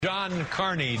John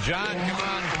Carney. John, come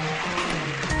on.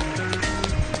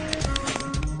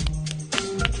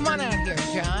 Come on out here,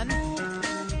 John.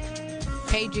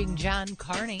 Paging John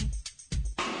Carney.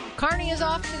 Carney is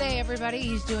off today, everybody.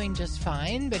 He's doing just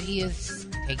fine, but he is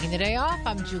taking the day off.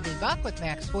 I'm Julie Buck with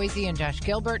Max Wiese and Josh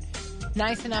Gilbert.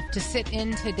 Nice enough to sit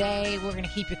in today. We're going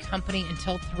to keep you company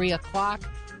until 3 o'clock.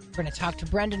 We're going to talk to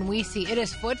Brendan Wiese. It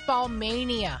is football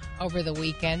mania over the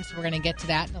weekend, so we're going to get to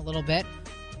that in a little bit.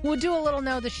 We'll do a little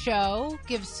Know the Show,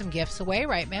 give some gifts away,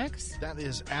 right, Max? That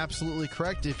is absolutely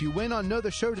correct. If you win on Know the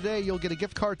Show today, you'll get a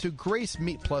gift card to Grace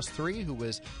Meat Plus 3, who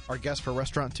was our guest for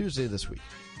Restaurant Tuesday this week.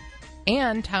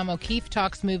 And Tom O'Keefe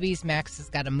talks movies. Max has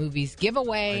got a movies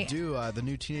giveaway. I do. The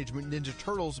new Teenage Mutant Ninja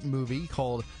Turtles movie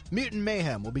called Mutant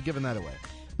Mayhem. We'll be giving that away.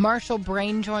 Marshall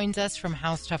Brain joins us from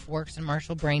How Stuff Works and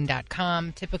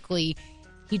MarshallBrain.com. Typically,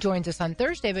 he joins us on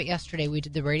Thursday, but yesterday we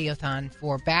did the Radiothon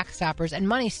for Backstoppers, and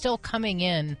money's still coming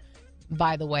in,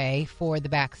 by the way, for the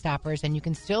Backstoppers, and you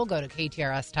can still go to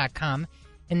KTRS.com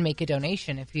and make a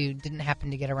donation if you didn't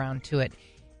happen to get around to it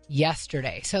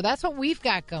yesterday. So that's what we've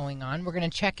got going on. We're going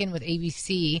to check in with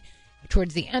ABC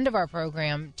towards the end of our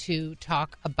program to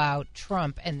talk about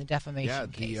Trump and the defamation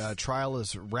case. The trial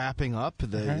is wrapping up.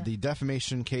 The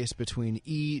defamation case between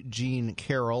E. Jean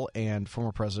Carroll and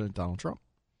former President Donald Trump.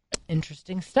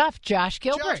 Interesting stuff. Josh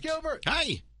Gilbert. Josh Gilbert.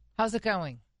 Hi. How's it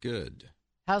going? Good.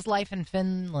 How's life in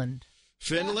Finland?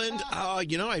 Finland?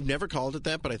 I've never called it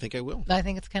that, but I think I will. I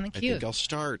think it's kind of cute. I think I'll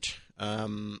start.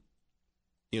 I'm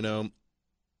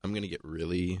going to get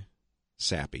really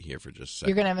sappy here for just a second.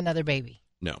 You're going to have another baby.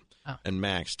 No. Oh. And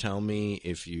Max, tell me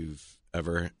if you've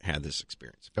ever had this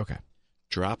experience. Okay.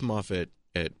 Drop them off at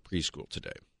preschool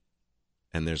today,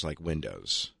 and there's like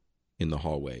windows in the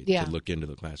hallway to look into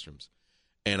the classrooms.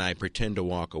 And I pretend to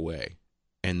walk away,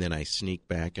 and then I sneak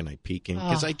back and I peek in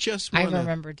because I just want to. I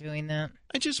remember doing that.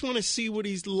 I just want to see what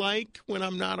he's like when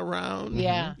I'm not around.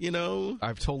 Yeah.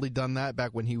 I've totally done that back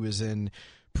when he was in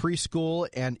preschool,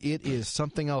 and it is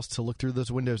something else to look through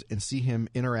those windows and see him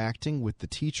interacting with the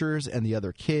teachers and the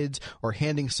other kids, or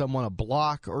handing someone a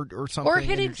block or something. Or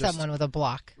hitting someone with a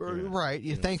block. Right.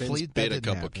 Yeah, thankfully, Finn's bit that a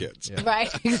couple happen. kids. Yeah.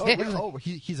 Right.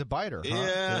 He's a biter,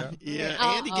 huh?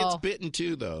 Yeah. And he gets bitten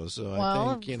too, though. So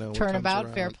I think,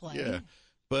 turnabout, fair play. Yeah.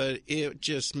 But it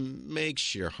just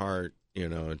makes your heart,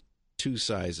 2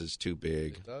 sizes too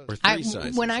big, or 3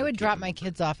 sizes. When I would drop my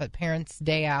kids off at Parents'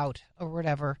 Day Out or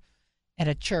whatever at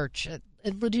a church, at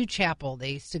Ladue Chapel,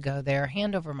 they used to go there,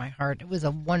 hand over my heart. It was a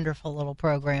wonderful little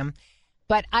program.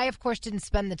 But I, of course, didn't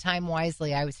spend the time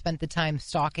wisely. I spent the time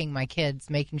stalking my kids,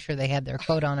 making sure they had their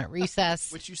coat on at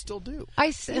recess. Which you still do.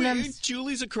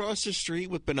 Julie's across the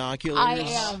street with binoculars. I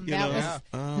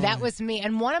am. That was me.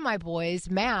 And one of my boys,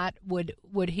 Matt,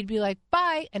 he'd be like,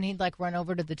 bye, and he'd like run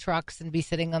over to the trucks and be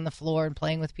sitting on the floor and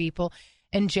playing with people.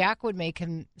 And Jack would make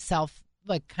himself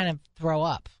like kind of throw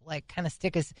up, like kind of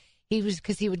stick his,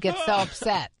 because he would get so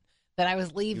upset that I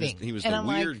was leaving. He was and the I'm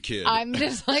weird like, kid. I'm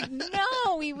just like,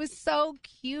 no, he was so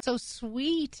cute, so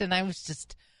sweet. And I was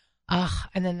just,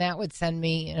 and then that would send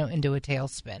me, into a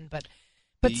tailspin.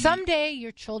 But someday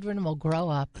your children will grow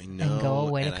up and go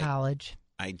away to college.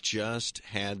 I just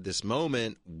had this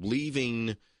moment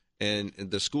leaving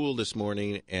the school this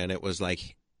morning, and it was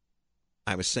like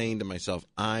I was saying to myself,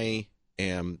 I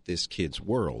am this kid's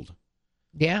world.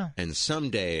 Yeah. And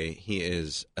someday he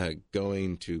is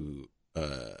going to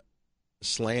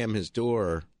slam his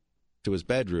door to his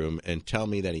bedroom and tell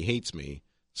me that he hates me.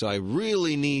 So I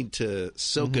really need to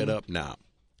soak it up now.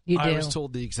 You do. I was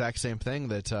told the exact same thing,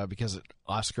 that because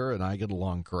Oscar and I get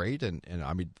along great, and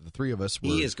I mean, the three of us were...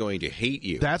 He is going to hate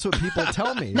you. That's what people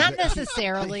tell me. Not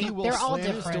necessarily. He will They're all slam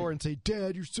different. his door and say,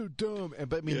 Dad, you're so dumb.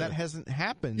 But I mean, that hasn't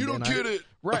happened. You don't get it.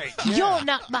 Right. You're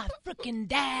not my freaking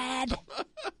dad.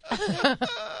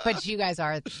 But you guys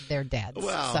are their dads.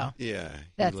 Well, so yeah.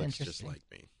 That's he looks interesting. just like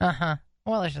me. Uh-huh.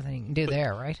 Well, there's nothing you can do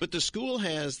there, right? But the school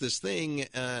has this thing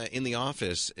in the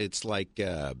office. It's like,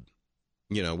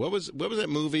 what was that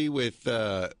movie with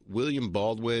William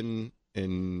Baldwin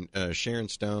and Sharon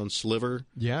Stone, Sliver?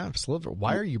 Yeah, Sliver.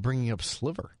 Why are you bringing up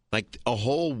Sliver? Like a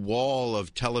whole wall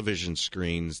of television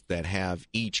screens that have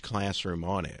each classroom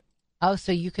on it. Oh,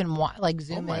 so you can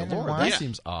zoom my in Lord, and watch? that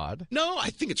seems odd. No, I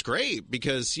think it's great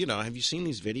because, have you seen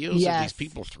these videos of these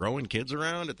people throwing kids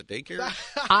around at the daycare?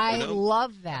 I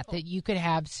love that you could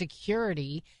have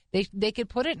security. They could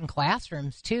put it in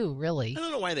classrooms, too, really. I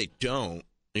don't know why they don't.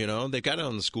 They've got it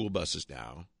on the school buses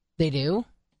now. They do?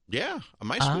 Yeah.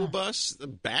 My school bus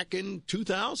back in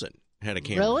 2000 had a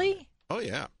camera. Really? Oh,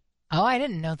 yeah. Oh, I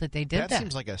didn't know that they did that. That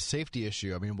seems like a safety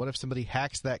issue. I mean, what if somebody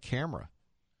hacks that camera?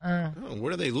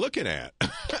 What are they looking at?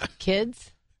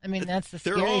 Kids? I mean, that's the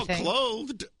They're scary all thing.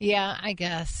 clothed. Yeah, I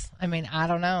guess. I mean, I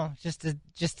don't know. Just a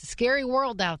scary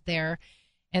world out there,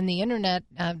 and the internet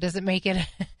doesn't make it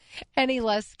any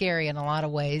less scary in a lot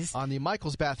of ways. On the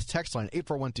Michael's Bath text line,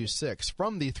 84126,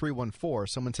 from the 314,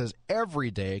 someone says, every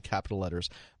day, capital letters,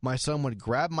 my son would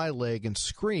grab my leg and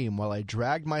scream while I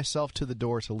dragged myself to the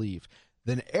door to leave.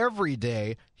 Then every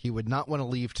day, he would not want to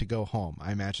leave to go home.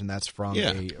 I imagine that's from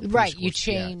a right. You preschool.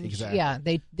 change. Yeah, exactly.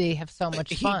 Yeah, they have so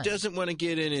much fun. He doesn't want to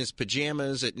get in his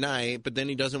pajamas at night, but then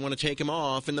he doesn't want to take them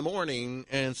off in the morning.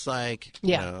 And it's like,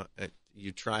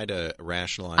 you try to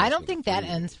rationalize. I don't think that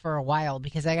ends for a while,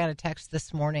 because I got a text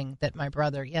this morning that my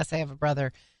brother, yes, I have a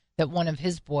brother, that one of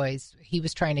his boys, he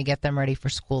was trying to get them ready for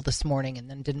school this morning and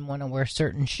then didn't want to wear a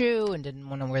certain shoe and didn't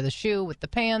want to wear the shoe with the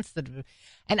pants.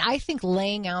 And I think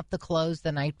laying out the clothes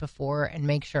the night before and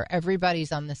make sure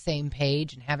everybody's on the same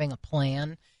page and having a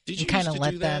plan. Did you kind of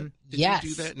let do them? Did yes.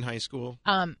 you do that in high school?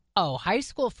 High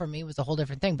school for me was a whole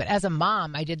different thing. But as a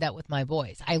mom, I did that with my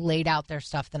boys. I laid out their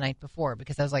stuff the night before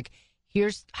because I was like,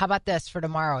 how about this for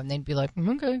tomorrow? And they'd be like,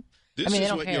 okay. This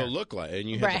is what you'll look like. And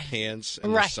you had the pants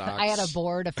and the socks. I had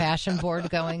a fashion board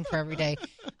going for every day.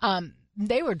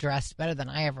 They were dressed better than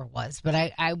I ever was. But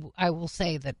I will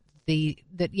say that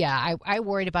I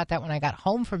worried about that when I got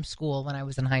home from school when I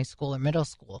was in high school or middle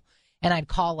school. And I'd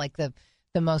call like the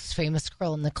most famous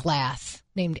girl in the class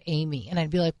named Amy. And I'd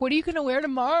be like, what are you going to wear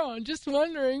tomorrow? I'm just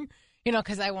wondering.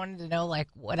 Because I wanted to know like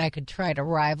what I could try to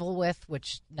rival with,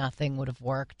 which nothing would have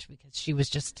worked because she was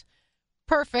just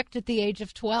perfect at the age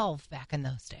of 12 back in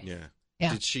those days. Yeah.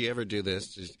 Did she ever do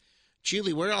this?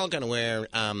 Julie, we're all going to wear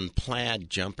plaid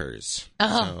jumpers.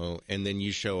 And then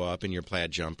you show up in your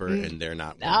plaid jumper and they're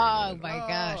not wearing it. Oh, my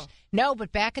gosh. No,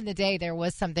 but back in the day, there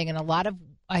was something. And a lot of,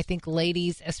 I think,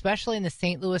 ladies, especially in the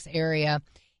St. Louis area,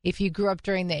 if you grew up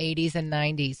during the 80s and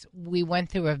 90s, we went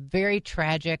through a very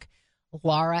tragic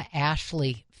Laura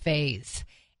Ashley phase.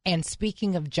 And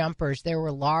speaking of jumpers, there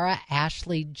were Laura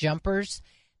Ashley jumpers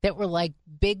that were like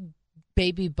big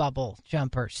baby bubble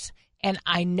jumpers. And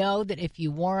I know that if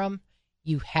you wore them,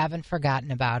 you haven't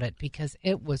forgotten about it because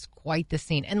it was quite the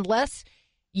scene. Unless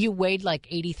you weighed like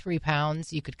 83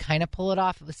 pounds, you could kind of pull it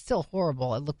off. It was still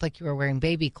horrible. It looked like you were wearing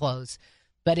baby clothes.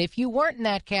 But if you weren't in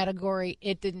that category,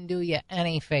 it didn't do you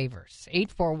any favors.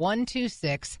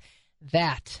 84126,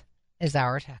 that is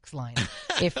our text line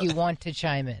if you want to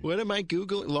chime in. What am I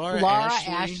Googling? Laura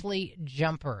Ashley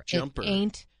jumper. It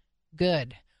ain't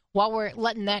good. While we're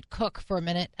letting that cook for a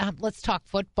minute, let's talk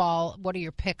football. What are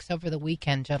your picks over the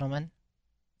weekend, gentlemen?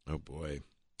 Oh, boy.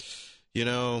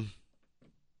 I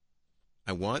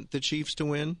want the Chiefs to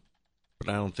win, but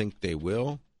I don't think they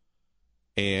will.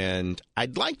 And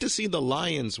I'd like to see the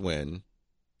Lions win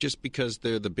just because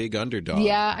they're the big underdog.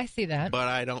 Yeah, I see that. But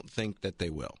I don't think that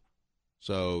they will.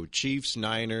 So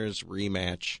Chiefs-Niners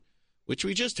rematch, which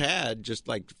we just had just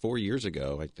like 4 years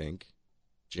ago, I think.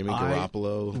 Jimmy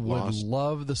Garoppolo lost. Would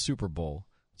love the Super Bowl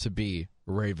to be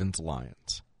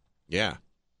Ravens-Lions. Yeah.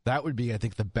 That would be, I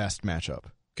think, the best matchup.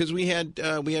 Because we had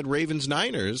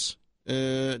Ravens-Niners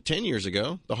 10 years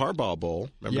ago, the Harbaugh Bowl.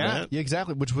 Remember that? Yeah,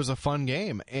 exactly, which was a fun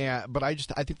game. But I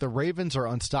think the Ravens are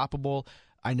unstoppable.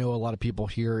 I know a lot of people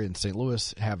here in St.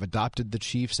 Louis have adopted the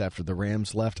Chiefs after the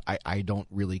Rams left. I don't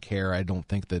really care. I don't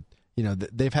think that,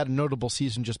 they've had a notable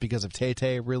season just because of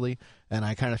Tay-Tay, really, and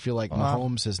I kind of feel like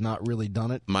Mahomes has not really done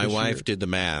it. My wife did the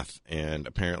math, and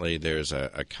apparently there's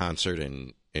a concert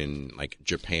in like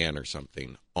Japan or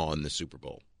something on the Super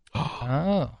Bowl.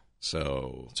 Oh.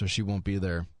 So she won't be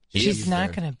there. She's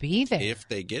not going to be there. If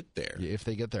they get there. Yeah, if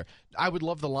they get there. I would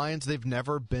love the Lions. They've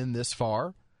never been this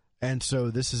far, and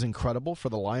so this is incredible for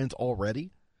the Lions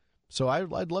already. So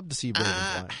I'd love to see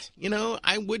Ravens-Lions.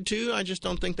 I would too. I just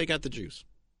don't think they got the juice.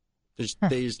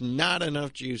 There's not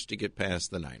enough juice to get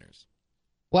past the Niners.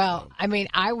 Well, I mean,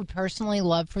 I would personally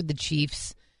love for the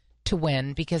Chiefs to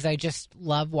win because I just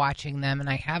love watching them, and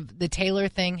I have the Taylor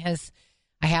thing has.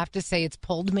 I have to say it's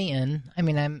pulled me in. I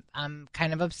mean, I'm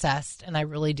kind of obsessed, and I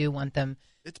really do want them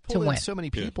it's to win. It's pulled in so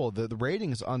many people. The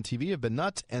ratings on TV have been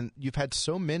nuts, and you've had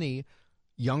so many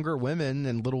younger women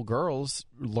and little girls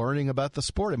learning about the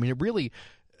sport. I mean, it really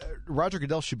Roger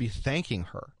Goodell should be thanking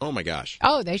her. Oh, my gosh.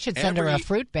 Oh, they should send her a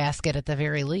fruit basket at the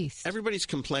very least. Everybody's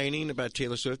complaining about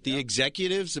Taylor Swift. The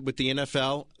executives with the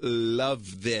NFL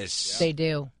love this. They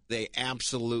do. They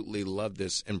absolutely love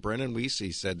this. And Brennan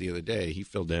Wiese said the other day, he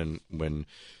filled in when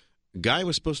Guy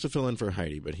was supposed to fill in for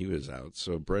Heidi, but he was out.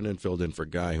 So Brennan filled in for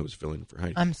Guy, who was filling in for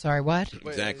Heidi. I'm sorry, what?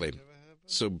 Exactly.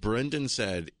 So Brendan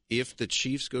said, if the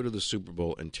Chiefs go to the Super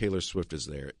Bowl and Taylor Swift is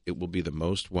there, it will be the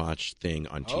most watched thing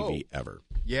on TV ever.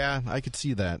 Yeah, I could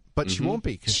see that. But she won't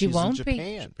be because she she's won't in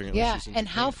Japan. be. Yeah, and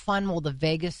how fun will the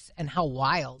Vegas and how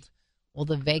wild will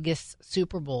the Vegas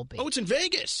Super Bowl be? Oh, it's in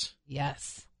Vegas.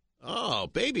 Yes. Oh,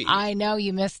 baby. I know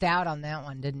you missed out on that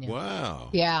one, didn't you? Wow.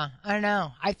 Yeah, I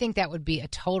know. I think that would be a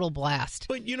total blast.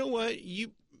 But you know what?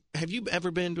 Have you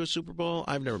ever been to a Super Bowl?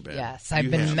 I've never been. Yes, I've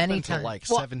been many times. Like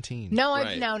 17. No,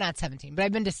 Right. no, not 17. But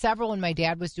I've been to several when my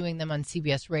dad was doing them on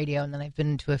CBS Radio, and then I've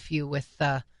been to a few with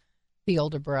the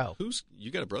older bro.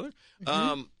 You got a brother?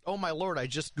 Oh, my Lord, I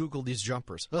just Googled these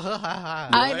jumpers.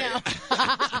 I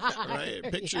know. Right?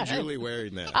 Picture Yes. Julie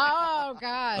wearing that. Oh,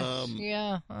 gosh.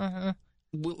 Yeah.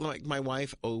 Well, like my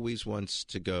wife has always wanted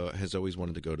to go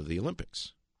to the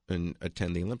Olympics and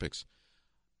attend the Olympics.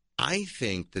 I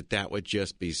think that would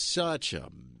just be such a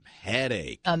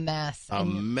headache. A mess. A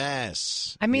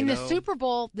mess. I mean, the Super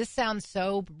Bowl, this sounds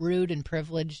so rude and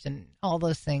privileged and all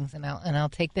those things, and I'll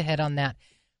take the hit on that.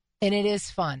 And it is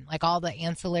fun, like all the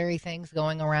ancillary things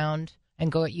going around,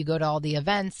 and you go to all the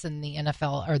events and the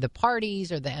NFL or the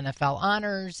parties or the NFL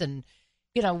honors and,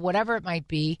 whatever it might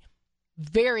be.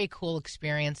 Very cool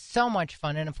experience, so much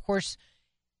fun. And, of course,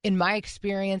 in my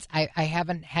experience, I've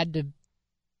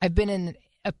been in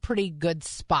a pretty good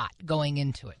spot going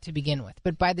into it to begin with.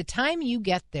 But by the time you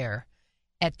get there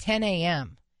at 10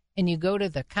 a.m. and you go to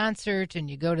the concert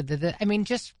and you go to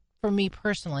just for me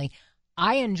personally,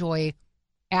 I enjoy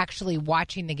actually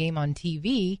watching the game on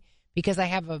TV because I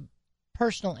have a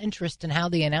personal interest in how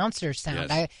the announcers sound.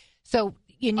 Yes.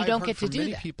 You I've don't heard get to from do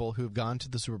many that. people who've gone to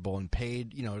the Super Bowl and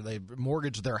paid, they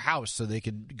mortgaged their house so they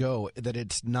could go, that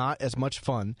it's not as much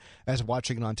fun as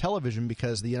watching it on television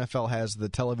because the NFL has the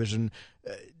television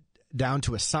down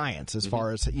to a science as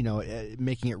far as,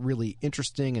 making it really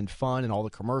interesting and fun and all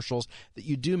the commercials that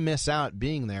you do miss out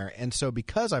being there. And so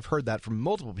because I've heard that from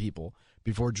multiple people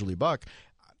before Julie Buck,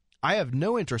 I have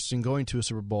no interest in going to a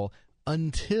Super Bowl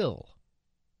until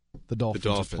the Dolphins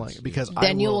are playing, because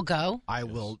then you will go. I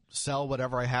will sell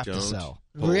whatever I have to sell.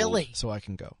 Really? So I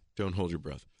can go. Don't hold your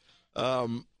breath.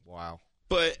 Wow.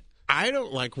 But I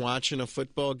don't like watching a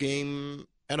football game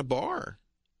at a bar.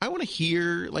 I want to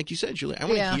hear, like you said, Julie, I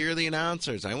want to hear the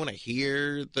announcers. I want to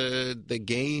hear the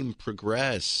game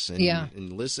progress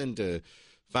and listen to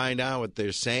find out what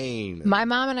they're saying. My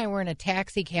mom and I were in a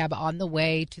taxi cab on the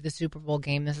way to the Super Bowl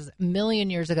game. This is a million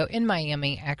years ago in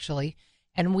Miami, actually.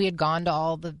 And we had gone to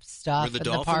all the stuff Were the and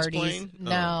Dolphins the parties. playing?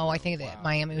 No, I think that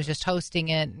Miami was just hosting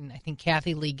it, and I think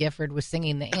Kathy Lee Gifford was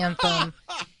singing the anthem.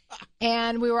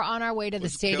 And we were on our way to the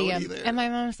stadium, and my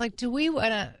mom was like, "Do we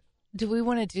want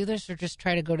to do this, or just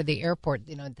try to go to the airport?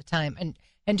 At the time,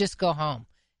 and just go home?"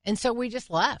 And so we just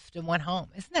left and went home.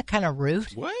 Isn't that kind of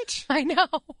rude? What? I know.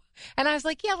 And I was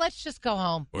like, "Yeah, let's just go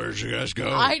home." Where'd you guys go?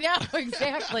 I know,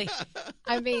 exactly.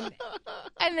 I mean,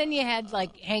 and then you had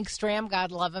like Hank Stram,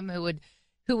 God love him,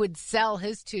 who would sell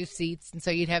his 2 seats, and so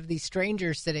you'd have these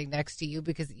strangers sitting next to you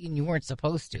because you weren't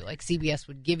supposed to. Like CBS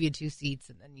would give you 2 seats,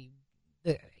 and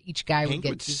then each guy Hank would get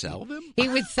would 2 sell seats. them? He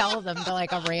would sell them to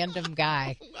like a random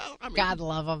guy. Well, God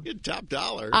love him. Good top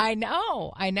dollar. I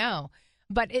know.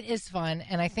 But it is fun,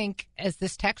 and I think as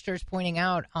this texter is pointing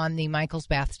out on the Michael's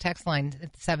Baths text line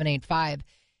at 785,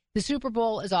 the Super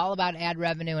Bowl is all about ad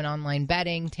revenue and online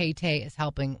betting. Tay-Tay is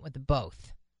helping with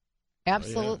both.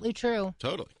 Absolutely true.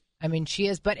 Totally. I mean, she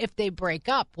is. But if they break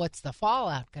up, what's the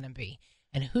fallout going to be?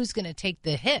 And who's going to take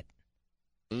the hit?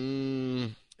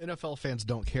 NFL fans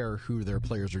don't care who their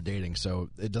players are dating, so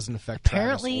it doesn't affect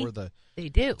Apparently, Travis or the they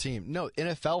do. team. No,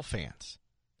 NFL fans,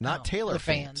 not Taylor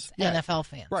fans. Yeah. NFL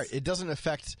fans. Right. It doesn't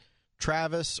affect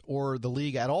Travis or the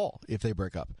league at all if they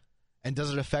break up. And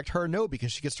does it affect her? No,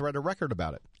 because she gets to write a record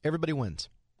about it. Everybody wins.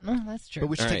 Oh, that's true. But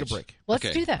we should take a break. Let's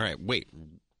do that. All right, wait.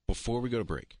 Before we go to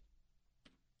break,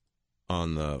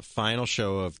 on the final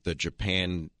show of the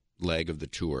Japan leg of the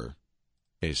tour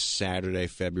is Saturday,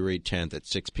 February 10th at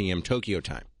 6 p.m. Tokyo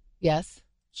time. Yes.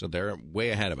 So they're way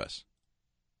ahead of us.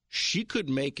 She could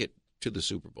make it to the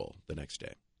Super Bowl the next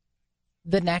day.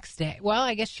 The next day. Well,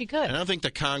 I guess she could. I don't think the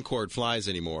Concorde flies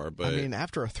anymore, but I mean,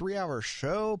 after a 3-hour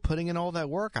show, putting in all that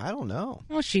work, I don't know.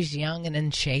 Well, she's young and in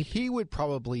shape. He would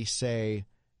probably say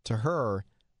to her,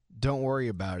 don't worry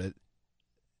about it.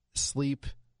 Sleep,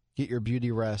 get your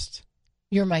beauty rest.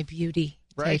 You're my beauty,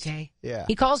 Right? Tay-Tay. Yeah.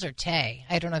 He calls her Tay.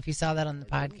 I don't know if you saw that on the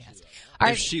podcast. All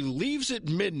if right. she leaves at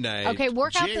midnight, Okay,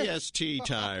 work out the- JST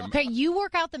time, Okay, you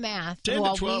work out the math 10 to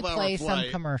while we 12 hour play flight.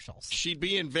 some commercials. she'd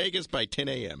be in Vegas by 10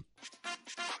 a.m.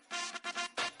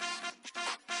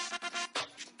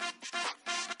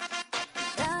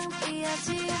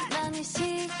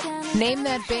 Name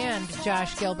that band,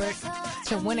 Josh Gilbert.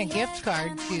 to win a gift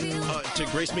card to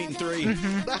Grace Meeting 3.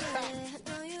 Mm-hmm.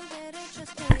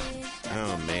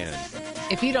 Oh, man.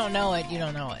 If you don't know it, you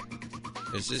don't know it.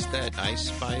 Is this that Ice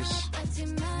Spice?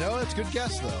 No, that's a good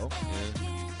guess, though.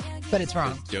 Yeah. But it's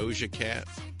wrong. Doja Cat?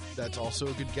 That's also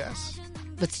a good guess.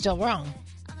 But still wrong.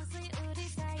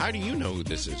 How do you know who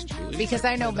this is, Julie? Because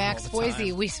I know Max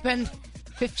Boise. We spend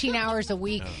 15 hours a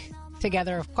week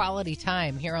together of quality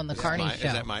time here on the Carney Show.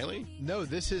 Is that Miley? No,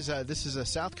 this is a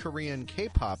South Korean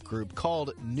K-pop group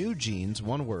called New Jeans,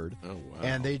 one word. Oh, wow.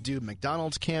 And they do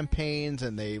McDonald's campaigns,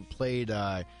 and they played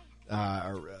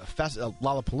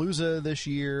Lollapalooza this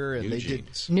year. And New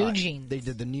Jeans. They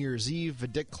did the New Year's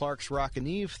Eve, Dick Clark's Rockin'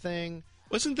 Eve thing.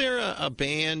 Wasn't there a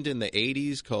band in the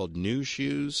 80s called New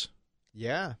Shoes?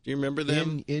 Yeah. Do you remember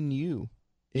them?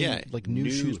 Like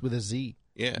new shoes with a Z.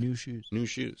 Yeah. New shoes. New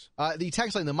shoes. The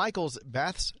text line, the Michaels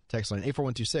Baths text line,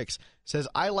 84126, says,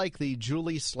 I like the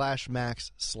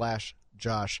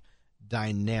Julie/Max/Josh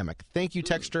dynamic. Thank you,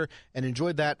 texter, and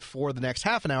enjoyed that for the next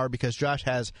half an hour because Josh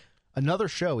has another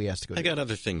show he has to go to. I got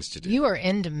other things to do. You are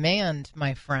in demand,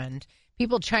 my friend.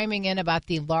 People chiming in about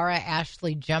the Laura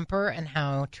Ashley jumper and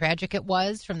how tragic it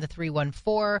was from the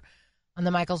 314 on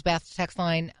the Michaels Baths text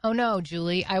line. Oh, no,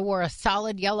 Julie, I wore a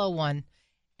solid yellow one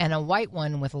and a white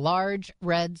one with large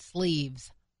red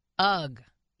sleeves. Ugh.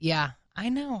 Yeah, I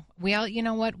know. We all, you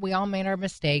know what? We all made our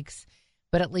mistakes,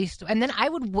 but at least, and then I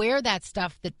would wear that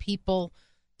stuff that people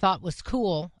thought was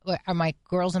cool. Or my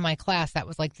girls in my class, that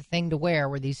was like the thing to wear,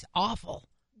 were these awful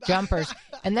jumpers.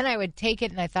 And then I would take it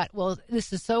and I thought, well,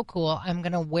 this is so cool. I'm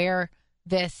going to wear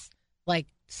this like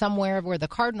somewhere where the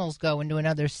Cardinals go into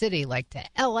another city, like to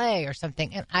L.A. or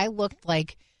something. And I looked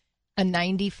like a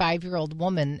 95-year-old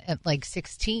woman at like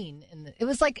 16. And it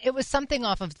was something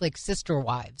off of like Sister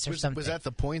Wives or something. Was that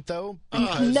the point, though?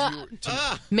 No,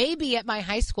 maybe at my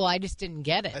high school I just didn't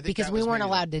get it because we weren't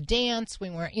allowed to dance. We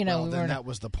weren't, we weren't. That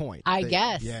was the point. I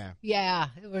guess. Yeah. Yeah.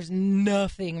 There was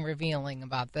nothing revealing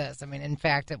about this. I mean, in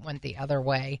fact, it went the other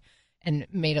way and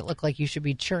made it look like you should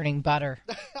be churning butter.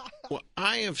 Well,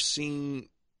 I have seen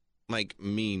like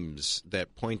memes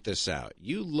that point this out.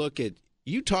 You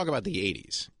talk about the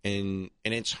 80s, and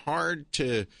it's hard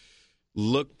to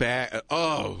look back.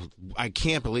 Oh, I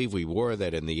can't believe we wore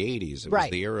that in the 80s. It was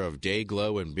the era of day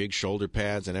glow and big shoulder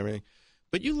pads and everything.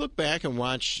 But you look back and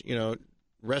watch,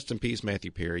 rest in peace,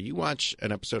 Matthew Perry. You watch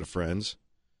an episode of Friends.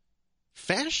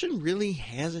 Fashion really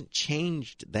hasn't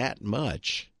changed that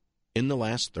much in the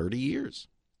last 30 years.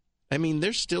 I mean,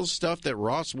 there's still stuff that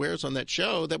Ross wears on that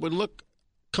show that would look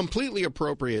completely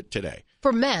appropriate today.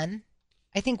 For men,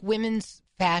 I think women's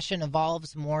fashion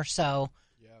evolves more so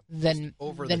than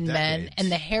men. And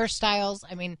the hairstyles,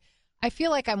 I mean, I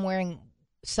feel like I'm wearing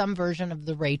some version of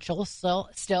the Rachel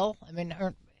still. I mean,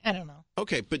 I don't know.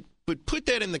 Okay, but put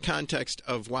that in the context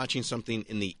of watching something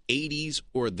in the 80s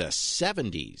or the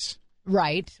 70s.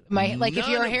 Right. If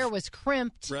your hair was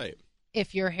crimped. Right.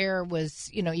 If your hair was,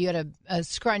 you had a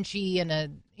scrunchie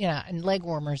and leg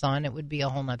warmers on, it would be a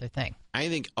whole other thing. I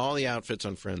think all the outfits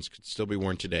on Friends could still be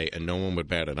worn today, and no one would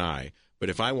bat an eye. But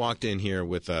if I walked in here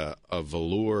with a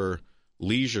velour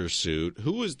leisure suit,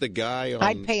 who was the guy on?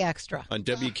 I'd pay extra on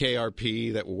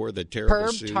WKRP that wore the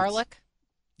terrible suits? Herb Tarlick.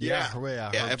 Yeah.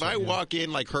 If I walk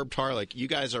in like Herb Tarlick, you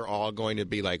guys are all going to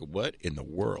be like, "What in the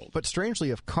world?" But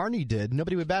strangely, if Carney did,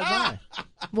 nobody would bat an eye.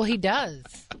 Well, he does.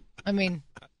 I mean.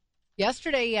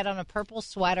 Yesterday, he had on a purple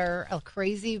sweater, a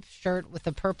crazy shirt with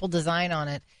a purple design on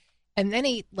it, and then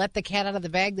he let the cat out of the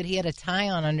bag that he had a tie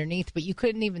on underneath, but you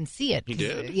couldn't even see it. He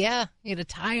did? Yeah, he had a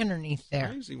tie underneath there.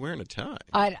 Why is he wearing a tie?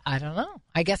 I don't know.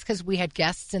 I guess because we had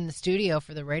guests in the studio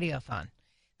for the Radiothon.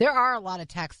 There are a lot of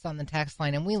texts on the text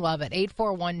line, and we love it.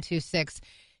 84126.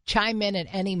 Chime in at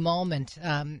any moment.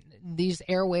 These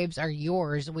airwaves are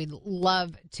yours. We'd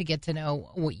love to get to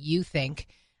know what you think.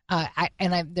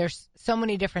 There's so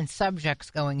many different subjects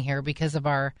going here because of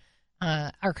our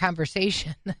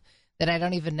conversation that I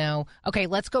don't even know. Okay,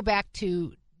 let's go back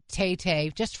to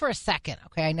Tay-Tay just for a second.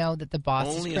 Okay, I know that the boss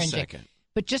is cringing. Only a second.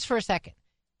 But just for a second.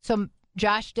 So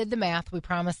Josh did the math. We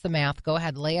promised the math. Go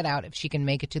ahead, lay it out if she can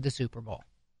make it to the Super Bowl.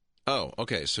 Oh,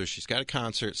 okay. So she's got a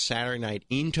concert Saturday night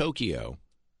in Tokyo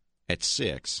at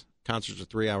 6. Concerts are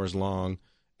 3 hours long.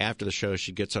 After the show,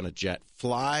 she gets on a jet,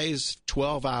 flies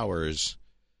 12 hours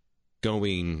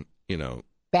going,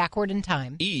 backward in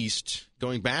time. East,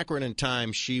 going backward in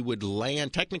time, she would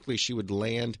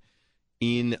land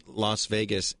in Las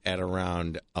Vegas at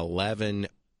around 11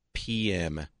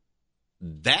 p.m.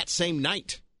 that same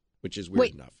night. which is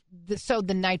weird enough. So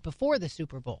the night before the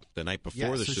Super Bowl. The night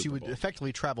before the Super Bowl. So she would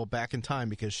effectively travel back in time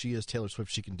because she is Taylor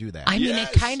Swift. She can do that. I mean,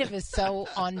 it kind of is so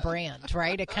on brand,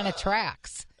 right? It kind of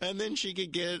tracks. And then she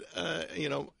could get,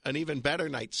 an even better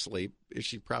night's sleep if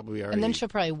she probably already. And then she'll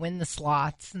probably win the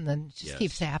slots, and then it just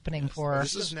keeps happening for her.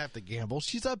 She doesn't have to gamble.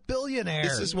 She's a billionaire.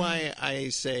 This is why I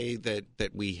say that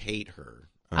we hate her.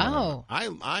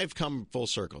 I've come full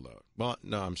circle, though. Well,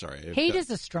 no, I'm sorry. Hate is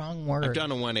a strong word. I've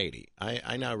done a 180.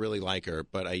 I now really like her,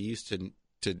 but I used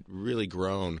to really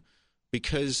groan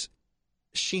because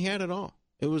she had it all.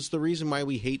 It was the reason why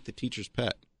we hate the teacher's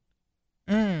pet.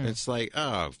 It's like,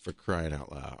 oh, for crying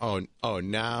out loud. Oh,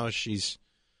 now she's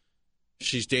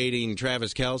dating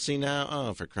Travis Kelce now.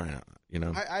 Oh, for crying out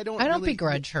loud. I don't really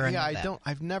begrudge her. Yeah,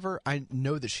 I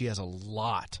know that she has a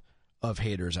lot of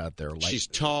haters out there. Like, she's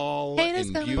tall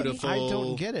and beautiful. I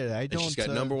don't get it. I don't. She's got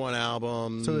 #1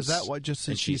 albums. So is that what just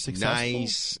says she's successful?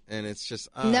 Nice, and it's just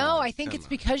no. I think it's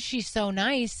because she's so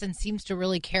nice and seems to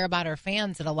really care about her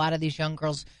fans. That a lot of these young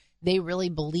girls, they really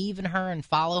believe in her and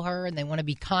follow her, and they want to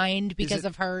be kind because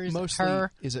of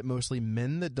her. Is it mostly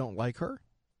men that don't like her?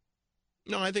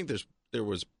 No, I think there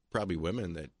was probably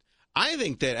women that. I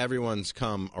think that everyone's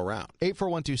come around.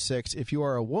 84126. If you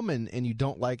are a woman and you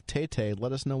don't like Tay-Tay,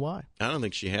 let us know why. I don't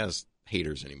think she has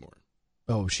haters anymore.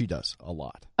 Oh, she does a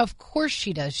lot. Of course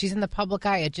she does. She's in the public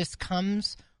eye. It just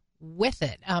comes with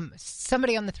it.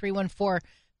 Somebody on the 314,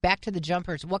 back to the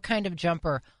jumpers. What kind of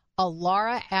jumper? A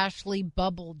Laura Ashley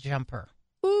bubble jumper.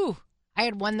 Ooh, I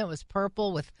had one that was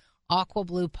purple with aqua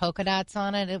blue polka dots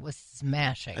on it. It was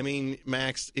smashing. I mean,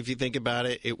 Max, if you think about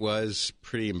it, it was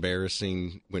pretty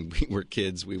embarrassing when we were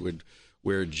kids. We would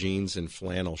wear jeans and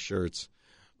flannel shirts.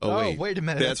 Oh, wait a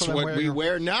minute. That's what we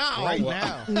wear now. Right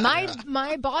now.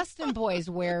 My Boston boys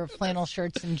wear flannel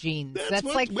shirts and jeans. That's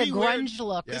like the grunge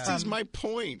look. This is my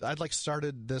point. I'd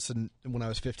started this when I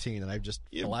was 15, and I've just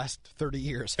the last 30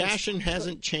 years. Fashion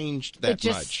hasn't changed that much.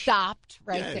 It just stopped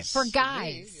there for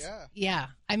guys. Yeah.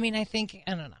 I mean, I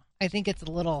don't know. I think it's a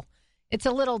little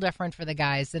different for the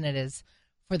guys than it is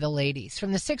for the ladies.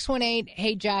 From the 618,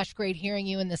 hey, Josh, great hearing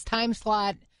you in this time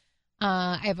slot.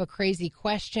 I have a crazy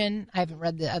question. I haven't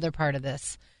read the other part of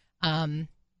this.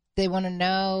 They want to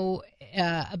know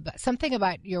something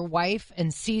about your wife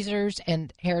and Caesars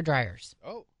and hair dryers.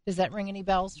 Oh. Does that ring any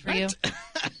bells for you?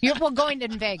 You're going to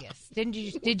Vegas. Did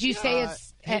you say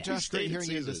it's... Hey, Josh, great hearing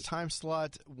you in this time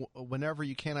slot. Whenever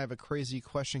you can, I have a crazy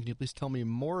question. Can you please tell me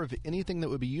more of anything that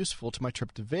would be useful to my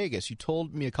trip to Vegas? You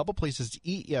told me a couple places to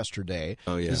eat yesterday.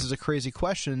 Oh, yeah. This is a crazy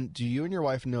question. Do you and your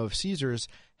wife know if Caesars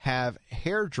have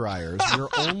hair dryers? You're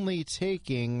only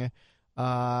taking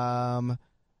backpacks,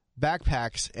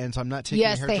 and so I'm not taking a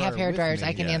hair dryer. Yes, they have hair dryers. Me.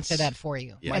 I can answer that for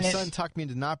you. Yes. My son talked me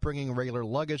into not bringing regular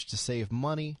luggage to save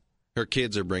money. Her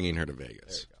kids are bringing her to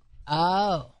Vegas.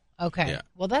 Oh, okay. Yeah.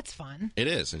 Well, that's fun. It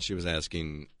is, and she was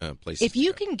asking places. If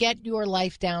you can get your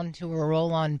life down to a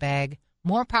roll-on bag,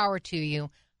 more power to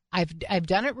you. I've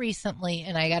done it recently,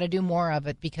 and I got to do more of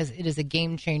it because it is a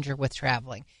game changer with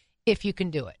traveling. If you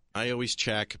can do it. I always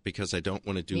check because I don't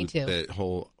want to do the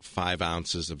whole 5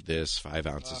 ounces of this, 5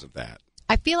 ounces of that.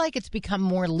 I feel like it's become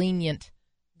more lenient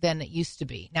than it used to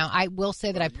be. Now, I will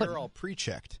say that you're all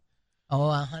pre-checked. Oh,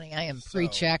 honey, I am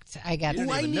pre-checked. I got.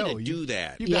 I need to do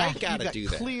that. I got to do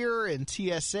that. Clear and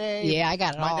TSA. Yeah, I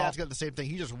got it. My dad's got the same thing.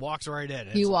 He just walks right in.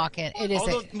 You walk in. It is.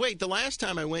 Wait, the last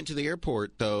time I went to the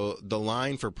airport, though, the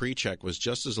line for pre-check was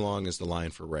just as long as the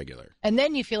line for regular. And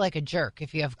then you feel like a jerk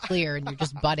if you have clear and you're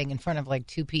just butting in front of like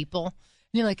 2 people. And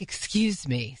you're like, "Excuse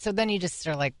me." So then you just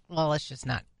are like, "Well, let's just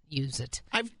not use it."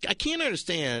 I can't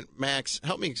understand, Max.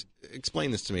 Help me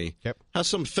explain this to me. Yep. How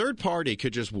some third party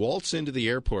could just waltz into the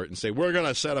airport and say, "We're going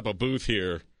to set up a booth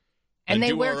here," and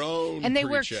do our own and they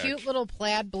pre-check. wear cute little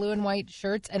plaid blue and white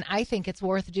shirts, and I think it's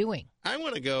worth doing. I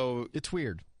want to go. It's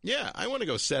weird. Yeah, I want to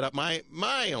go set up my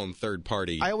own third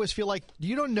party. I always feel like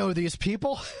you don't know these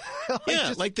people.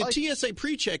 the TSA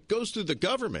pre-check goes through the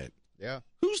government. Yeah.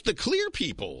 Who's the clear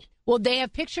people? Well, they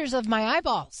have pictures of my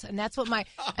eyeballs, and that's what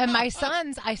my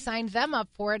sons. I signed them up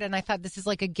for it, and I thought this is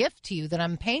like a gift to you that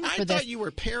I'm paying for this. I thought you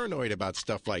were paranoid about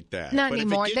stuff like that. Not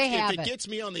anymore. If it gets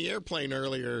me on the airplane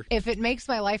earlier, if it makes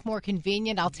my life more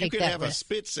convenient, I'll take that. You can have a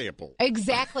spit sample.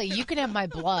 Exactly. You can have my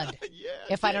blood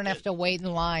if I don't have to wait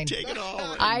in line. Take it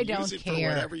all. I don't care.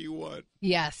 For whatever you want.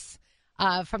 Yes.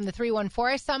 From the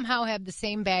 314, I somehow have the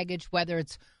same baggage, whether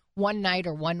it's one night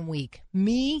or 1 week.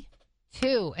 Me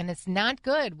too, and it's not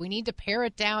good. We need to pare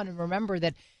it down and remember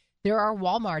that there are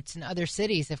Walmarts in other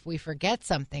cities if we forget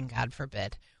something, God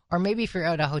forbid, Or maybe if you're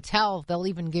at a hotel, they'll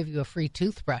even give you a free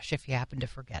toothbrush if you happen to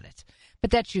forget it. But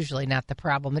that's usually not the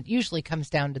problem. It usually comes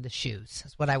down to the shoes,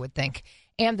 is what I would think,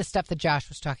 and the stuff that Josh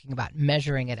was talking about,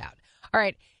 measuring it out. All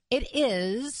right, it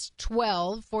is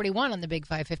 12:41 on the Big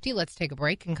 550. Let's take a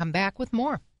break and come back with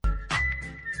more.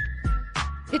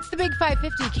 It's the Big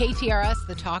 550 KTRS,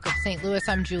 the talk of St. Louis.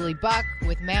 I'm Julie Buck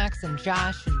with Max and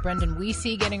Josh and Brendan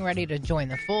Wiese getting ready to join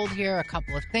the fold here. A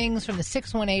couple of things from the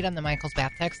 618 on the Michaels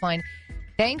Bath text line.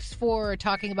 Thanks for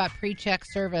talking about pre-check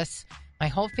service. My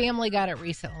whole family got it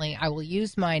recently. I will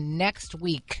use mine next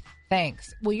week.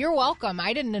 Thanks. Well, you're welcome.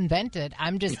 I didn't invent it.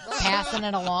 I'm just passing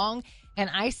it along. And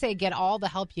I say get all the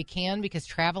help you can because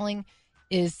traveling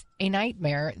is a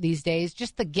nightmare these days,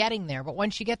 just the getting there. But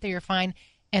once you get there, you're fine.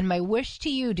 And my wish to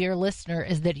you, dear listener,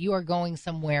 is that you are going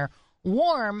somewhere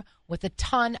warm with a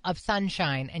ton of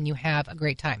sunshine and you have a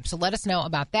great time. So let us know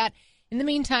about that. In the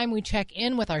meantime, we check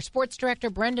in with our sports director,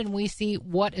 Brendan Wiese.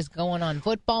 What is going on?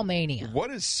 Football Mania.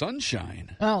 What is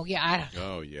sunshine? Oh, yeah.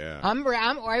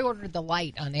 I ordered the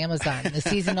light on Amazon, the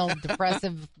seasonal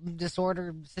depressive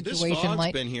disorder situation. This fog's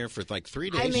light. Been here for like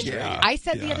 3 days. I mean, I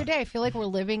said the other day, I feel like we're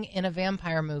living in a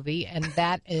vampire movie, and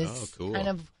that is cool. kind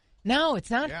of... No, it's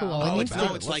not cool.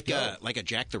 It's like a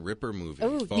Jack the Ripper movie.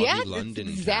 Oh, Foggy yeah, London.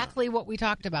 That's exactly what we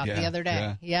talked about the other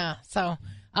day. Yeah. So,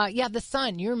 the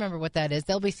sun, you remember what that is.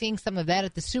 They'll be seeing some of that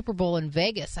at the Super Bowl in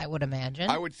Vegas, I would imagine.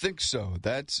 I would think so.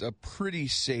 That's a pretty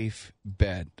safe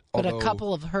bet. But a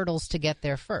couple of hurdles to get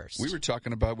there first. We were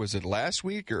talking about, was it last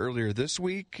week or earlier this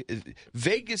week?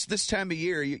 Vegas this time of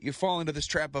year, you fall into this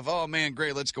trap of, oh, man,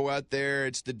 great, let's go out there.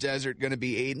 It's the desert, going to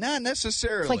be 8. Not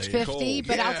necessarily. It's like 50,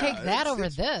 but I'll take that over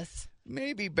this.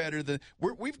 Maybe better than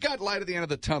we've got light at the end of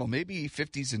the tunnel. Maybe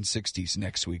 50s and 60s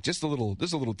next week. Just a little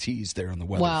tease there on the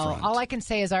weather front. All I can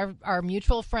say is our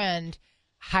mutual friend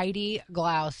Heidi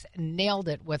Glaus nailed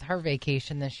it with her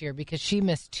vacation this year because she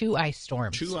missed 2 ice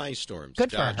storms. 2 ice storms.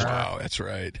 Good for her. Wow, that's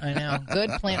right. I know. Good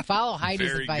plan. Follow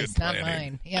Heidi's advice, not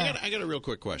mine. Yeah. I got a real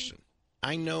quick question.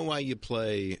 I know why you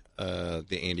play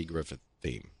the Andy Griffith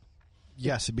theme.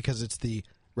 Yes, because it's the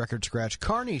record scratch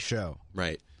Carney show.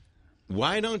 Right.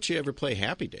 Why don't you ever play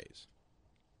Happy Days?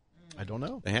 I don't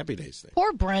know. The Happy Days thing.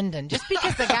 Poor Brendan. Just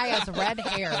because the guy has red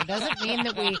hair doesn't mean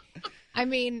that we... I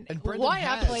mean, why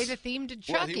not play the theme to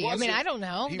Chucky? I mean, I don't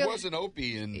know. He wasn't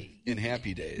Opie in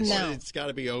Happy Days. No. It's got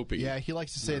to be Opie. Yeah, he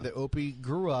likes to say that Opie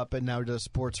grew up and now does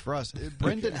sports for us.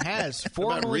 Brendan has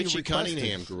formally Richie requested...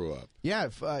 Cunningham grew up. Yeah,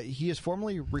 he has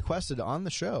formally requested on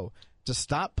the show to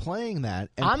stop playing that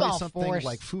and I'm play all something for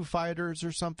like Foo Fighters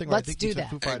or something. Let's I think do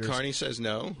that. Foo Fighters. And Carney says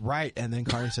no. Right, and then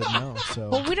Carney said no. So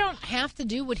well, we don't have to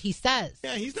do what he says.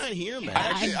 Yeah, he's not here, man.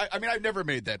 I mean, I've never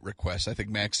made that request. I think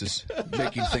Max is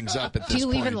making things up at this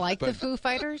point. Do you even like the Foo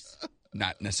Fighters?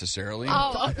 Not necessarily.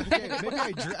 Oh, okay, maybe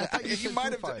I thought you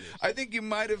might have. I think you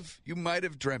might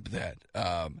have dreamt that.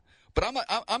 But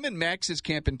I'm in Max's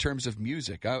camp in terms of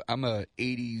music. I'm a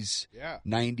 80s,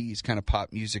 90s kind of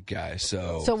pop music guy.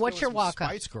 So what's your walk-up?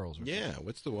 Spice Girls. Yeah,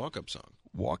 what's the walk-up song?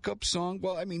 Walk-up song?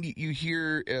 Well, I mean, you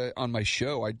hear on my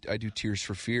show, I do Tears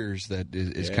for Fears. That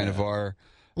is kind of our...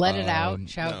 Let it out.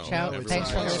 Shout. Thanks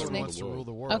for listening.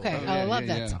 Okay, I love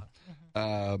that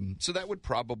song. So that would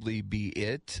probably be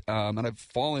it. And I've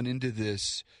fallen into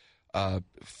this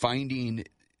finding...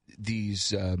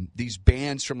 These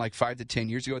bands from like 5 to 10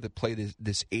 years ago that play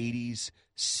this 80s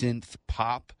synth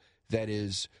pop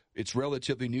it's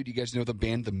relatively new. Do you guys know the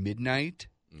band The Midnight?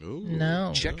 Ooh.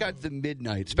 No. Check out The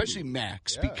Midnight, especially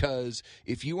Max, because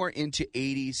if you are into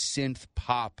 80s synth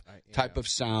pop type of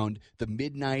sound, The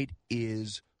Midnight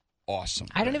is awesome.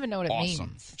 I don't even know what it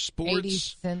means. Sports,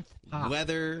 80s synth pop.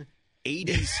 weather,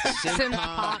 80s synth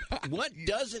pop. What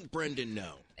doesn't Brendan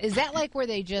know? Is that like where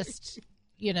they just,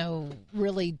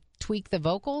 really tweak the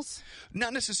vocals?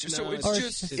 Not necessarily. No, so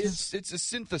it's a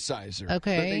synthesizer that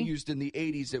Okay. they used in the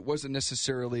 80s. It wasn't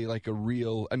necessarily like a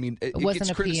real, I mean, it wasn't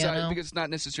gets a criticized piano. because it's not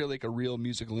necessarily like a real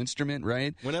musical instrument,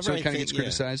 right? Whenever so I it kind of think- gets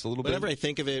criticized a little Whenever bit. I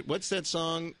think of it, what's that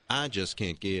song? I just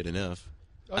can't get enough.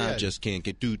 yeah. I just can't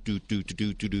get do.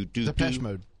 Depeche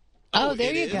Mode. Oh,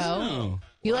 there it you is? go. Oh,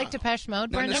 You like Depeche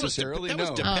Mode, Not Brendan? necessarily. That was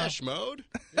no. Depeche Mode?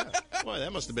 Yeah. Boy,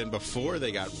 that must have been before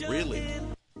they got really...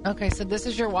 Okay, so this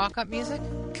is your walk-up music?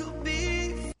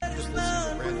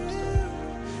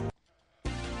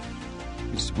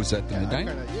 Was that the Midnight?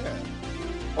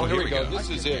 Oh, here we go. This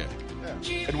is it.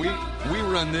 And we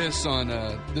run this on,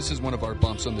 this is one of our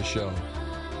bumps on the show.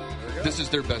 This is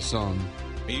their best song.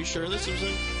 Are you sure this was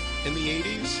in the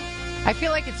 80s? I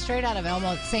feel like it's straight out of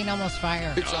St. Elmo's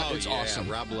Fire. It's yeah, awesome.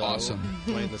 Rob Lowe Awesome.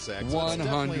 playing the sax. 100.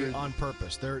 Definitely on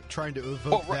purpose. They're trying to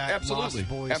evoke that absolutely. Lost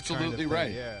Boys Absolutely kind of right.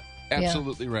 thing. Yeah.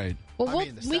 absolutely right. Well,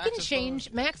 we can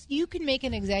change. Max, you can make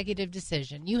an executive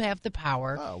decision. You have the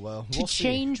power to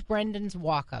change Brendan's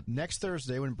walk-up. Next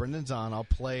Thursday when Brendan's on, I'll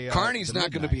play. Carney's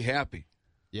not going to be happy.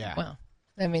 Yeah. Well,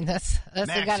 I mean, there's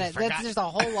a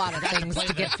whole lot of things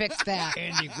to get fixed. That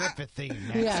Andy Griffith thing.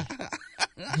 Yeah.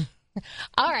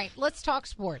 All right, let's talk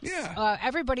sports. Yeah.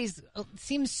 Everybody's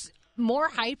seems more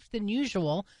hyped than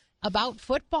usual about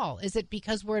football. Is it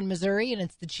because we're in Missouri and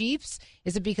it's the Chiefs?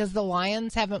 Is it because the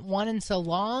Lions haven't won in so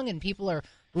long and people are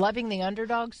loving the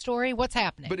underdog story? What's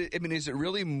happening? But, is it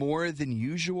really more than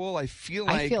usual? I feel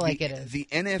like it is. The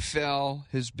NFL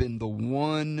has been the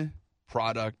one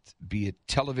product, be it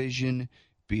television,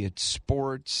 be it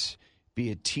sports,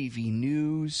 be it TV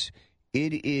news,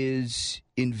 it is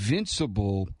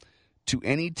invincible to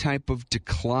any type of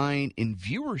decline in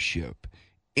viewership.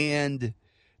 And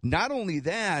not only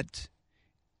that,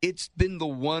 it's been the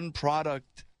one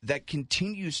product that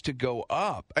continues to go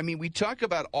up. I mean, we talk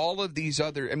about all of these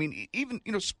other, even,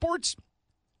 sports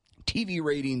TV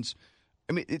ratings.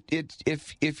 I mean,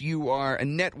 if you are a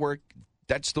network,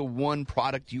 that's the one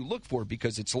product you look for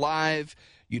because it's live.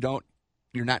 You're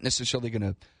not necessarily going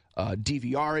to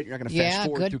DVR it. You're not going to fast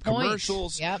forward through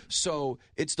commercials. Yep. So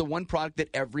it's the one product that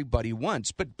everybody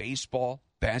wants. But baseball,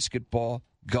 basketball,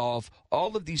 golf,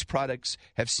 all of these products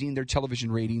have seen their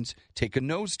television ratings take a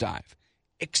nosedive,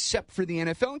 except for the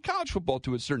NFL and college football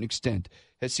to a certain extent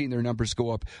has seen their numbers go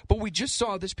up. But we just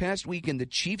saw this past weekend the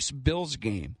Chiefs-Bills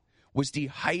game was the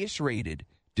highest-rated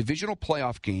divisional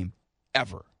playoff game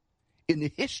ever. In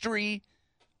the history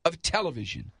of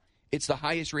television, it's the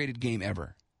highest-rated game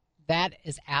ever. That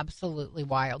is absolutely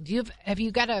wild. Have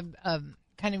you got a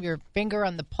kind of your finger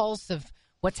on the pulse of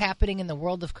what's happening in the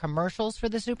world of commercials for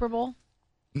the Super Bowl?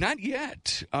 Not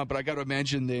yet, but I got to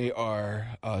imagine they are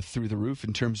through the roof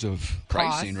in terms of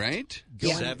pricing, right?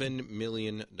 Yeah. $7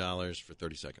 million for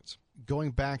 30 seconds.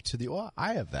 Going back to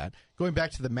I have that. Going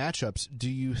back to the matchups, do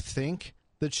you think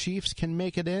the Chiefs can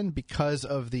make it in because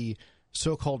of the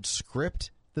so-called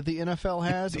script that the NFL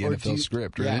has? The NFL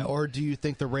script, right? Yeah, or do you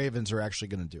think the Ravens are actually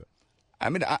going to do it? I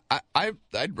mean,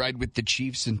 I'd ride with the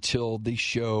Chiefs until they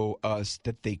show us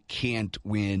that they can't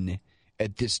win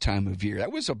at this time of year.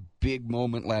 That was a big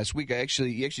moment last week. You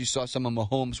actually saw some of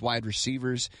Mahomes' wide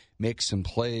receivers make some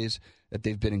plays that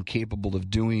they've been incapable of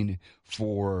doing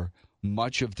for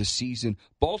much of the season.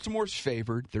 Baltimore's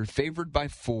favored. They're favored by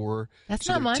 4. That's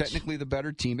so not they're much. Technically the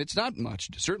better team. It's not much.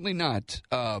 Certainly not.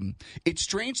 It's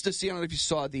strange to see. I don't know if you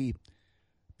saw the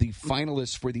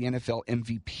finalists for the NFL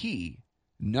MVP.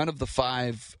 None of the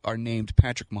 5 are named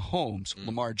Patrick Mahomes.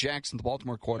 Lamar Jackson, the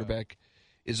Baltimore quarterback,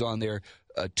 is on there.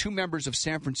 2 members of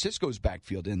San Francisco's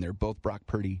backfield in there, both Brock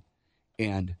Purdy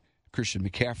and Christian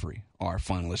McCaffrey are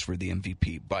finalists for the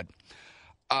MVP. But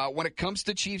when it comes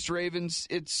to Chiefs-Ravens,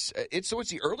 it's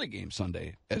the early game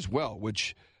Sunday as well,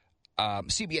 which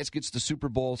CBS gets the Super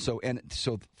Bowl, so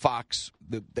Fox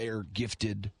they're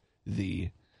gifted the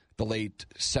late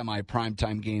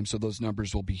semi-primetime game, so those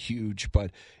numbers will be huge. But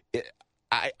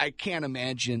I can't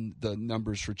imagine the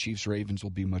numbers for Chiefs-Ravens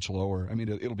will be much lower. I mean,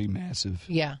 it'll be massive.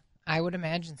 Yeah, I would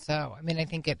imagine so. I mean, I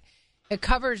think it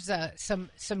covers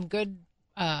some good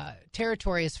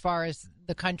territory as far as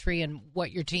the country and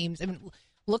what your teams. I mean,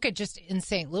 look at just in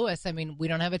St. Louis. I mean, we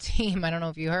don't have a team. I don't know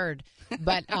if you heard,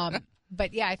 but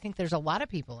yeah, I think there's a lot of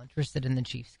people interested in the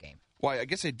Chiefs game. Well, I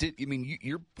guess I did. I mean,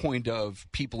 your point of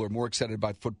people are more excited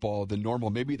about football than normal.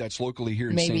 Maybe that's locally here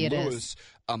in St. Louis.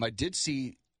 I did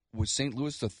see. Was St.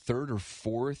 Louis the 3rd or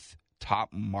 4th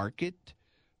top market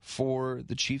for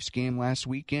the Chiefs game last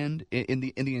weekend in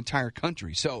the entire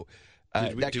country? So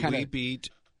did we beat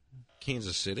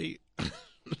Kansas City?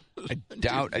 I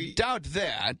doubt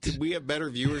that. Did we have better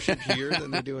viewership here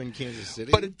than they do in Kansas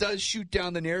City? But it does shoot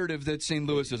down the narrative that St.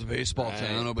 Louis is a baseball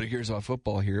town. Nobody cares about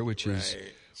football here, which is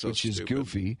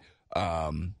goofy.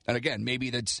 And again,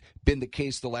 maybe that's been the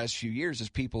case the last few years as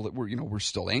people that we're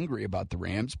still angry about the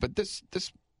Rams, but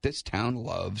this town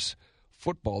loves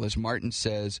football. As Martin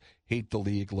says, hate the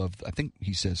league, I think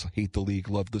he says hate the league,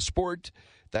 love the sport.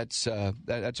 That's a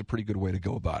pretty good way to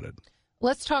go about it.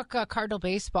 Let's talk Cardinal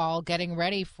baseball, getting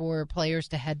ready for players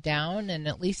to head down and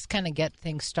at least kind of get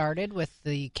things started with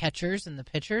the catchers and the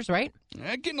pitchers, right?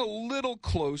 Getting a little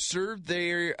closer.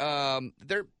 There's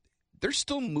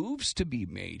still moves to be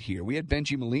made here. We had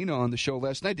Benji Molina on the show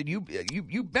last night. Did you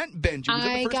met Benji? Was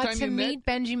that the first time you met? I got to meet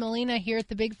Benji Molina here at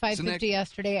the Big 550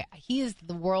 yesterday. He is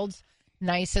the world's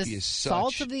nicest, he is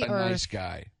salt of the earth, nice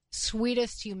guy.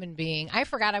 sweetest human being. I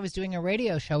forgot I was doing a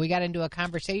radio show. We got into a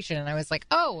conversation, and I was like,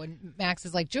 oh, and Max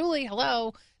is like, Julie,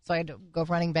 hello. So I had to go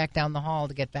running back down the hall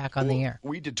to get back on the air.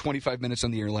 We did 25 minutes on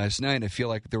the air last night. I feel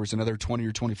like there was another 20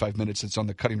 or 25 minutes that's on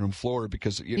the cutting room floor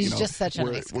because he's just such a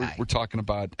nice guy. We're talking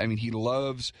about, I mean, he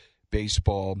loves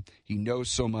baseball. He knows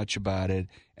so much about it,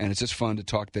 and it's just fun to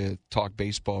talk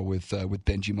baseball with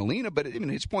Benji Molina. But I mean,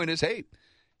 his point is, hey,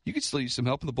 you could still use some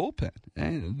help in the bullpen.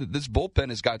 And this bullpen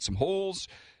has got some holes,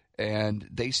 and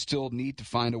they still need to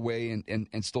find a way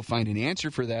and still find an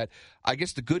answer for that. I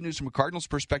guess the good news from a Cardinals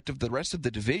perspective, the rest of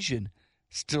the division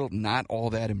still not all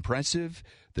that impressive.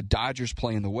 The Dodgers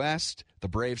play in the West. The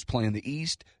Braves play in the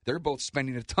East. They're both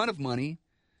spending a ton of money,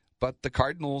 but the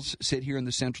Cardinals sit here in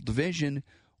the Central Division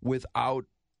without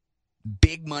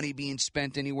big money being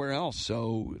spent anywhere else.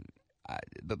 So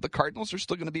the Cardinals are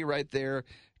still going to be right there,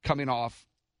 coming off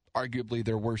arguably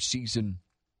their worst season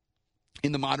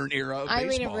in the modern era of baseball. I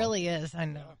mean, it really is.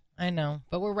 I know.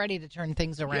 But we're ready to turn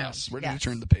things around. Yes, ready to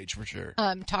turn the page for sure.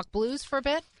 Talk Blues for a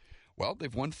bit? Well,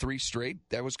 they've won 3 straight.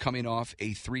 That was coming off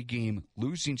a 3-game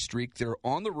losing streak. They're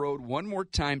on the road one more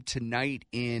time tonight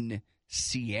in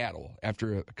Seattle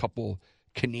after a couple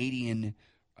Canadian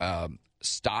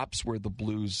stops where the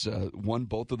Blues won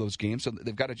both of those games. So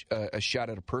they've got a shot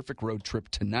at a perfect road trip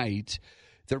tonight.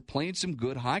 They're playing some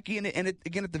good hockey, and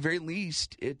again, at the very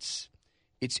least, it's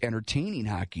entertaining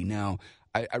hockey. Now,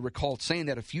 I recall saying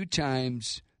that a few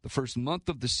times the first month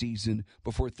of the season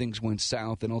before things went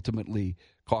south and ultimately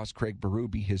cost Craig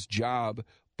Berube his job.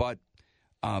 But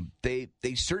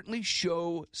they certainly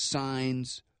show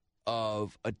signs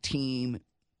of a team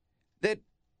that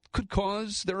could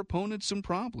cause their opponents some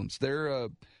problems.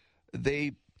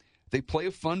 They play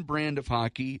a fun brand of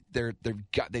hockey.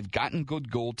 They've gotten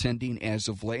good goaltending as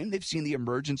of late, and they've seen the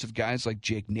emergence of guys like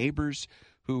Jake Neighbors,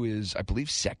 who is, I believe,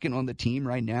 second on the team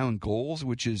right now in goals,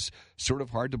 which is sort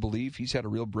of hard to believe. He's had a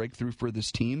real breakthrough for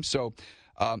this team. So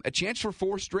a chance for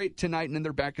 4 straight tonight, and then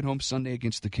they're back at home Sunday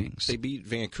against the Kings. They beat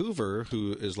Vancouver,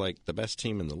 who is like the best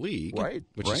team in the league,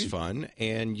 which is fun.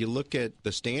 And you look at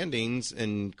the standings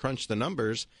and crunch the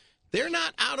numbers. They're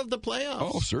not out of the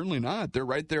playoffs. Oh, certainly not. They're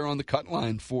right there on the cut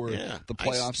line for the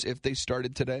playoffs if they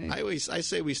started today. I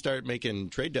say we start making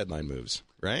trade deadline moves,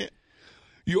 right?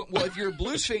 Well, if you're a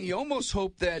Blues fan, you almost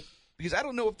hope that, because I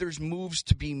don't know if there's moves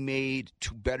to be made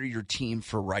to better your team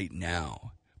for right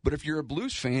now. But if you're a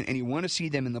Blues fan and you want to see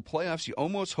them in the playoffs, you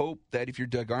almost hope that if you're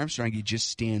Doug Armstrong, you just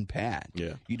stand pat.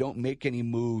 Yeah. You don't make any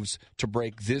moves to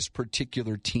break this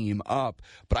particular team up.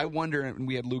 But I wonder, and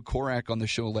we had Lou Korak on the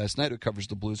show last night who covers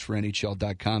the Blues for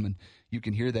NHL.com, and you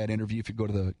can hear that interview if you go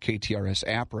to the KTRS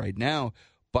app right now.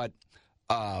 But,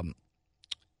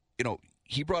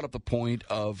 he brought up the point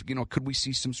of, could we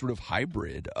see some sort of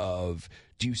hybrid of,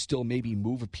 do you still maybe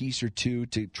move a piece or two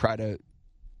to try to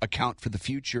account for the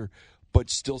future, but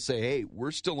still say, hey,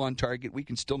 we're still on target. We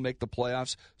can still make the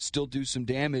playoffs, still do some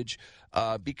damage,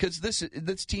 because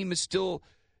this team is still,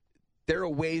 they're a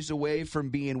ways away from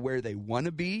being where they want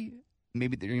to be.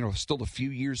 Maybe they're still a few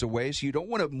years away, so you don't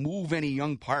want to move any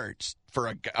young parts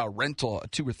for a rental, a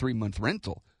 2 or 3 month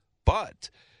rental. But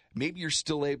maybe you're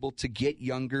still able to get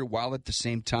younger while at the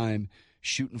same time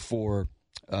shooting for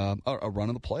a run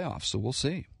in the playoffs. So we'll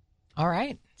see. All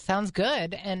right. Sounds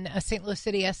good. And St. Louis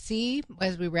City SC,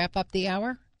 as we wrap up the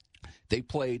hour? They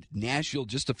played Nashville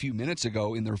just a few minutes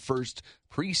ago in their first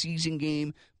preseason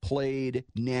game, played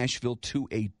Nashville to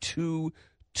a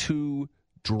 2-2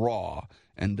 draw.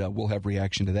 And we'll have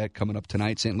reaction to that coming up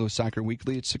tonight, St. Louis Soccer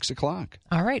Weekly at 6 o'clock.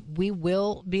 All right. We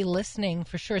will be listening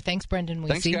for sure. Thanks, Brendan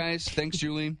Wiese. Thanks, guys. Thanks,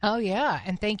 Julie. Oh, yeah.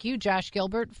 And thank you, Josh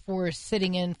Gilbert, for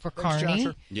sitting in for Carney.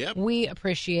 Yep. We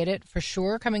appreciate it for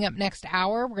sure. Coming up next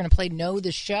hour, we're going to play Know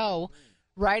the Show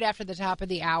right after the top of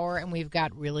the hour, and we've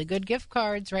got really good gift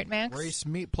cards. Right, Max? Race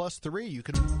Meat plus 3. You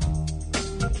can...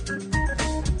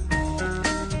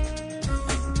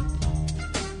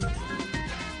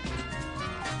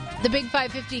 The Big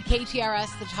 550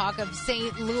 KTRS, the talk of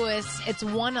St. Louis. It's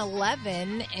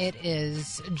 1:11. It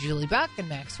is Julie Buck and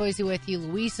Max Swayze with you.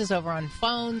 Luis is over on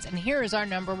phones. And here is our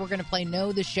number. We're going to play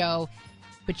Know the Show,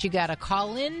 but you got to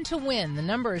call in to win. The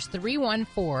number is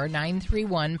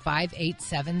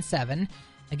 314-931-5877.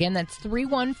 Again, that's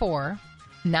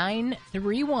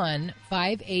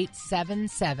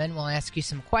 314-931-5877. We'll ask you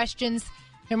some questions.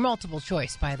 They're multiple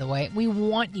choice, by the way. We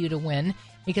want you to win,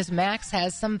 because Max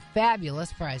has some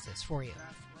fabulous prizes for you.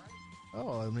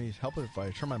 Oh, let me help if I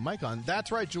turn my mic on.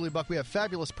 That's right, Julie Buck. We have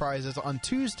fabulous prizes. On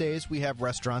Tuesdays, we have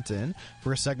Restaurants In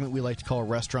for a segment we like to call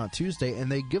Restaurant Tuesday, and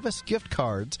they give us gift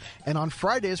cards. And on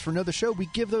Fridays, for another show, we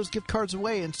give those gift cards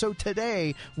away. And so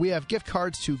today, we have gift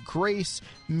cards to Grace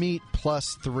Meat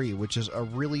Plus 3, which is a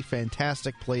really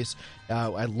fantastic place.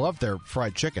 I love their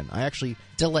fried chicken. I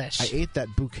ate that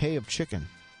bouquet of chicken.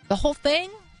 The whole thing?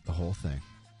 The whole thing.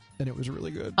 And it was really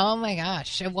good. Oh, my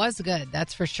gosh. It was good.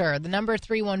 That's for sure. The number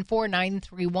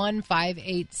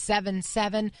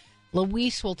 314-931-5877.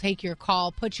 Luis will take your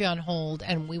call, put you on hold,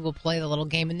 and we will play the little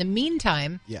game. In the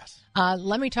meantime,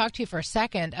 let me talk to you for a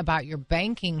second about your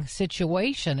banking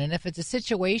situation. And if it's a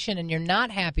situation and you're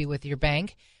not happy with your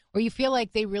bank or you feel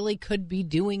like they really could be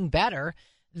doing better,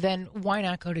 then why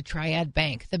not go to Triad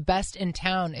Bank, the best in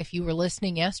town? If you were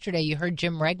listening yesterday, you heard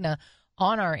Jim Regna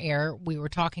on our air. We were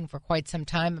talking for quite some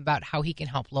time about how he can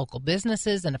help local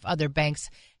businesses, and if other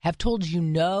banks have told you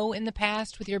no in the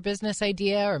past with your business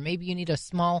idea, or maybe you need a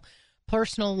small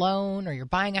personal loan or you're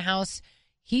buying a house,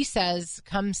 he says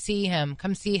come see him,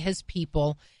 come see his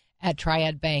people at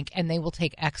Triad Bank, and they will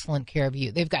take excellent care of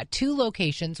you. They've got 2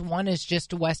 locations. One is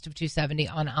just west of 270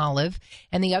 on Olive,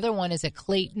 and the other one is at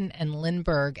Clayton and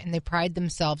Lindbergh, and they pride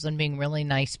themselves on being really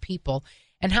nice people.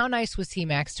 And how nice was he,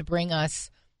 Max, to bring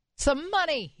us some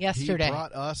money yesterday. He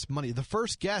brought us money. The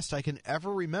first guest I can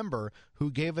ever remember who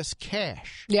gave us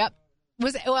cash. Yep.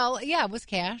 It was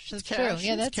cash. That's true.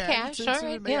 Yeah, that's cash. All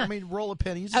right. I mean, roll of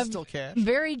pennies is still cash.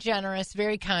 Very generous,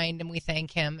 very kind, and we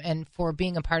thank him. And for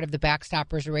being a part of the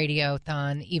Backstoppers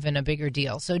Radiothon, even a bigger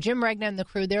deal. So Jim Regna and the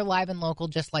crew, they're live and local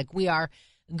just like we are.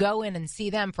 Go in and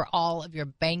see them for all of your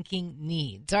banking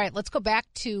needs. All right, let's go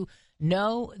back to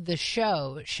Know the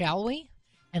Show, shall we?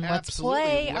 And let's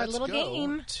play our little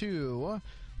game.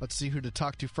 Let's see who to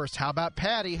talk to first. How about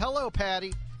Patty? Hello,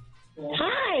 Patty.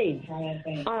 Hi.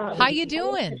 How you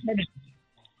doing?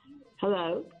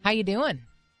 Hello. How you doing?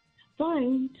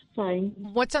 Fine.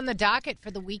 What's on the docket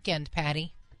for the weekend,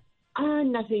 Patty?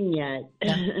 Nothing yet.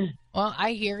 Well,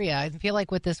 I hear you. I feel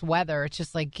like with this weather, it's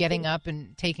just like getting up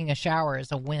and taking a shower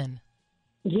is a win.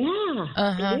 Yeah,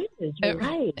 it is. You're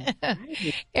right.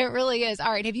 It really is.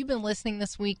 All right. Have you been listening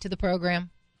this week to the program?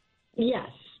 Yes.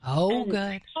 Oh, good.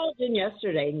 I called in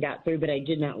yesterday and got through, but I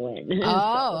did not win. Oh,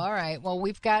 all right. Well,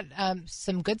 we've got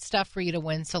some good stuff for you to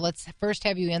win. So let's first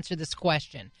have you answer this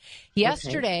question.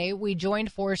 Yesterday, we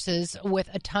joined forces with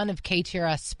a ton of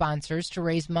KTRS sponsors to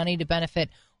raise money to benefit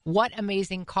what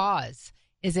amazing cause?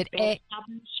 Is it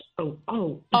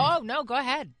Oh, no, go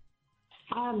ahead.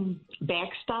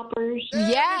 Backstoppers.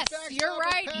 Yes, you're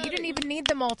right. Patty. You didn't even need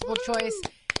the multiple choice.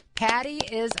 Patty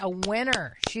is a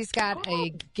winner. She's got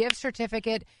a gift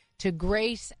certificate to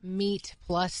Grace Meat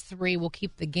Plus 3. We'll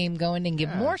keep the game going and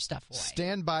give more stuff away.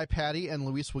 Stand by, Patty, and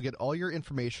Luis will get all your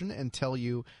information and tell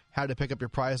you how to pick up your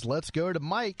prize. Let's go to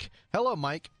Mike. Hello,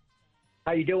 Mike.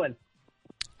 How you doing?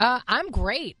 I'm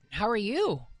great. How are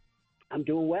you? I'm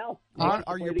doing well.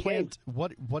 Are your plans?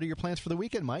 What are your plans for the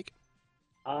weekend, Mike?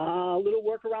 A little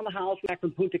work around the house back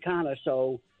from Punta Cana,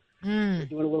 so we're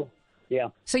doing a little. Yeah.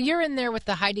 So you're in there with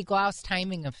the Heidi Glaus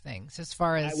timing of things as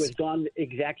far as... I was gone the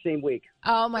exact same week.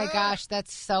 Oh, my gosh.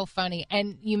 That's so funny.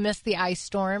 And you missed the ice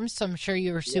storms, so I'm sure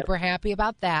you were super happy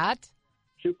about that.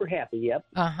 Super happy, yep.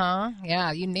 Uh-huh.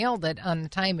 Yeah, you nailed it on the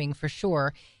timing for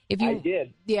sure. I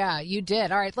did. Yeah, you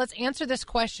did. All right, let's answer this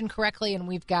question correctly, and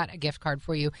we've got a gift card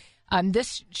for you.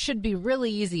 This should be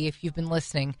really easy if you've been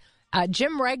listening.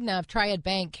 Jim Regna of Triad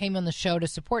Bank came on the show to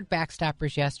support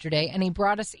Backstoppers yesterday, and he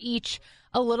brought us each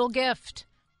a little gift.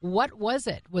 What was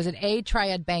it? Was it A,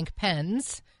 Triad Bank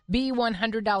pens, B,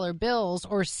 $100 bills,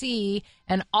 or C,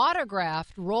 an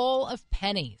autographed roll of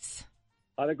pennies?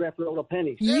 Autographed roll of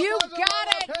pennies. You got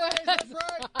it! That's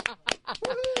right.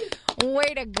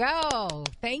 Way to go.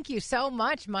 Thank you so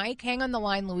much, Mike. Hang on the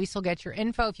line. Luis will get your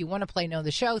info. If you want to play Know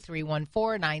the Show,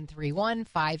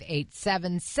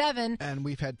 314-931-5877. And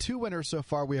we've had 2 winners so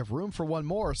far. We have room for one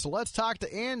more. So let's talk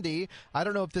to Andy. I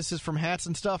don't know if this is from Hats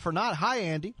and Stuff or not. Hi,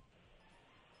 Andy.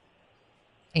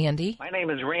 Andy? My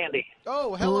name is Randy.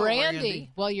 Oh, hello,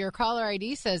 Randy. Well, your caller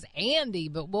ID says Andy,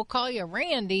 but we'll call you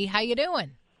Randy. How you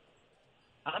doing?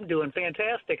 I'm doing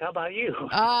fantastic. How about you?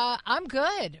 I'm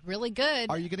good. Really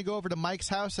good. Are you going to go over to Mike's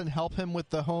house and help him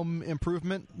with the home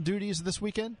improvement duties this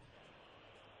weekend?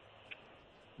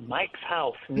 Mike's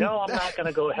house. No, I'm not going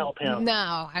to go help him.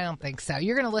 No, I don't think so.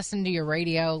 You're going to listen to your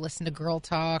radio, listen to Girl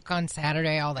Talk on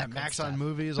Saturday, all that Max stuff. on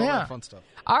movies, all that fun stuff.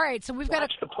 All right, so we've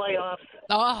Watch the playoffs.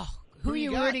 Oh, who are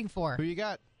you rooting for? Who you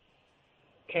got?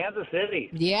 Kansas City.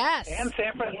 Yes. And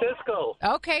San Francisco.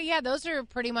 Okay, yeah, those are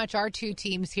pretty much our 2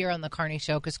 teams here on the Carney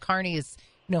Show because Carney is,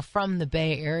 from the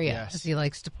Bay Area, as he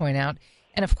likes to point out.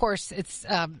 And, of course, it's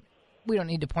we don't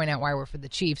need to point out why we're for the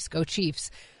Chiefs. Go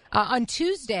Chiefs. On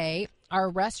Tuesday, our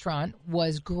restaurant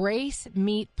was Grace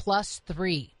Meat Plus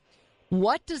 3.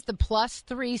 What does the plus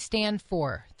 3 stand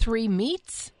for? 3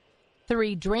 meats,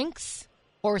 3 drinks,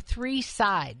 or 3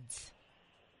 sides?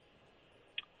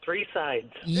 3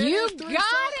 sides. You got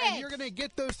it! And you're going to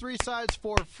get those 3 sides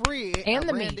for free. And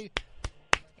the Randy. meat.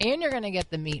 And you're going to get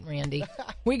the meat, Randy.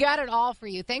 We got it all for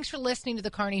you. Thanks for listening to The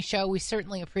Carney Show. We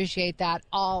certainly appreciate that.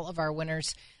 All of our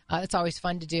winners. It's always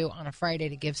fun to do on a Friday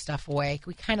to give stuff away.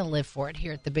 We kind of live for it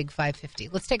here at the Big 550.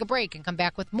 Let's take a break and come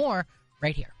back with more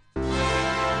right here.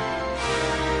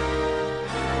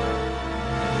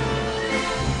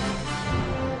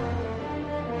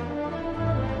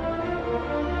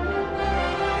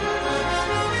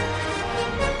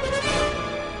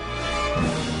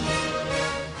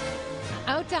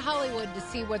 To Hollywood to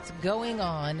see what's going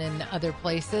on in other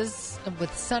places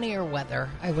with sunnier weather,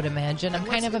 I would imagine. I'm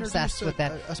kind of obsessed with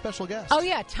that. A special guest. Oh,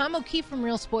 yeah. Tom O'Keefe from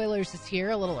Real Spoilers is here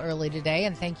a little early today,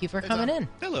 and thank you for coming in.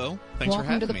 Hello. Thanks for having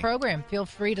me. Welcome to the program. Feel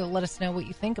free to let us know what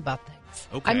you think about things.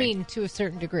 Okay. I mean, to a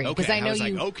certain degree. Okay. I know I was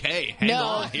you. like, okay, hang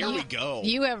on. Here we go.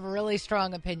 You have really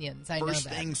strong opinions. I know that. First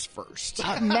things first.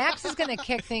 Max is going to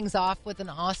kick things off with an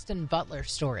Austin Butler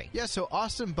story. Yeah, so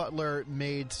Austin Butler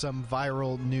made some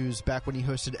viral news back when he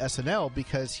hosted SNL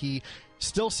because he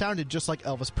still sounded just like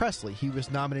Elvis Presley. He was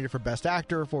nominated for Best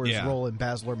Actor for his role in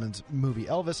Baz Luhrmann's movie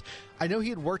Elvis. I know he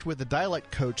had worked with a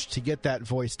dialect coach to get that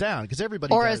voice down because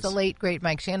everybody Or does. as the late, great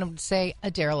Mike Shannon would say,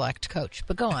 a derelict coach.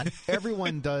 But go on.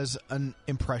 Everyone does an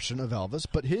impression of Elvis,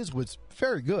 but his was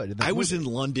very good. I was in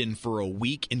London for a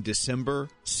week in December,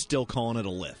 still calling it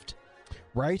a lift.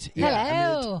 Right?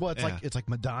 Yeah. Hello. It's like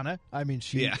Madonna. I mean,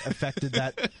 she affected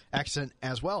that accent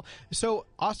as well. So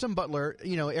Austin Butler,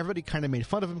 everybody kind of made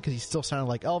fun of him because he still sounded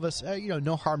like Elvis.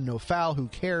 No harm, no foul. Who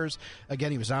cares?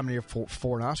 Again, he was nominated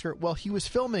for an Oscar. Well, he was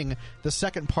filming the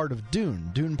second part of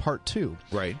Dune Part 2.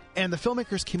 Right. And the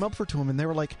filmmakers came up to him and they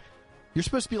were like, you're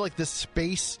supposed to be like this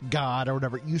space god or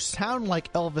whatever. You sound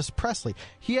like Elvis Presley.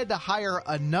 He had to hire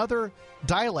another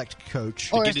dialect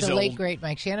coach. Or as the late, great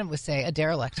Mike Shannon would say, a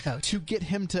derelict coach. To get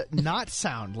him to not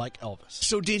sound like Elvis.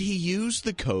 So did he use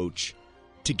the coach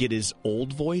to get his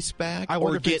old voice back? I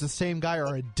wonder if it's the same guy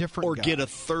or a different guy. Or get a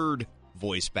third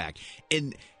voice back.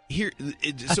 And here,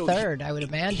 third, I would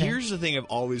imagine. Here's the thing I've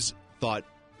always thought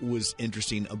was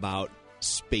interesting about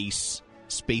spacey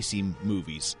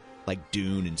movies. Like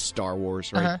Dune and Star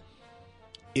Wars, right?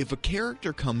 If a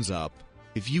character comes up,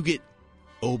 if you get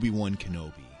Obi-Wan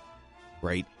Kenobi,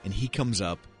 right, and he comes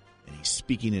up and he's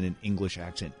speaking in an English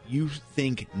accent, you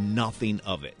think nothing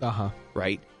of it,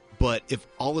 right? But if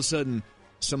all of a sudden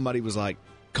somebody was like,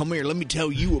 come here, let me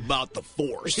tell you about the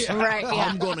Force. Right,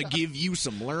 I'm going to give you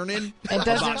some learning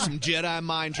about some Jedi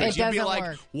mind tricks. You'd be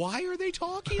like, why are they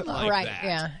talking like right, that?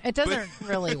 Yeah, it doesn't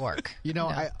really work.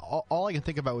 All I can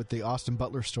think about with the Austin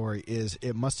Butler story is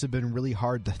it must have been really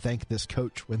hard to thank this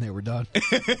coach when they were done.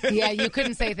 Yeah, you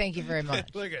couldn't say thank you very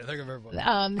much. Thank you very much.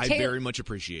 I very much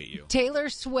appreciate you. Taylor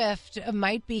Swift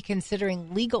might be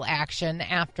considering legal action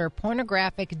after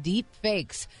pornographic deep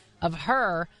fakes of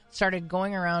her started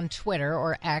going around Twitter,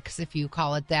 or X if you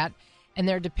call it that, and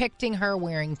they're depicting her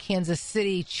wearing Kansas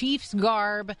City Chiefs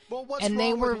garb. Well, what's and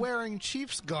wrong with wearing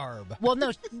Chiefs garb? Well,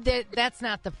 no, that's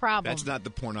not the problem. That's not the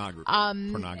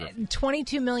pornography.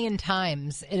 22 million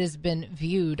times it has been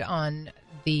viewed on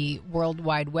the World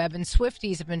Wide Web, and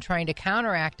Swifties have been trying to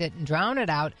counteract it and drown it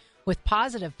out with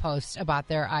positive posts about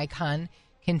their icon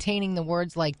containing the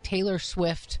words like Taylor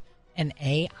Swift and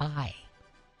AI.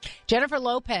 Jennifer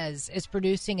Lopez is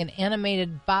producing an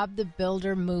animated Bob the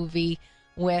Builder movie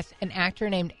with an actor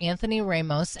named Anthony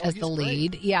Ramos as the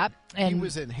lead. Great. Yep. And he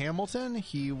was in Hamilton.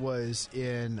 He was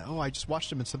in, I just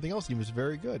watched him in something else. He was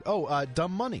very good.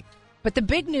 Dumb Money. But the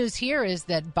big news here is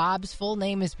that Bob's full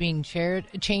name is being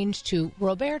changed to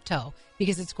Roberto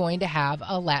because it's going to have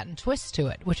a Latin twist to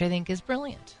it, which I think is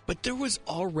brilliant. But there was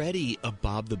already a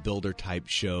Bob the Builder type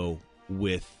show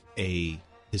with a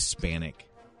Hispanic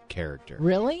character.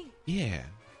 Really? Yeah.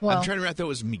 Well, I'm trying to remember if that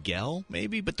was Miguel,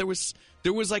 maybe, but there was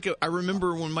like I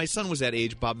remember when my son was that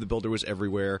age, Bob the Builder was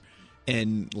everywhere,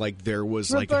 and like there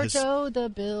was Roberto the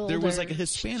Builder. There was like a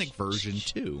Hispanic version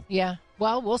too. Yeah.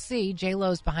 Well, we'll see.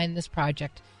 J-Lo's behind this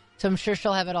project, so I'm sure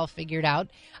she'll have it all figured out.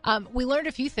 We learned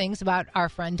a few things about our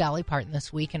friend Dolly Parton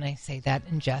this week, and I say that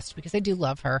in jest because I do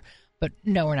love her. But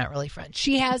no, we're not really friends.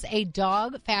 She has a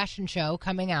dog fashion show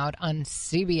coming out on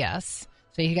CBS.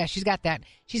 So she's got that.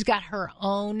 She's got her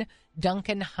own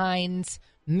Duncan Hines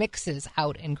mixes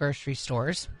out in grocery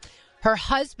stores. Her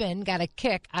husband got a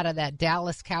kick out of that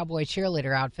Dallas Cowboy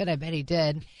cheerleader outfit. I bet he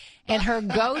did. And her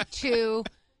go-to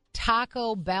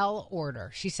Taco Bell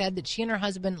order. She said that she and her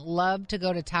husband love to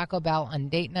go to Taco Bell on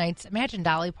date nights. Imagine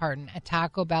Dolly Parton at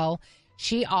Taco Bell.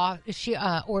 She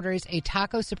orders a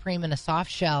taco supreme in a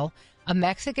soft shell, a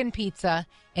Mexican pizza,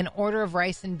 an order of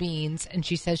rice and beans, and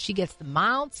she says she gets the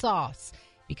mild sauce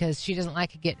because she doesn't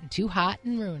like it getting too hot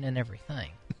and ruining everything.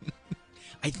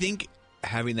 I think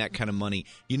having that kind of money,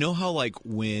 you know how like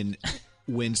when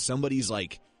somebody's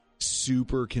like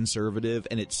super conservative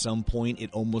and at some point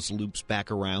it almost loops back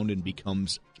around and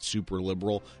becomes super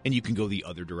liberal and you can go the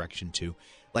other direction too.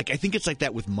 Like I think it's like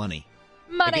that with money.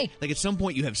 Like at some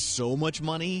point you have so much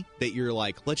money that you're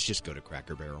like, let's just go to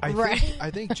Cracker Barrel. I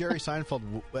think Jerry Seinfeld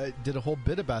did a whole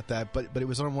bit about that, but it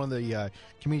was on one of the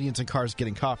comedians in Cars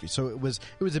Getting Coffee. So it was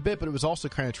a bit, but it was also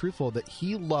kind of truthful that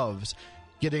he loves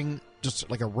getting just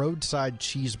like a roadside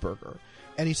cheeseburger.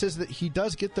 And he says that he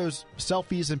does get those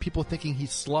selfies and people thinking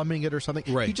he's slumming it or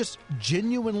something. Right. He just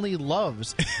genuinely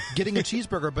loves getting a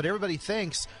cheeseburger, but everybody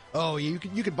thinks, oh, you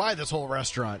can buy this whole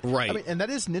restaurant. Right. I mean, and that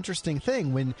is an interesting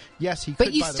thing when, yes, he could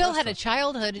But you buy the still had a restaurant.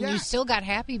 childhood and you still got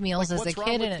Happy Meals as a What's kid.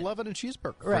 wrong with and loving a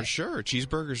cheeseburger? Right. For sure.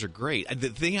 Cheeseburgers are great. The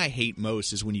thing I hate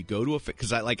most is when you go to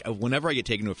because I like whenever I get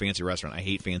taken to a fancy restaurant, I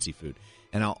hate fancy food.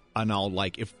 And I'll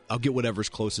get whatever's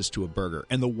closest to a burger.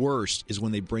 And the worst is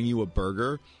when they bring you a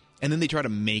burger and then they try to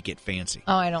make it fancy.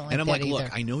 Oh, I don't like that. And I'm like, either.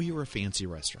 look, I know you're a fancy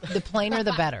restaurant. The plainer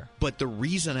the better. But the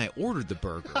reason I ordered the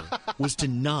burger was to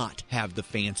not have the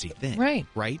fancy thing. Right.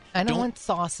 Right? I don't want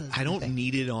sauces. I don't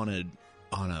need it on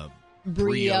a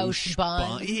brioche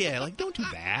bun. Yeah, like don't do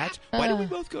that. Why do we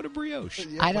both go to brioche?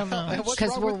 I don't know.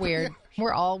 Because we're weird.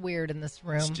 We're all weird in this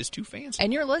room. It's just too fancy.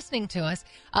 And you're listening to us.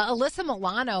 Alyssa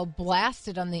Milano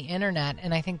blasted on the internet,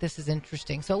 and I think this is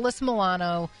interesting. So Alyssa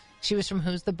Milano, she was from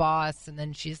Who's the Boss, and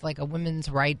then she's like a women's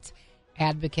rights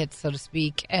advocate, so to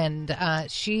speak. And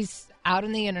she's out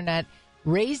on the internet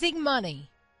raising money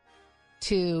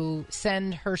to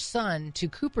send her son to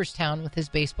Cooperstown with his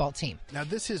baseball team. Now,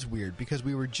 this is weird because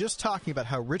we were just talking about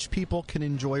how rich people can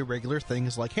enjoy regular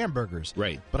things like hamburgers.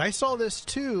 Right. But I saw this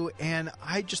too, and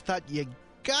I just thought, you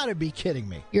gotta be kidding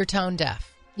me. You're tone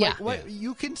deaf. Yeah. What,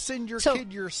 you can send your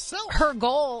kid yourself. Her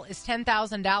goal is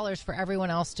 $10,000 for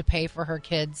everyone else to pay for her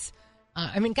kids.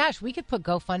 I mean, gosh, we could put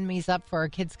GoFundMe's up for our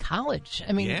kids' college.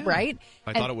 I mean, right?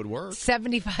 I thought it would work.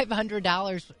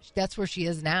 $7,500, that's where she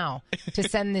is now, to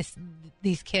send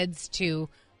these kids to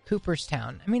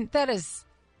Cooperstown. I mean, that is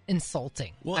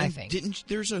insulting, well, I think.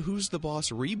 There's a Who's the Boss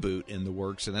reboot in the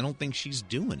works, and I don't think she's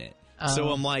doing it. So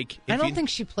I'm like... I don't think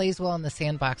she plays well in the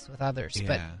sandbox with others,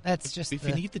 but that's just If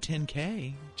you need the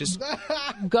 $10K, just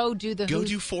go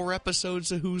do 4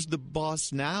 episodes of Who's the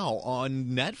Boss Now on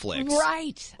Netflix.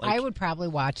 Right. I would probably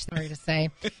watch, sorry to say.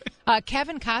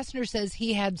 Kevin Costner says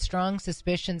he had strong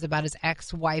suspicions about his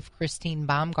ex-wife, Christine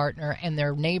Baumgartner, and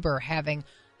their neighbor having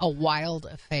a wild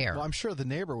affair. Well, I'm sure the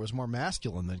neighbor was more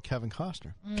masculine than Kevin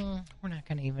Costner. We're not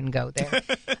going to even go there.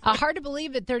 Hard to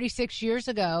believe that 36 years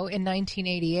ago, in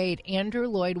 1988, Andrew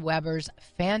Lloyd Webber's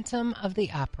Phantom of the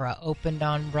Opera opened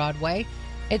on Broadway.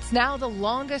 It's now the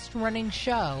longest-running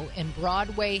show in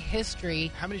Broadway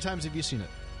history. How many times have you seen it?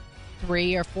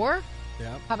 3 or 4?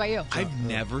 Yeah. How about you? I've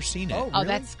never seen it. Oh, Oh, really?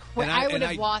 that's quick. I would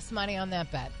have lost money on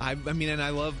that bet. I mean, and I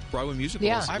love Broadway musicals.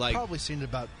 Yeah. I've probably seen it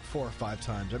about 4 or 5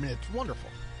 times. I mean, it's wonderful.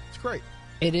 It's great.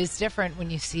 It is different when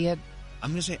you see it.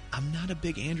 I'm going to say I'm not a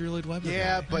big Andrew Lloyd Webber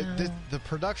Yeah, guy. but the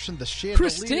production, the chandelier,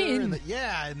 Christine.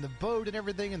 and the boat and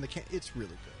everything, and it's really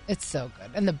good. It's so good.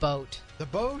 And the boat. The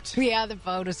boat? Yeah, the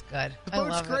boat is good. The I boat's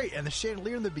love great, it. and the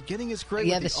chandelier in the beginning is great.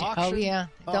 Yeah, with the auction. Oh, yeah.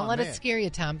 Don't let man. it scare you,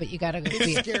 Tom, but you got to go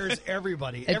see It it. scares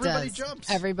everybody. It Everybody does. jumps.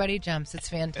 Everybody jumps. It's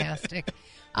fantastic.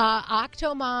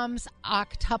 Octomom's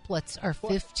octuplets are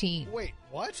 15. Wait,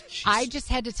 what? I just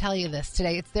had to tell you this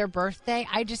today. It's their birthday.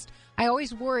 I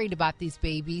always worried about these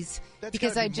babies That's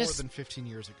because gotta I be just more than 15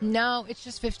 years ago. No, it's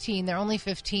just 15. They're only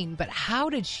 15. But how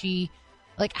did she?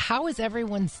 Like, how is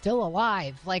everyone still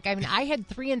alive? Like, I mean, I had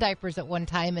 3 in diapers at one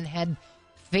time and had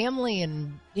family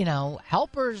and,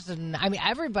 helpers and, I mean,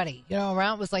 everybody,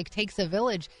 around. It was like takes a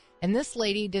village. And this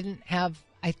lady didn't have,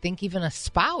 I think, even a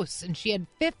spouse. And she had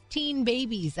 15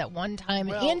 babies at one time.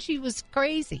 Well, and she was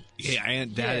crazy. Yeah,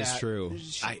 and that is true.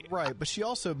 Right, but she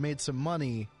also made some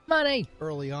money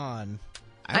early on.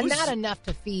 And not enough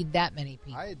to feed that many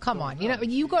people. Come on.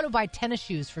 You go to buy tennis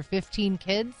shoes for 15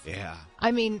 kids. Yeah.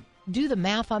 I mean, do the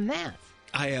math on that.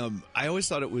 I always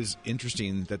thought it was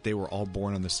interesting that they were all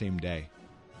born on the same day.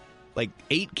 Like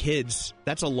 8 kids,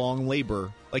 that's a long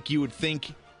labor. Like you would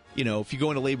think, if you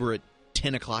go into labor at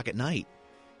 10 o'clock at night,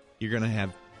 you're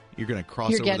gonna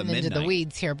cross over the midnight. You're getting into the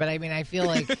weeds here, but I mean, I feel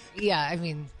like,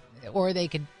 or they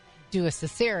could do a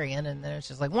cesarean, and then it's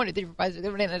just like 1, 2, 3, 4, 5, 6,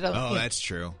 7, 8, 9, 10. Oh, that's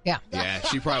true. Yeah. Yeah,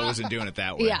 she probably wasn't doing it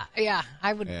that way. Yeah.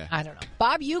 I don't know.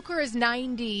 Bob Uecker is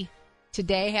 90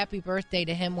 today. Happy birthday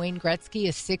to him. Wayne Gretzky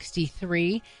is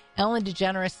 63. Ellen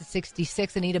DeGeneres is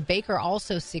 66. Anita Baker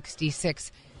also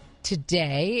 66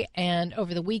 today. And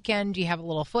over the weekend, you have a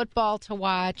little football to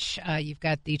watch. You've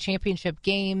got the championship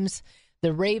games,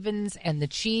 the Ravens and the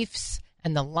Chiefs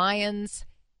and the Lions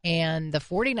and the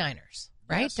 49ers.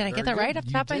 Right? Yes, did I get that good. right off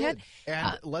the top of my head?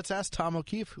 And let's ask Tom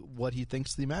O'Keefe what he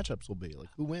thinks the matchups will be. Like,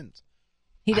 who wins?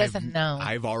 He doesn't know.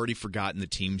 I've already forgotten the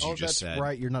teams you just said.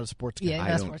 Right. You're not a sports guy. Yeah,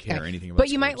 I don't care anything about But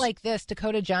you sports. might like this.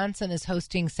 Dakota Johnson is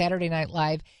hosting Saturday Night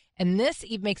Live, and this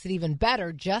makes it even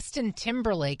better. Justin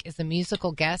Timberlake is a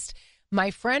musical guest.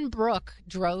 My friend Brooke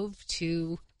drove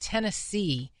to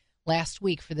Tennessee last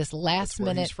week for this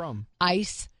last-minute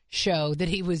ice show that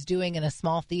he was doing in a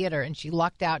small theater, and she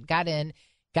lucked out, got in,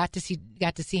 got to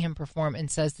see him perform, and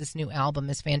says this new album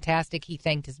is fantastic. He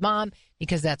thanked his mom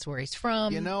because that's where he's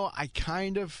from. You know, I've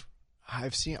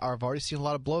already seen a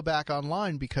lot of blowback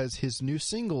online because his new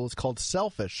single is called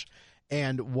Selfish,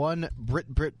 and one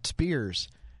Brit Spears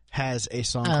has a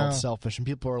song called Selfish, and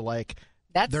people are like,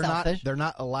 they're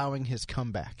not allowing his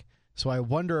comeback. So I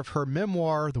wonder if her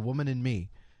memoir, The Woman in Me,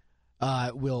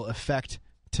 will affect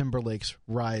Timberlake's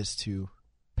rise to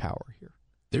power here.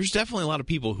 There's definitely a lot of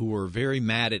people who were very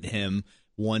mad at him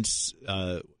once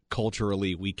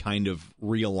culturally we kind of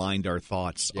realigned our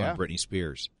thoughts on Britney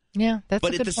Spears. Yeah, that's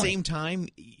But a at good the point. same time,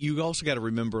 you also got to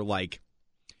remember, like,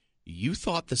 you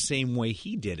thought the same way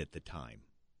he did at the time.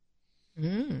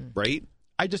 Right?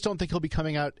 I just don't think he'll be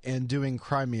coming out and doing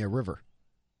Cry Me a River.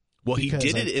 Well, he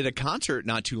did it at a concert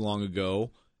not too long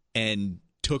ago and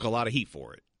took a lot of heat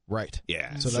for it. Right.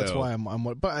 Yeah. So that's why I'm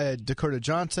but Dakota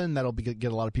Johnson, that'll get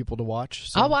a lot of people to watch.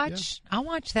 So, I'll watch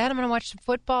that. I'm going to watch some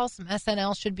football, some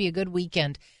SNL. Should be a good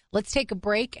weekend. Let's take a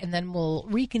break, and then we'll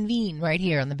reconvene right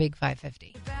here on the Big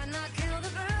 550.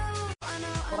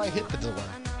 But I hit the delay.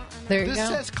 There you This go.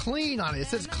 says clean on it. It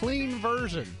says clean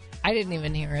version. I didn't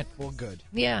even hear it. Well, good.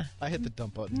 Yeah. I hit the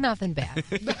dump button. Nothing bad.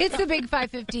 It's the Big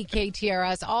 550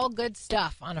 KTRS. All good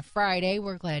stuff on a Friday.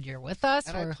 We're glad you're with us.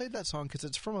 And I played that song because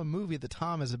it's from a movie that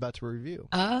Tom is about to review.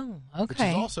 Oh, okay. Which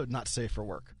is also not safe for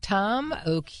work. Tom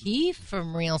O'Keefe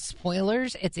from Real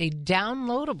Spoilers. It's a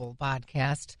downloadable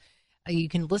podcast. You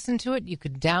can listen to it. You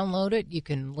can download it. You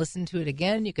can listen to it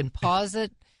again. You can pause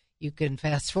it. You can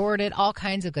fast forward it. All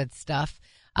kinds of good stuff.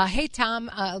 Hey, Tom,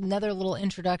 another little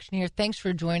introduction here. Thanks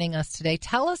for joining us today.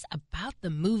 Tell us about the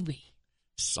movie.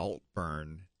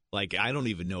 Saltburn. Like, I don't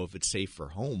even know if it's safe for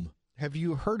home. Have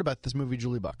you heard about this movie,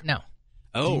 Julie Buck? No.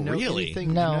 Oh, Do you know really?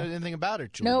 anything, No. Do you know anything about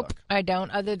it, Julie Nope, Buck? I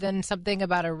don't, other than something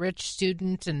about a rich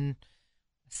student and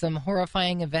some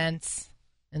horrifying events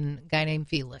and a guy named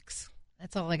Felix.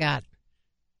 That's all I got.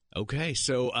 Okay,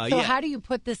 so how do you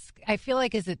put this? I feel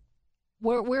like, is it,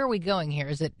 where are we going here?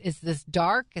 Is this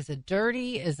dark? Is it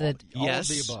dirty? Is it All Yes.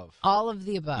 of the above. all of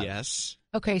the above? Yes.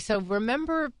 Okay, so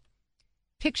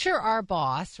picture our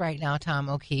boss right now, Tom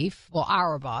O'Keefe. Well,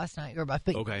 our boss, not your boss.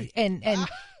 But, Okay. And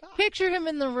picture him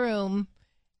in the room,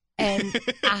 and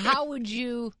how would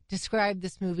you describe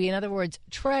this movie? In other words,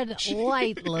 tread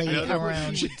lightly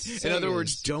around. In other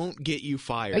words, don't get you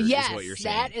fired Yes, is what you're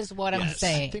saying. that is what I'm I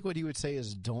saying. think what he would say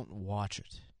is don't watch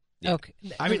it. Okay.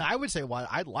 I mean, I would say why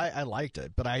I liked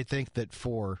it, but I think that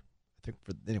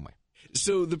anyway.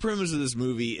 So the premise of this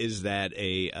movie is that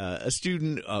a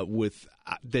student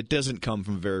that doesn't come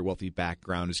from a very wealthy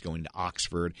background is going to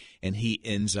Oxford, and he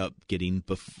ends up getting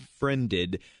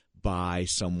befriended by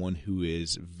someone who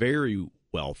is very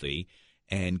wealthy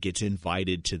and gets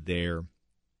invited to their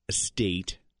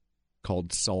estate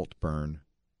called Saltburn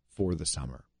for the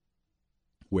summer,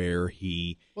 where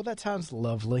he... Well, that sounds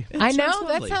lovely. I know. sounds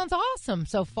That lovely. sounds awesome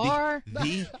so far.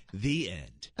 The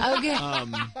end. Okay.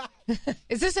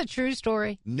 Is this a true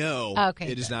story? No, Okay,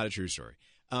 it is good. not a true story.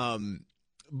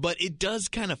 But it does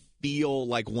kind of feel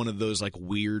like one of those like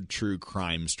weird true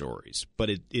crime stories,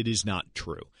 but it is not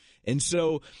true. And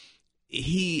so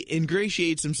he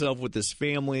ingratiates himself with this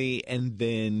family, and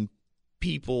then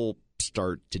people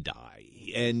start to die.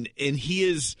 And he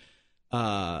is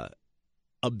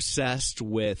obsessed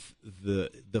with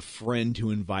the friend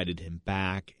who invited him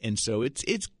back, and so it's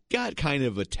got kind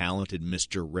of a Talented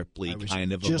Mr. Ripley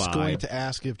kind of a vibe. Just going to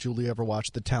ask if Julie ever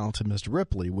watched The Talented Mr.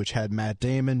 Ripley, which had Matt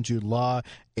Damon, Jude Law,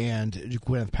 and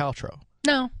Gwyneth Paltrow.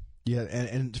 No. Yeah,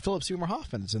 and Philip Seymour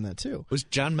Hoffman is in that too. Was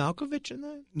John Malkovich in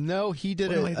that? No, he did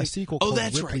What do I a think? sequel Oh, called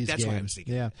that's Ripley's right. That's Game. what I was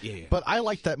thinking. Yeah. Yeah. But I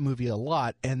liked that movie a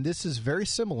lot, and this is very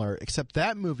similar, except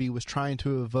that movie was trying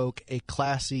to evoke a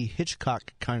classy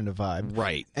Hitchcock kind of vibe.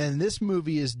 Right. And this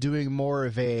movie is doing more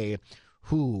of a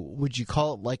would you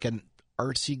call it like an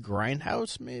artsy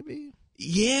grindhouse, maybe?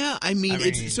 Yeah, I mean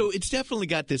it's definitely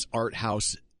got this art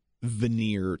house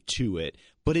veneer to it,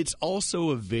 but it's also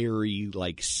a very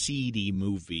like seedy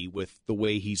movie with the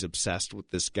way he's obsessed with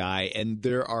this guy, and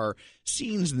there are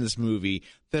scenes in this movie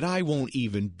that I won't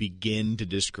even begin to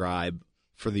describe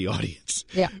for the audience.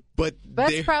 Yeah, but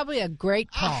that's probably a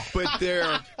great call. But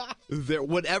they're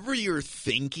whatever you're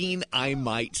thinking I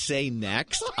might say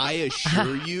next, I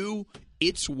assure you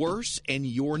it's worse, and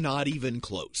you're not even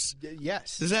close.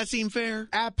 Yes. Does that seem fair?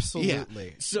 Absolutely.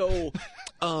 Yeah. So,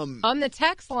 on the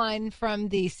text line from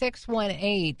the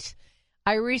 618,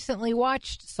 I recently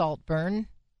watched Saltburn.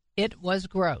 It was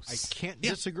gross. I can't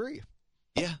disagree.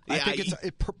 Yeah, I think it's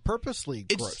purposely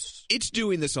gross. It's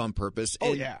doing this on purpose.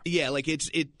 Oh, and, yeah. Like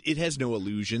it has no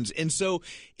illusions, and so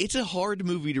it's a hard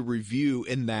movie to review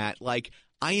in that, like,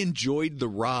 I enjoyed the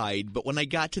ride, but when I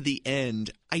got to the end,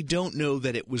 I don't know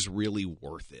that it was really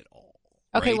worth it all.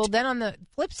 Okay, right? well, then on the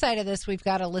flip side of this, we've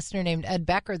got a listener named Ed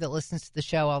Becker that listens to the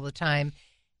show all the time,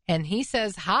 and he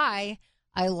says, "Hi,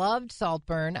 I loved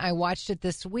Saltburn. I watched it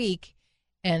this week,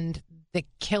 and the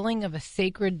killing of a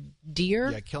sacred deer."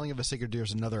 Yeah, Killing of a Sacred Deer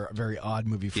is another very odd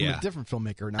movie from a different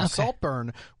filmmaker. Now, Okay.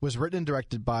 Saltburn was written and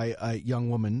directed by a young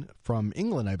woman from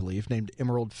England, I believe, named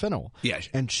Emerald Fennell. Yeah.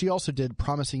 And she also did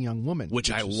Promising Young Woman.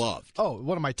 Which I loved. Oh,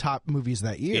 one of my top movies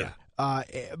that year. Yeah.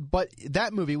 But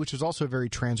that movie, which was also a very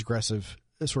transgressive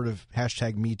sort of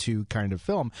 #MeToo kind of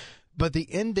film, but the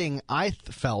ending, I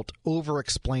felt,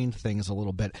 over-explained things a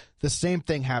little bit. The same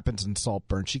thing happens in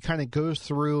Saltburn. She kind of goes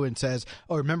through and says,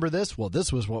 oh, remember this? Well,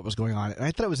 this was what was going on. And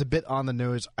I thought it was a bit on the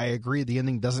nose. I agree the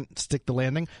ending doesn't stick the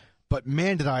landing. But,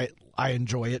 man, did I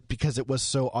enjoy it because it was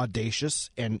so audacious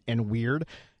and weird.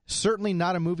 Certainly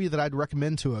not a movie that I'd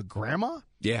recommend to a grandma.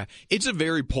 Yeah, it's a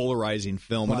very polarizing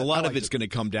film, But and a lot I of it's going to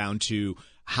come down to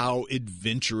how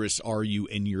adventurous are you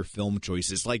in your film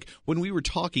choices. Like when we were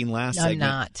talking last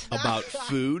segment about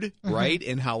food, right?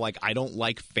 And how like I don't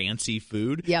like fancy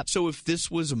food. Yep. So if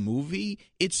this was a movie,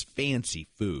 it's fancy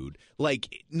food.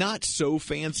 Like not so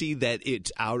fancy that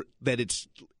it's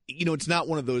it's not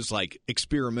one of those like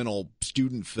experimental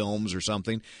student films or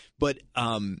something, but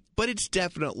it's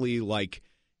definitely like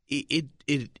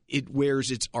it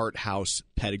wears its art house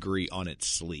pedigree on its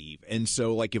sleeve. And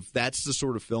so like if that's the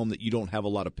sort of film that you don't have a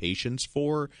lot of patience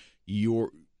for,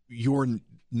 you're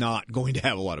not going to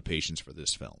have a lot of patience for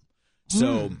this film.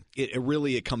 So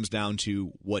it comes down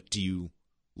to what do you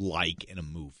like in a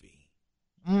movie?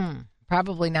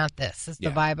 Probably not this. Is the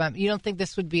vibe. You don't think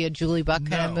this would be a Julie Buck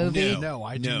kind of movie? No,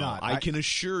 I do not. I can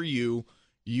assure you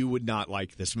would not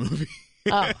like this movie.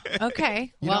 Oh,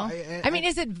 okay. Well, I mean,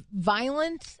 is it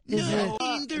violent?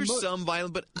 There's some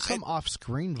violence, but some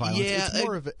off-screen violence. Yeah, it's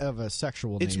more of a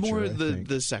sexual nature. It's more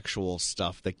the sexual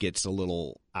stuff that gets a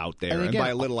little out there, and by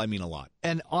a little, I mean a lot.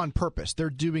 And on purpose, they're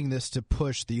doing this to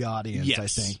push the audience. Yes. I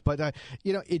think, but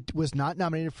it was not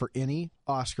nominated for any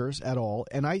Oscars at all,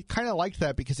 and I kind of liked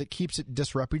that because it keeps it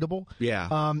disreputable.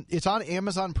 Yeah. It's on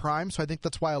Amazon Prime, so I think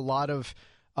that's why a lot of.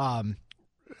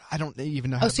 I don't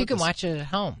even know how to so you put can this. watch it at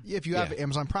home. If you have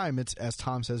Amazon Prime, it's, as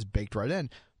Tom says, baked right in.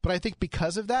 But I think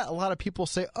because of that, a lot of people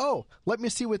say, oh, let me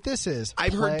see what this is.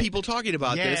 I've heard people talking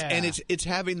about this, and it's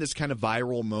having this kind of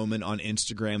viral moment on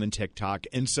Instagram and TikTok.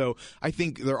 And so I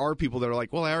think there are people that are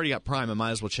like, well, I already got Prime. I might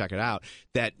as well check it out,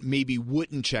 that maybe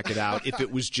wouldn't check it out if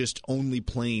it was just only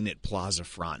playing at Plaza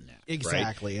Frontenac.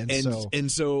 Exactly. Right?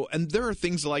 And there are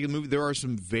things like in the movie. There are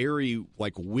some very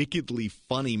like wickedly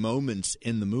funny moments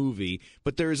in the movie,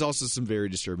 but there is also some very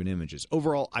disturbing images.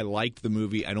 Overall, I liked the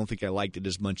movie. I don't think I liked it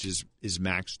as much as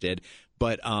Max did,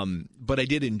 but I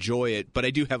did enjoy it. But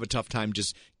I do have a tough time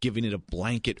just giving it a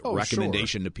blanket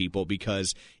recommendation to people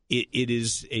because it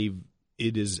is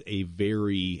a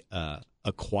very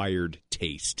acquired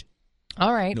taste.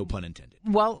 All right, no pun intended.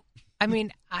 Well, I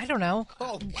mean, I don't know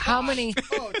how many.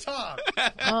 Oh, Tom.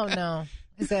 Oh no,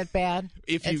 is that bad?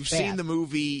 If you've seen the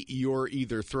movie, you're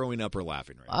either throwing up or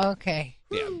laughing right now. Okay.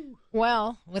 Yeah.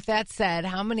 Well, with that said,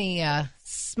 how many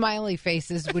smiley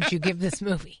faces would you give this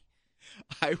movie?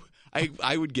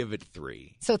 I would give it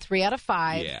 3. So 3 out of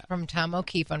 5 from Tom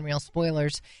O'Keefe on Real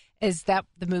Spoilers. Is that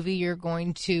the movie you're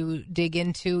going to dig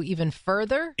into even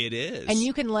further? It is. And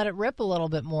you can let it rip a little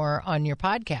bit more on your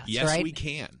podcast, yes, right? Yes, we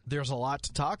can. There's a lot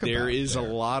to talk about. There is a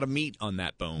lot of meat on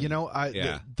that bone. You know,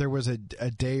 there was a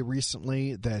day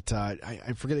recently that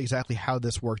I forget exactly how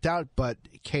this worked out, but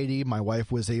Katie, my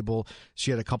wife, was able, she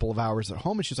had a couple of hours at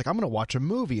home, and she's like, I'm going to watch a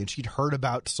movie. And she'd heard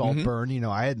about Saltburn. Mm-hmm. You know,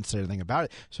 I hadn't said anything about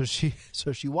it. So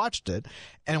she watched it.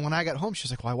 And when I got home, she's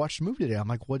like, well, I watched a movie today. I'm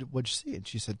like, what'd you see? And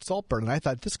she said, Saltburn. And I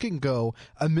thought, this could can go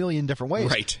a million different ways.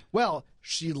 Right. Well,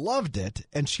 she loved it,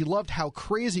 and she loved how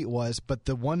crazy it was, but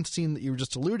the one scene that you were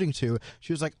just alluding to,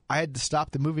 she was like, I had to stop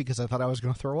the movie because I thought I was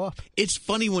going to throw up. It's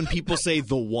funny when people say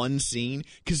the one scene,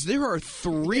 because there are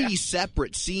 3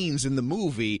 separate scenes in the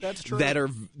movie that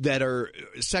are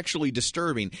sexually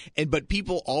disturbing, but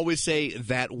people always say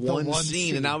that one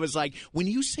scene, and I was like, when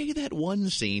you say that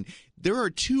one scene, there are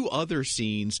 2 other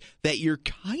scenes that you're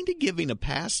kind of giving a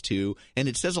pass to, and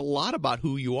it says a lot about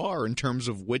who you are in terms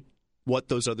of what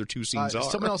those other 2 scenes are.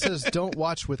 Someone else says don't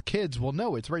watch with kids. Well,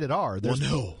 no, it's rated R. There's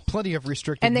plenty of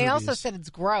restricted and they movies. also said it's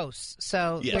gross.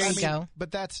 So there you go. But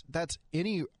that's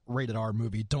any rated R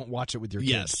movie. Don't watch it with your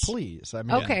kids, please. I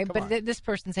mean, okay, but this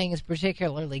person saying is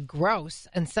particularly gross.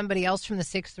 And somebody else from the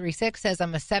 636 says,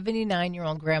 I'm a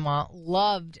 79-year-old grandma.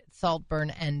 Loved Saltburn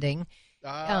ending.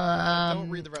 Don't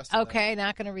read the rest of that. Okay,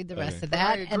 not going to read the rest of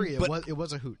that. I agree. It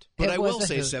was a hoot. But I will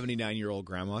say, 79-year-old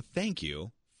grandma, thank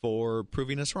you for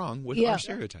proving us wrong with our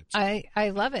stereotypes. I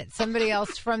love it. Somebody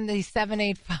else from the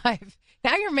 785.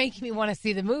 Now you're making me want to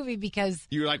see the movie because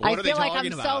you're like, what I are feel they like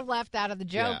talking I'm about? so left out of the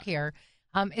joke here.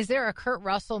 Is there a Kurt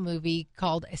Russell movie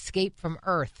called Escape from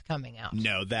Earth coming out?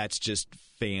 No, that's just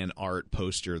fan art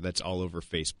poster that's all over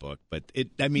Facebook. But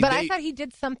I thought he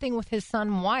did something with his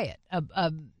son Wyatt,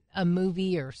 a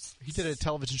movie or he did a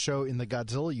television show in the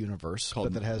Godzilla universe,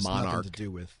 but that has Monarch. nothing to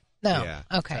do with. No,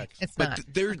 okay, it's not.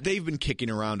 But they've been kicking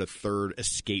around a third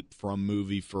Escape from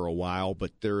movie for a while,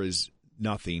 but there is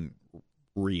nothing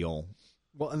real.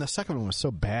 Well, and the second one was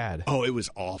so bad. Oh, it was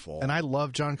awful. And I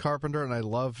love John Carpenter, and I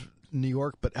love New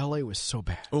York, but L.A. was so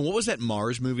bad. Well, what was that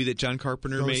Mars movie that John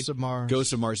Carpenter made? Ghosts of Mars.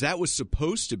 Ghosts of Mars. That was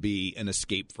supposed to be an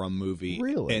Escape from movie.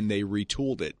 Really? And they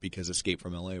retooled it because Escape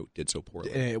from L.A. did so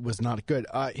poorly. It was not good.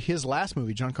 His last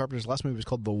movie, John Carpenter's last movie, was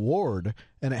called The Ward,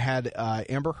 and it had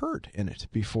Amber Heard in it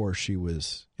before she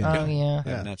was in it. Oh, yeah. I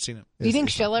have not seen it. Do you think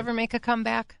she'll ever make a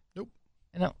comeback? Nope.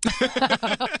 No.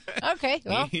 Okay,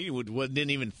 well. He didn't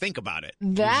even think about it. That,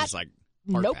 he was just like,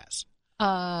 hard nope. pass.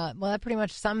 Well, that pretty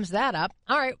much sums that up.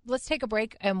 All right, let's take a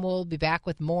break, and we'll be back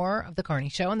with more of the Carney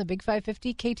Show on the Big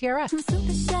 550 KTRS. I'm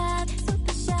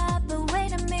super shy, but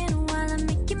wait a minute while I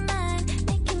make you mine.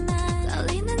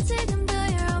 달리는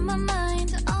지금도 you're on my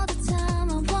mind. All the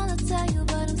time I wanna tell you,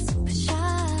 but I'm super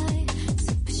shy.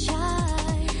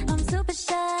 I'm super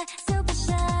shy,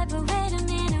 but wait a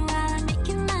minute while I make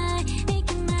you mine.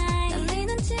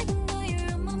 달리는 지금도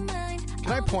you're on my mind.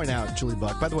 Can I point out, Julie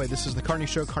Buck, by the way, this is the Carney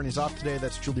Show. Carney's off today.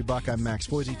 That's Julie Buck. I'm Max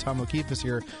Boise. Tom O'Keefe is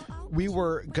here. We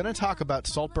were going to talk about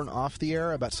Saltburn off the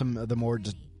air, about some of the more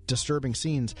disturbing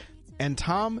scenes, and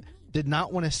Tom did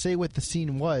not want to say what the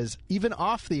scene was, even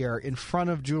off the air, in front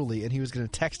of Julie, and he was going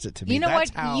to text it to me. You know what?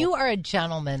 You are a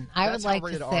gentleman, I would like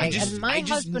to say. And my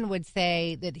husband would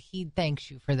say that he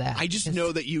thanks you for that. I just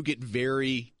know that you get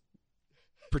very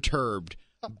perturbed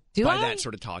Do by I? that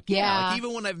sort of talk. Yeah. Like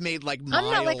even when I've made like I'm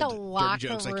mild not like a dirty locker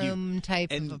jokes, room like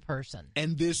type of a person.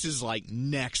 And this is like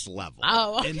next level.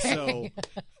 Oh, okay. And so,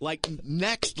 like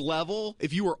next level,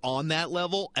 if you were on that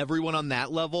level, everyone on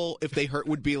that level, if they hurt,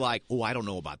 would be like, oh, I don't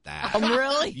know about that. Oh,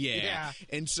 really? Yeah.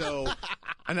 And so,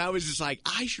 and I was just like,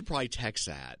 I should probably text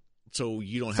that. So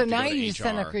you don't have So to now go to you HR. just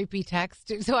send a creepy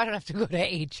text, so I don't have to go to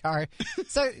HR.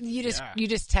 So you just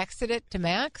texted it to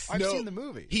Max? I've seen the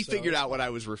movie. He figured out what I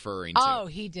was referring to. Oh,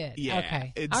 he did. Yeah.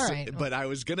 Okay. All right. But I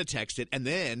was going to text it, and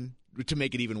then to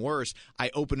make it even worse,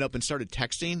 I opened up and started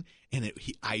texting, and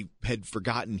I had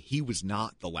forgotten he was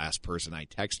not the last person I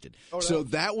texted. Oh, no. So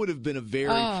that would have been a very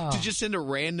to just send a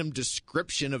random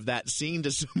description of that scene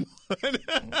to someone.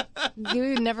 You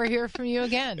would never hear from you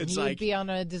again. It's you like, would be on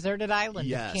a deserted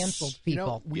island of canceled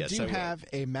people. You know, we do have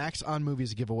a Max on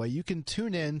Movies giveaway. You can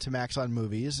tune in to Max on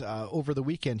Movies over the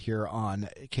weekend here on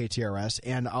KTRS,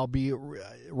 and I'll be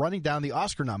running down the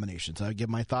Oscar nominations. I'll give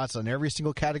my thoughts on every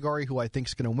single category, who I think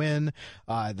is going to win,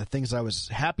 the things I was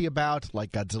happy about,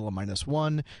 like Godzilla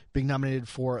 -1 being nominated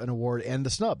for an award, and the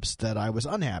snubs that I was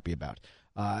unhappy about.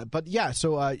 But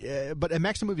at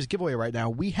Max on Movies giveaway right now,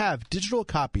 we have digital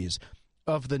copies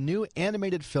of the new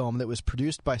animated film that was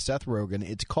produced by Seth Rogen.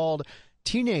 It's called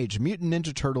Teenage Mutant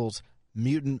Ninja Turtles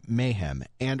Mutant Mayhem.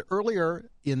 And earlier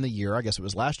in the year, I guess it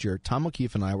was last year, Tom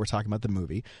O'Keefe and I were talking about the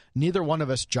movie. Neither one of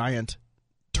us giant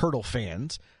turtle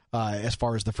fans as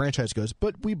far as the franchise goes,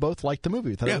 but we both liked the movie.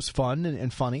 We thought it was fun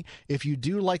and funny. If you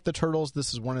do like the Turtles,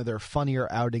 this is one of their funnier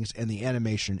outings, and the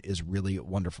animation is really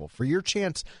wonderful. For your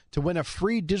chance to win a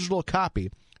free digital copy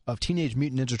of Teenage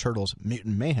Mutant Ninja Turtles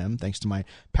Mutant Mayhem, thanks to my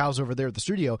pals over there at the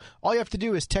studio, all you have to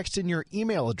do is text in your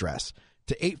email address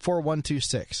to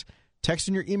 84126. Text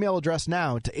in your email address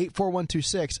now to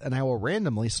 84126, and I will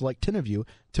randomly select 10 of you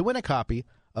to win a copy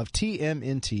of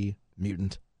TMNT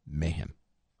Mutant Mayhem.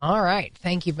 All right.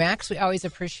 Thank you, Max. We always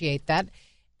appreciate that.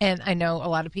 And I know a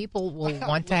lot of people will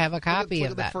want to have a copy look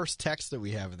of at that. the first text that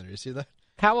we have in there. You see that?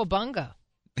 Cowabunga.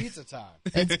 Pizza time.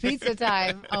 It's pizza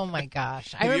time. Oh, my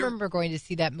gosh. I remember going to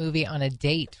see that movie on a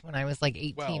date when I was like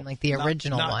 18, like the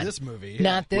original one. Not this movie.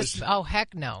 Not this. Oh,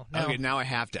 heck no. Okay, now I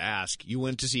have to ask. You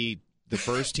went to see the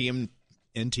first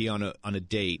TMNT on a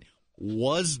date.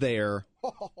 Was there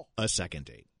a second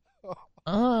date?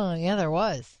 Oh, yeah, there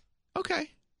was. Okay.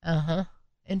 Uh-huh.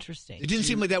 Interesting. It didn't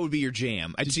seem like that would be your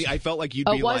jam. I felt like you'd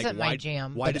be like, wasn't my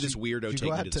jam, why did this weirdo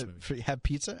take me to this movie? Have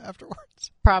pizza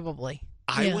afterwards? Probably.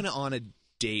 I went on a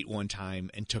date one time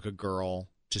and took a girl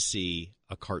to see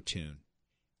a cartoon,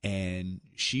 and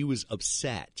she was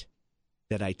upset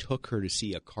that I took her to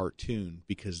see a cartoon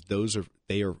because those are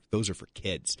for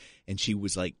kids, and she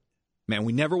was like, "Man,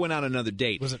 we never went on another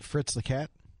date." Was it Fritz the cat?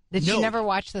 Did you never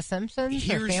watch The Simpsons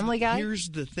or Family Guy? Here's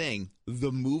the thing.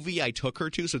 The movie I took her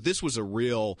to, so this was a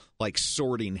real, like,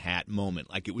 sorting hat moment.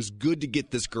 Like, it was good to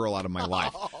get this girl out of my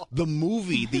life. The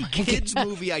movie, the kids'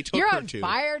 movie I took You're her on to.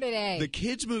 fire today. The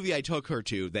kids' movie I took her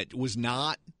to that was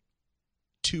not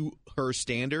to her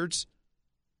standards,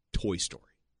 Toy Story.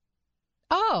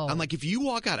 Oh. I'm like, if you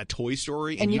walk out of Toy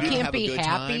Story and you didn't can't have a be good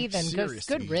happy, time, then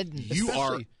good riddance. you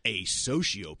are a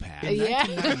sociopath. Yeah,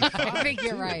 I think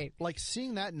you're right. Like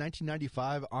seeing that in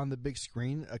 1995 on the big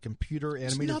screen, a computer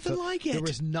animated nothing like it. There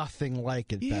was nothing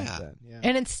like it back then. Yeah.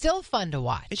 And it's still fun to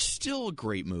watch. It's still a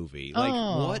great movie. Like,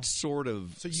 what sort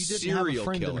of So you didn't serial have a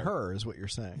friend killer? in her, is what you're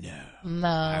saying? No.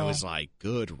 I was like,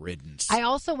 good riddance. I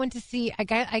also went to see,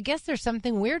 I guess there's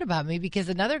something weird about me because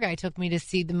another guy took me to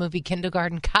see the movie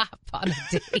Kindergarten Cop on a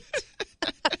date.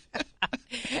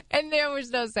 And there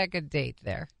was no second date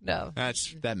there. No.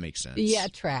 That makes sense. Yeah,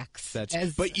 tracks.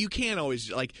 But you can't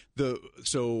always like the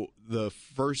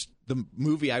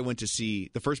movie I went to see,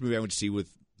 the first movie I went to see with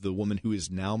the woman who is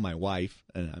now my wife,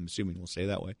 and I'm assuming we'll say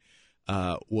that way,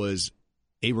 was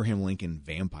Abraham Lincoln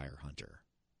Vampire Hunter.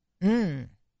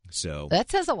 So that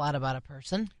says a lot about a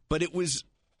person. But it was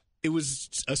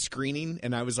a screening,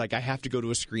 and I was like, I have to go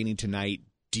to a screening tonight.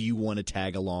 Do you want to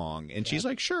tag along? And she's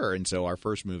like, sure. And so our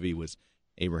first movie was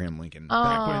Abraham Lincoln.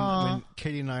 Back when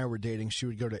Katie and I were dating, she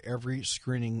would go to every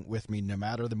screening with me, no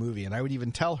matter the movie. And I would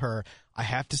even tell her, I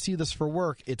have to see this for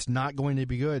work. It's not going to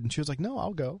be good. And she was like, no,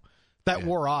 I'll go. That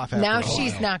wore off after now a while.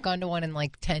 She's not gone to one in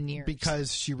like 10 years.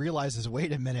 Because she realizes,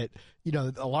 wait a minute,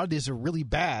 a lot of these are really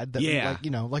bad.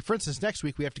 That like for instance, next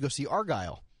week we have to go see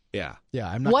Argyle. Yeah. Yeah.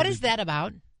 I'm not. What is that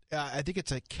about? I think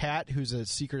it's a cat who's a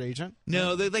secret agent.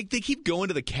 No, they keep going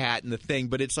to the cat and the thing,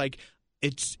 but it's like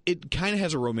it kind of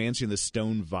has a Romancing the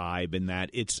Stone vibe in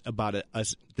that it's about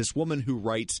this woman who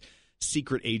writes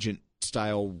secret agent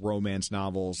style romance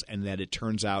novels, and that it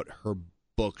turns out her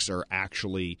books are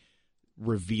actually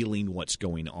revealing what's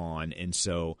going on, and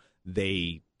so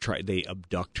they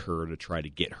abduct her to try to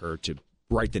get her to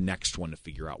write the next one to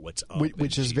figure out what's up.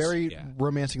 Which is very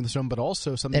Romancing the Stone, but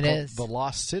also something called The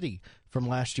Lost City from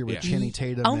last year with Channing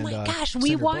Tatum. Oh my gosh,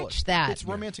 we watched that. It's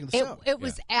Romancing the Stone. It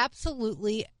was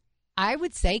absolutely, I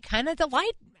would say, kind of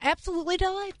absolutely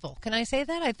delightful. Can I say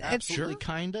that? Absolutely,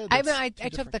 kind of. I mean, I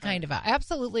took the kind of out.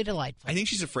 Absolutely delightful. I think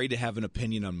she's afraid to have an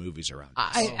opinion on movies around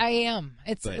us. I am.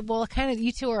 Kind of.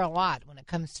 You two are a lot when it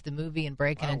comes to the movie and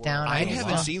breaking it down. I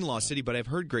haven't seen Lost City, but I've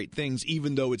heard great things.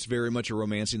 Even though it's very much a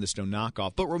Romancing the Stone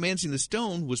knockoff, but Romancing the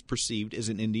Stone was perceived as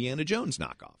an Indiana Jones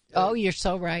knockoff. Oh, you're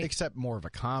so right. Except more of a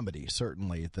comedy,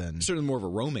 certainly more of a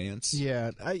romance.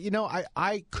 Yeah,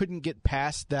 I couldn't get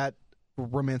past that.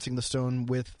 Romancing the Stone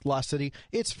with Lost City.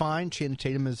 It's fine. Channing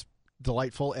Tatum is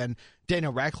delightful, and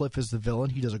Daniel Radcliffe is the villain.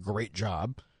 He does a great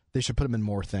job. They should put him in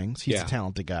more things. He's a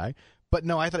talented guy. But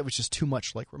no, I thought it was just too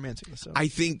much like Romancing the Stone. I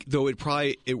think, though,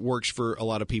 it works for a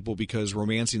lot of people because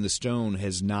Romancing the Stone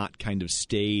has not kind of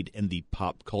stayed in the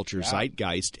pop culture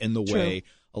zeitgeist in the way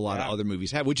a lot of other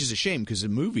movies have, which is a shame because the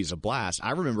movie is a blast.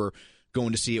 I remember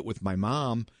going to see it with my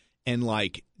mom and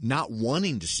like not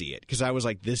wanting to see it because I was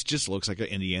like, this just looks like an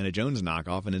Indiana Jones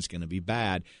knockoff and it's going to be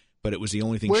bad. But it was the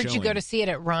only thing Where'd showing. you go to see it,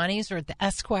 at Ronnie's or at the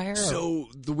Esquire? So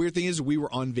the weird thing is we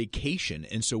were on vacation,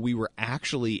 and so we were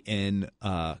actually in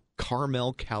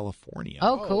Carmel, California.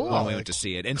 Oh, cool. When we went to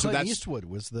see it. And Clint Eastwood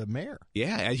was the mayor.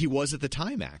 Yeah, he was at the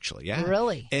time, actually. Yeah.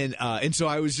 Really? And so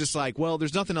I was just like, well,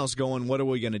 there's nothing else going. What are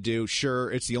we going to do? Sure,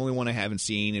 it's the only one I haven't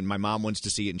seen, and my mom wants to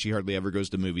see it, and she hardly ever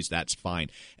goes to movies. That's fine.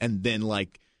 And then,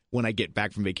 like, when I get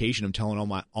back from vacation, I'm telling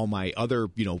all my other,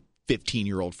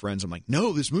 15-year-old friends, I'm like,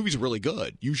 no, this movie's really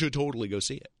good. You should totally go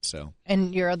see it. So,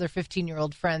 and your other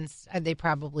 15-year-old friends, they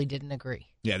probably didn't agree.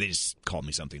 Yeah, they just called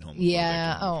me something homophobic.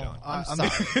 Yeah, I'm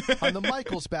sorry. On the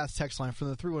Michael's Bass text line from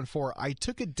the 314, I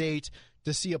took a date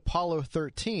to see Apollo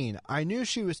 13. I knew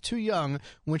she was too young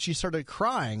when she started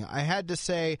crying. I had to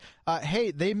say,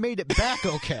 hey, they made it back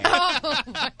okay.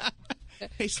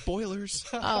 Hey, spoilers.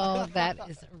 Oh, that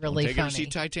is really funny. Take her to see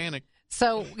Titanic.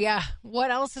 So, yeah,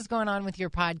 what else is going on with your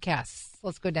podcasts?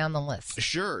 Let's go down the list.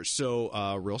 Sure.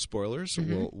 So, real spoilers.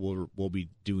 We'll be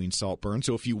doing Saltburn.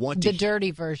 So, if you want the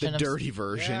dirty version,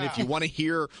 yeah. If you want to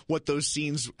hear what those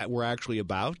scenes were actually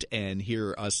about and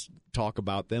hear us talk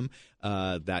about them,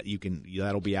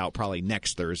 that'll be out probably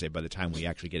next Thursday by the time we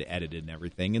actually get it edited and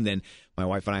everything. And then my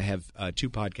wife and I have 2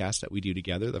 podcasts that we do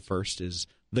together. The first is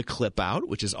The Clip Out,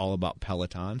 which is all about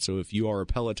Peloton. So, if you are a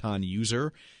Peloton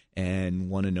user and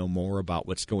want to know more about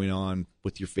what's going on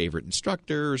with your favorite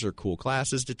instructors or cool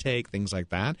classes to take, things like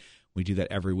that, we do that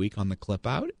every week on the Clip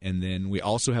Out. And then we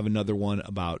also have another one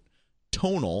about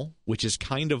Tonal, which is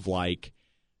kind of like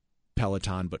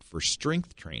Peloton but for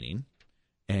strength training,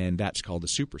 and that's called the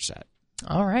Superset.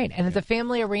 All right. And at the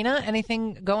Family Arena,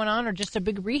 anything going on or just a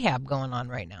big rehab going on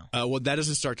right now? Well, that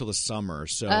doesn't start till the summer.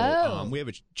 So we have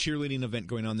a cheerleading event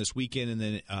going on this weekend, and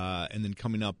then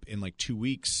coming up in like 2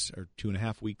 weeks or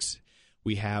 2.5 weeks,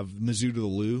 we have Mizzou to the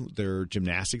Lou, their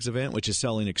gymnastics event, which is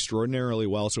selling extraordinarily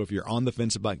well. So if you're on the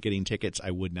fence about getting tickets,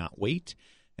 I would not wait.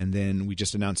 And then we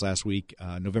just announced last week,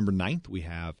 November 9th, we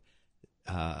have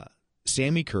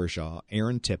Sammy Kershaw,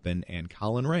 Aaron Tippin, and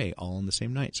Colin Ray all on the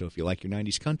same night. So if you like your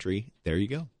 90s country, there you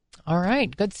go. All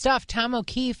right. Good stuff. Tom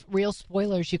O'Keefe, Real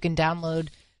Spoilers. You can download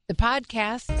the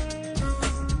podcast.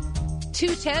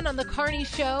 2:10 on the Carney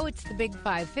Show. It's the Big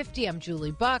 550. I'm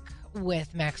Julie Buck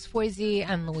with Max Foisey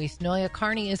and Luis Noya.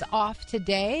 Carney is off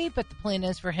today, but the plan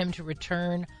is for him to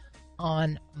return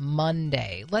on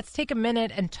Monday. Let's take a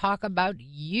minute and talk about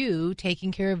you,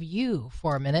 taking care of you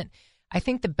for a minute. I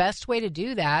think the best way to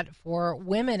do that, for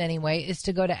women anyway, is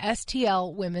to go to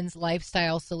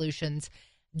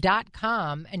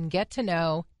stlwomenslifestylesolutions.com and get to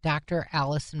know Dr.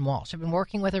 Allison Walsh. I've been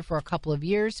working with her for a couple of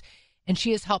years, and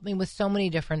she has helped me with so many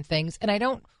different things. And I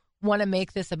don't want to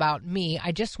make this about me.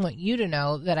 I just want you to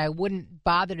know that I wouldn't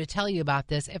bother to tell you about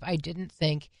this if I didn't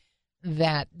think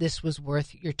that this was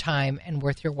worth your time and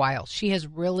worth your while. She has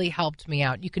really helped me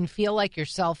out. You can feel like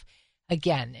yourself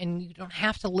again, and you don't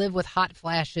have to live with hot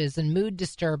flashes and mood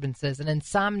disturbances and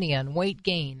insomnia and weight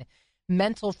gain,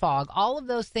 mental fog. All of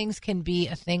those things can be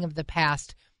a thing of the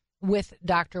past with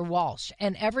Dr. Walsh,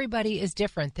 and everybody is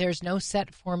different. There's no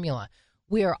set formula.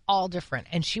 We are all different,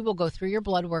 and she will go through your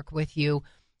blood work with you,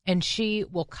 and she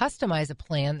will customize a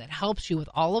plan that helps you with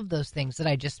all of those things that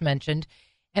I just mentioned,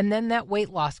 and then that weight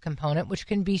loss component, which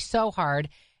can be so hard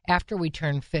after we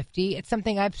turn 50. It's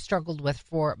something I've struggled with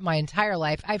for my entire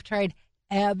life. I've tried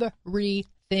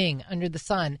everything under the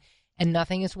sun, and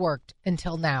nothing has worked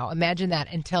until now. Imagine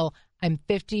that, until I'm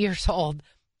 50 years old.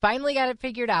 Finally got it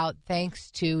figured out thanks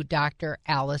to Dr.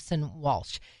 Allison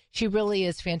Walsh. She really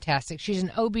is fantastic. She's an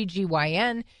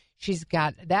OBGYN. She's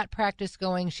got that practice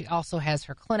going. She also has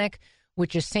her clinic,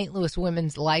 which is St. Louis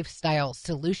Women's Lifestyle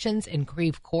Solutions in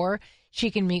Creve Coeur. She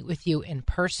can meet with you in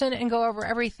person and go over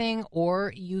everything,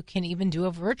 or you can even do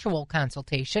a virtual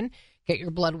consultation, get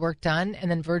your blood work done,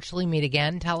 and then virtually meet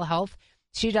again, telehealth.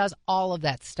 She does all of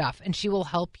that stuff, and she will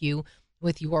help you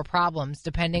with your problems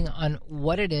depending on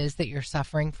what it is that you're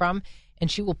suffering from. And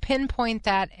she will pinpoint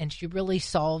that, and she really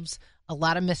solves a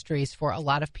lot of mysteries for a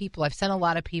lot of people. I've sent a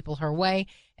lot of people her way,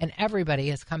 and everybody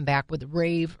has come back with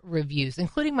rave reviews,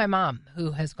 including my mom,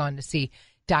 who has gone to see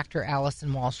Dr.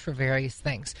 Allison Walsh for various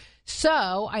things.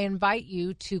 So I invite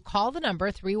you to call the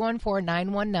number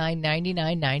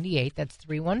 314-919-9998. That's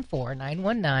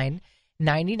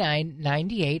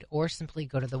 314-919-9998, or simply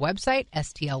go to the website,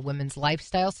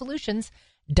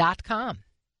 stlwomenslifestylesolutions.com. What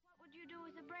would you do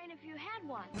with a brain if you had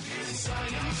one?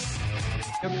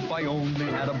 If I only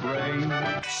had a brain.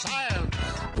 Science.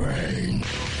 Brain.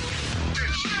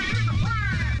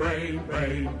 Brain,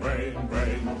 brain, brain,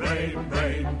 brain, brain,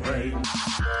 brain, brain.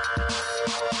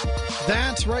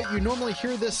 That's right. You normally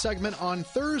hear this segment on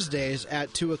Thursdays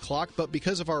at 2 o'clock, but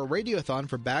because of our radiothon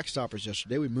for Backstoppers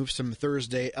yesterday, we moved some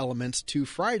Thursday elements to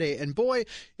Friday. And boy,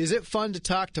 is it fun to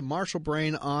talk to Marshall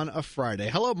Brain on a Friday.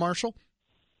 Hello, Marshall.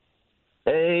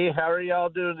 Hey, how are y'all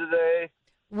doing today?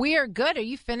 We are good. Are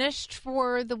you finished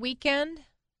for the weekend?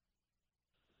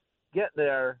 Get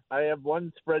there. I have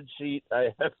one spreadsheet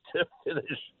I have to finish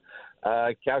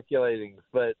calculating.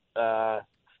 But, and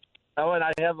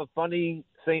I have a funny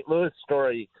St. Louis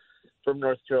story from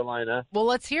North Carolina. Well,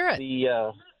 let's hear it.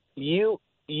 You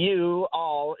you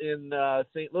all in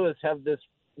St. Louis have this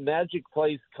magic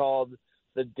place called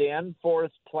the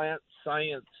Danforth Plant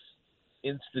Science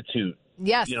Institute.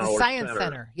 Yes, the Science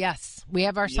Center. Yes, we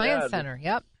have our Science Center.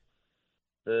 Yep.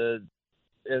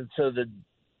 And so the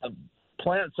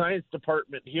Plant Science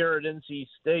Department here at NC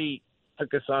State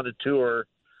took us on a tour,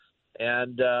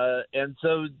 and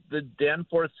so the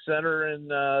Danforth Center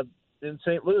in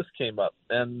St. Louis came up,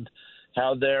 and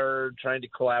how they're trying to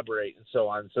collaborate and so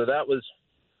on. So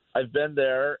I've been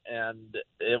there, and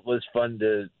it was fun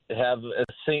to have a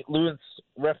St. Louis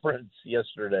reference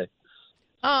yesterday.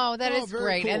 Oh, that is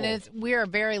great. Cool. And we are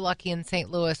very lucky in St.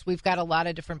 Louis. We've got a lot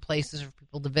of different places for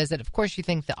people to visit. Of course, you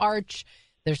think the Arch,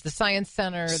 there's the Science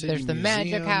Center, there's the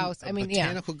Magic House. I mean,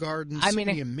 Botanical Gardens, so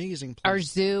many amazing places. Our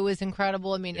zoo is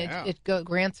incredible. I mean,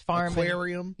 Grant's Farm.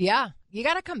 Aquarium. You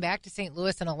got to come back to St.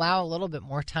 Louis and allow a little bit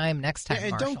more time next time,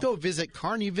 and Marshall. don't go visit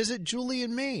Carney, visit Julie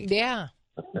and me. Yeah.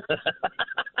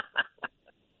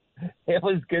 It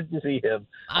was good to see him.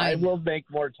 I will make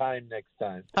more time next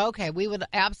time. Okay, we would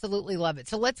absolutely love it.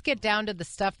 So let's get down to the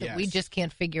stuff that we just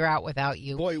can't figure out without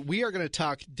you. Boy, we are going to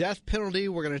talk death penalty.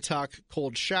 We're going to talk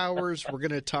cold showers. We're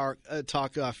going to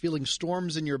talk feeling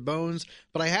storms in your bones.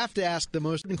 But I have to ask the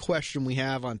most important question we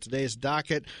have on today's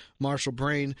docket, Marshall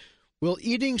Brain. Will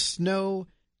eating snow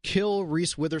kill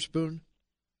Reese Witherspoon?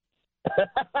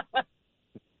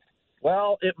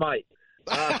 Well, it might.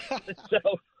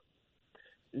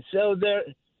 So there,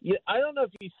 I don't know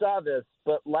if you saw this,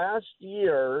 but last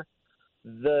year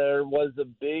there was a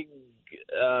big,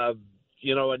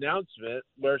 announcement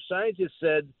where scientists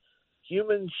said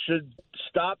humans should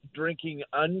stop drinking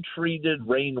untreated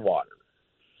rainwater.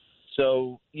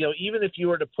 So, even if you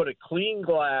were to put a clean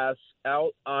glass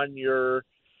out on your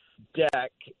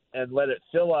deck and let it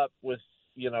fill up with,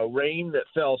 rain that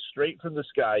fell straight from the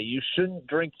sky, you shouldn't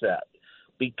drink that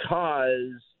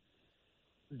because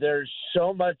there's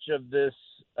so much of this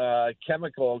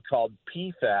chemical called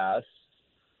PFAS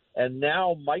and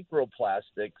now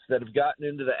microplastics that have gotten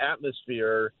into the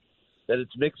atmosphere that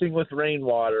it's mixing with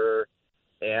rainwater,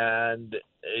 and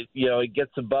it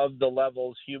gets above the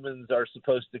levels humans are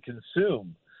supposed to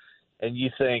consume. And you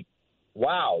think,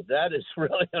 wow, that is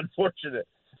really unfortunate.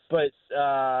 But,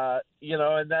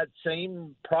 and that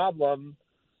same problem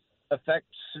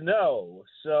affects snow.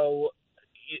 So,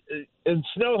 and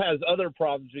snow has other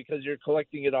problems because you're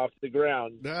collecting it off the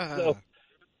ground. So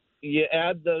you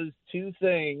add those two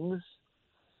things,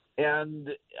 and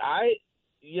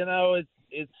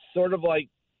it's sort of like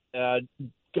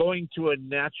going to a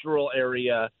natural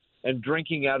area and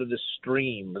drinking out of the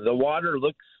stream. The water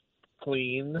looks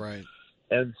clean, right,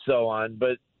 and so on,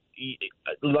 but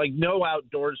like no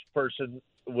outdoors person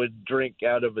would drink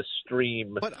out of a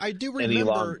stream. But I do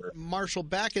remember, Marshall,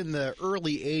 back in the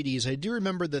early 80s, I do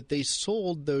remember that they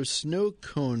sold those snow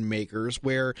cone makers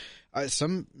where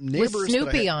some neighbors... With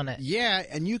Snoopy on it. Yeah,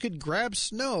 and you could grab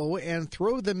snow and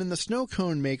throw them in the snow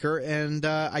cone maker, and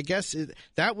I guess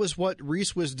that was what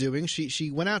Reese was doing.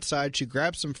 She went outside, she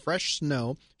grabbed some fresh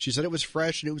snow, she said it was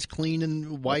fresh and it was clean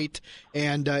and white,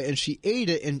 and she ate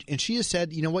it, and she just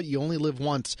said, you know what, you only live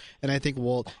once. And I think,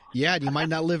 well, yeah, you might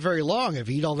not live very long if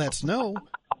you eat all that snow.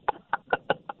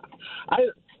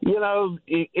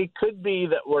 It could be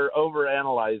that we're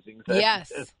overanalyzing things.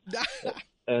 Yes.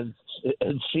 And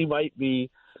she might be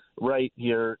right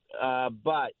here,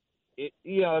 but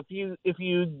if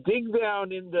you dig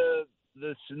down into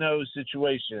the snow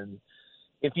situation,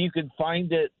 if you could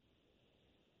find it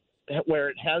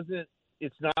where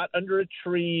it's not under a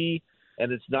tree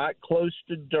and it's not close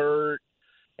to dirt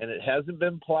and it hasn't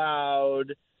been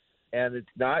plowed and it's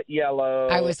not yellow.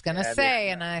 I was going to say,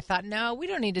 and I thought, no, we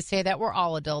don't need to say that. We're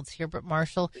all adults here, but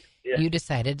Marshall, you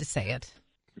decided to say it.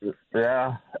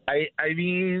 Yeah, I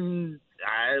mean,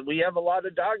 we have a lot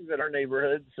of dogs in our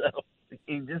neighborhood, so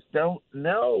you just don't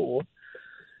know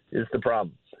is the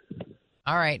problem.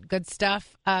 All right, good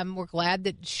stuff. We're glad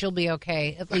that she'll be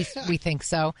okay. At least we think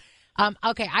so.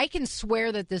 Okay, I can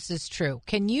swear that this is true.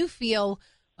 Can you feel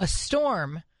a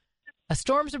storm? A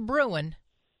storm's a brewing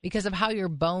because of how your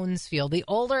bones feel. The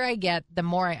older I get, the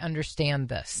more I understand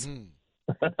this.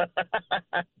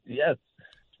 Yes.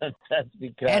 That's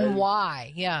because, and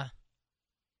why?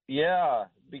 Yeah,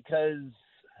 because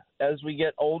as we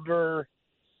get older,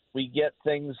 we get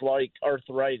things like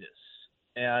arthritis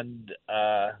and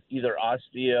either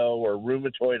osteo or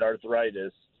rheumatoid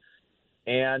arthritis,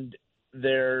 and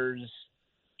there's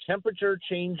temperature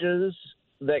changes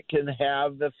that can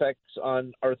have effects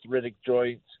on arthritic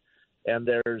joints, and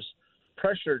there's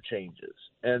pressure changes,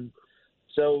 and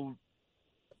so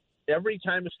every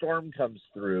time a storm comes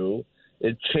through,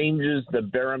 it changes the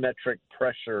barometric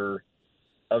pressure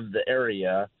of the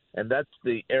area, and that's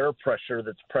the air pressure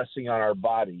that's pressing on our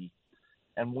body.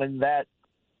 And when that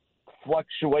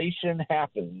fluctuation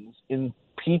happens in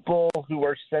people who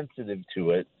are sensitive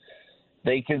to it,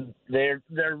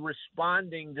 they're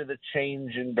responding to the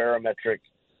change in barometric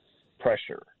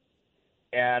pressure.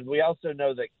 And we also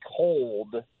know that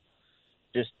cold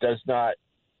just does not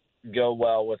go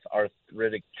well with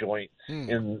arthritic joints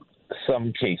in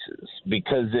some cases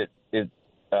because it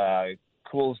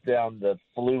cools down the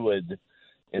fluid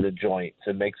in the joints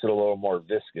and makes it a little more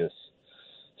viscous.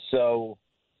 So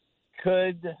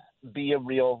could be a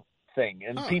real thing.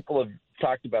 And people have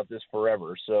talked about this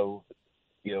forever. So,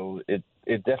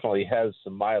 it definitely has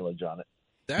some mileage on it.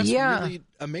 That's really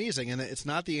amazing. And it's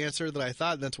not the answer that I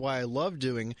thought. That's why I love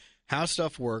doing How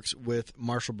Stuff Works with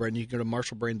Marshall Brain. You can go to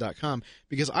marshallbrain.com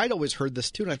because I'd always heard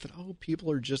this too. And I thought,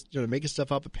 people are just making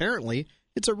stuff up. Apparently,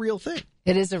 it's a real thing.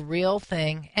 It is a real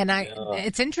thing. And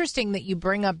it's interesting that you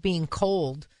bring up being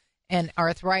cold and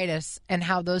arthritis and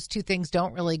how those two things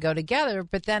don't really go together.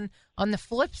 But then on the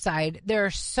flip side, there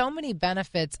are so many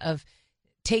benefits of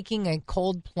taking a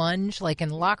cold plunge. Like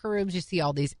in locker rooms, you see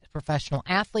all these professional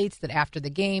athletes that after the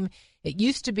game, it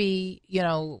used to be,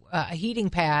 a heating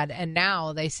pad, and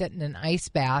now they sit in an ice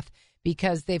bath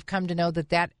because they've come to know that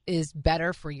that is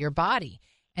better for your body.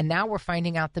 And now we're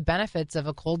finding out the benefits of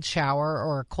a cold shower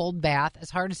or a cold bath,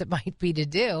 as hard as it might be to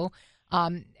do.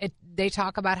 They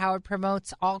talk about how it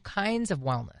promotes all kinds of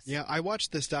wellness. Yeah, I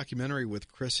watched this documentary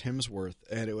with Chris Hemsworth,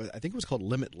 and I think it was called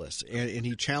Limitless, and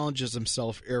he challenges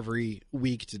himself every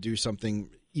week to do something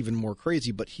even more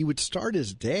crazy. But he would start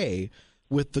his day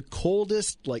with the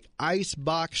coldest, ice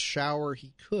box shower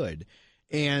he could,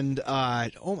 and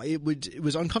it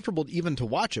was uncomfortable even to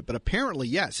watch it. But apparently,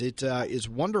 yes, it is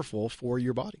wonderful for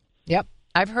your body. Yep,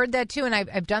 I've heard that too, and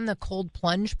I've done the cold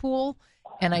plunge pool.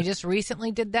 And I just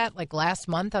recently did that last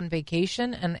month on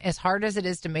vacation. And as hard as it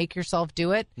is to make yourself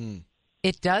do it,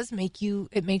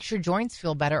 it makes your joints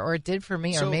feel better, or it did for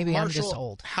me, or maybe Marshall, I'm just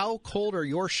old. How cold are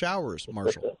your showers,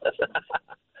 Marshall?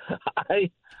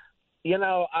 I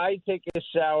take a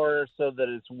shower so that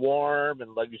it's warm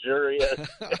and luxurious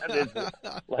and it's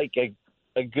like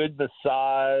a good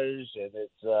massage and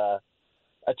it's a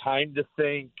time to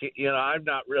think. I'm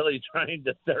not really trying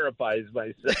to therapize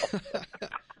myself.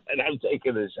 And I'm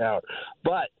taking a shower.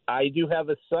 But I do have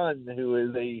a son who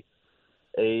is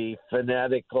a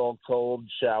fanatical cold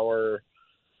shower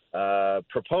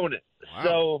proponent. Wow.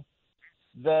 So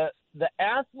the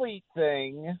athlete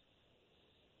thing,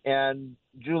 and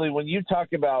Julie, when you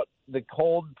talk about the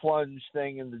cold plunge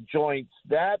thing in the joints,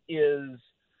 that is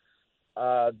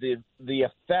the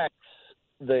effects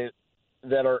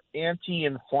that are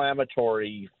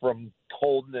anti-inflammatory from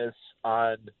coldness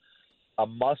on a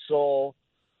muscle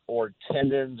or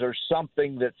tendons or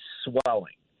something that's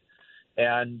swelling.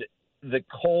 And the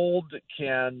cold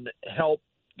can help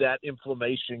that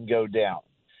inflammation go down.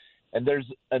 And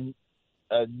there's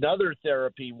another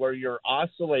therapy where you're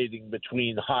oscillating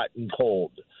between hot and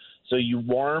cold. So you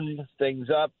warm things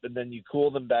up and then you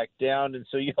cool them back down. And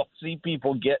so you'll see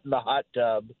people get in the hot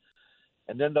tub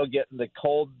and then they'll get in the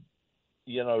cold,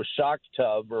 shock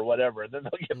tub or whatever. And then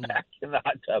they'll get back in the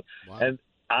hot tub. Wow. And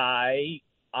I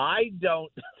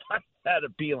don't find that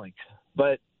appealing,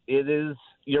 but it is,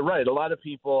 you're right. A lot of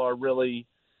people are really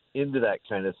into that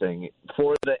kind of thing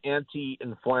for the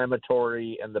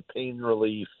anti-inflammatory and the pain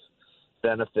relief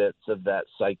benefits of that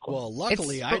cycle. Well,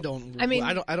 luckily I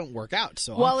don't work out,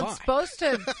 so well, I'm it's fine. supposed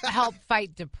to help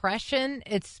fight depression.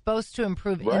 It's supposed to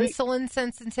improve insulin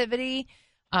sensitivity,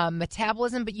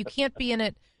 metabolism, but you can't be in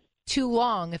it too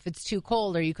long if it's too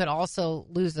cold, or you could also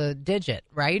lose a digit,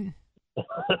 right?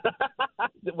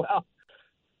 Well,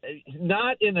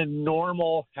 not in a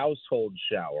normal household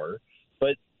shower,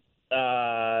 but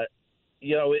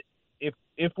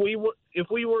if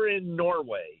we were in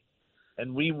Norway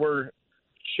and we were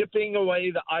chipping away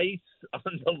the ice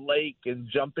on the lake and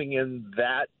jumping in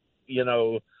that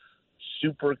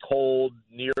super cold,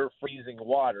 near freezing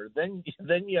water, then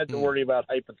you have to worry about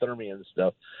hypothermia and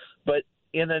stuff. But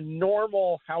in a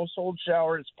normal household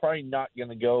shower, it's probably not going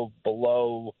to go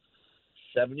below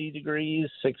 70 degrees,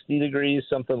 60 degrees,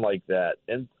 something like that.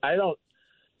 And I don't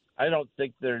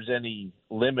think there's any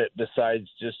limit besides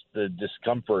just the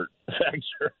discomfort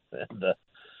factor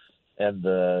and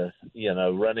the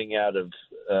running out of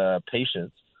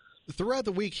patience. Throughout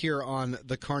the week here on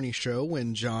The Carney Show,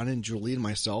 when John and Julie and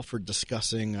myself are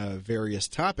discussing various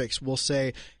topics, we'll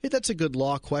say, hey, that's a good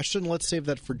law question. Let's save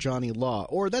that for Johnny Law.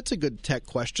 Or that's a good tech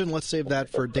question. Let's save that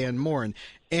for Dan Morin.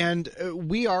 And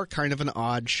we are kind of an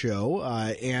odd show,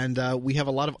 and we have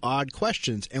a lot of odd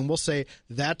questions. And we'll say,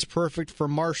 that's perfect for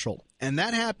Marshall. And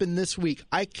that happened this week.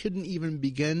 I couldn't even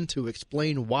begin to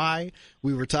explain why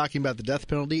we were talking about the death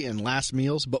penalty and last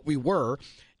meals, but we were.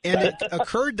 And it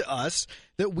occurred to us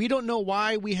that we don't know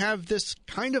why we have this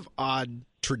kind of odd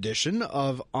tradition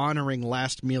of honoring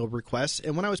last meal requests.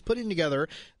 And when I was putting together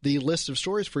the list of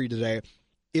stories for you today,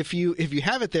 if you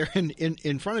have it there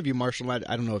in front of you, Marshall, I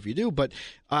don't know if you do, but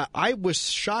I was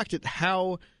shocked at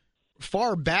how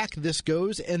far back this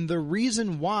goes and the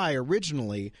reason why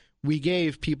originally we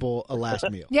gave people a last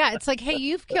meal. Yeah, it's like, hey,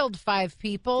 you've killed 5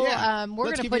 people. Yeah, we're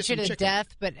going to put you to chicken.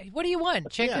 death, but what do you want?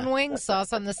 Chicken wings,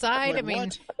 sauce on the side? Like I mean,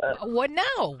 what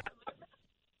now?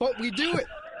 But we do it.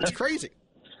 It's crazy.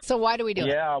 So why do we do it?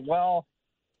 Yeah, well,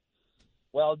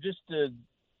 just to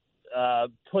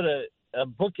put a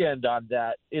bookend on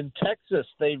that, in Texas,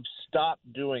 they've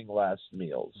stopped doing last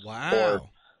meals. Wow.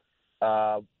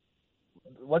 Or,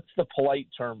 what's the polite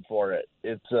term for it?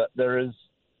 It's there is,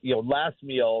 last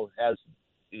meal has,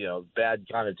 bad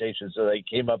connotations, so they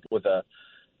came up with a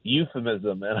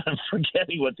euphemism, and I'm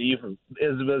forgetting what the euphemism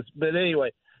is. But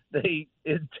anyway,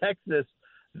 in Texas,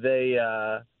 they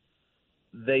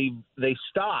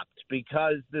stopped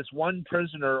because this one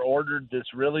prisoner ordered this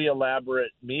really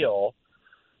elaborate meal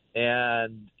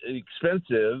and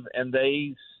expensive, and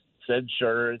they said,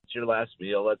 "Sure, it's your last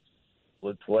meal. Let's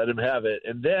let him have it."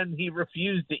 And then he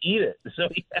refused to eat it, so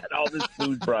he had all this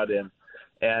food brought in,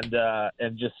 and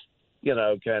just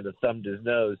kind of thumbed his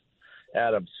nose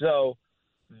at him. So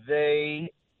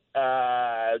they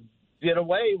did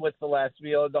away with the last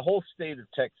meal in the whole state of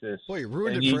Texas. Boy, you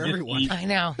ruined it for everyone. I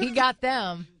know. He got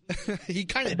them. He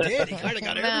kind of did. He kind of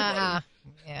got everybody.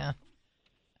 Yeah.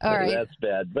 All right. That's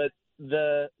bad. But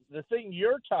the thing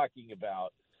you're talking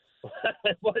about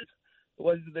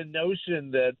was the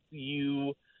notion that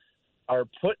you are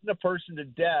putting a person to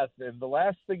death, and the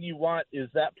last thing you want is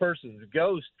that person's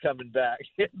ghost coming back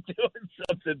and doing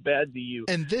something bad to you.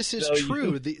 And this is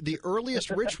true. The earliest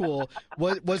ritual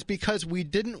was because we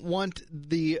didn't want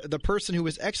the person who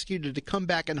was executed to come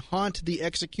back and haunt the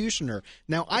executioner.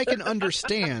 Now, I can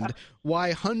understand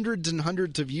why hundreds and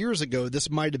hundreds of years ago this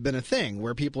might have been a thing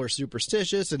where people are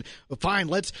superstitious and, fine,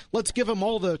 let's give him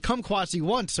all the kumquats he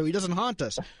wants so he doesn't haunt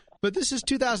us. But this is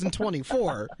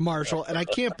 2024, Marshall, and I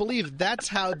can't believe that's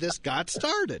how this got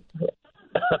started.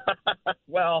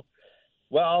 Well,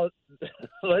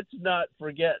 let's not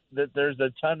forget that there's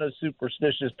a ton of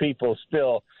superstitious people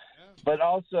still. But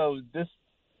also this,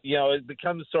 it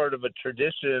becomes sort of a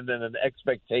tradition and an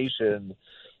expectation,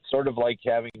 sort of like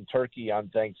having turkey on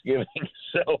Thanksgiving.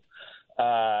 So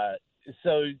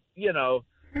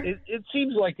it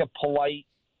seems like a polite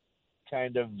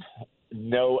kind of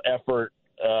no effort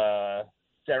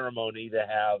ceremony to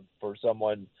have for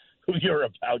someone who you're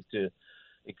about to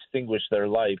extinguish their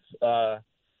life.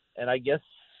 And I guess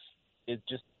it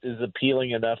just is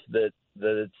appealing enough that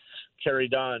it's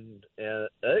carried on,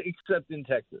 except in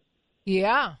Texas.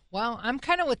 Yeah. Well, I'm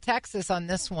kind of with Texas on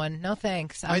this one. No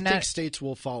thanks. I think states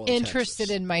will follow interested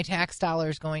Texas. In my tax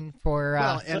dollars going for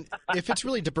and if it's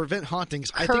really to prevent hauntings,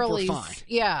 I curlies. think we're fine.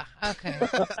 Yeah. Okay.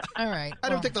 All right. I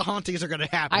don't think the hauntings are going to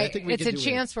happen. I think it's a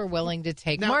chance we're willing to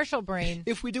take. Now, Marshall Brain.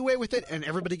 If we do away with it and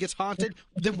everybody gets haunted,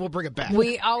 then we'll bring it back.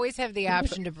 We always have the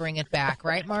option to bring it back,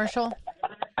 right, Marshall?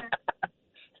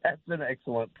 That's an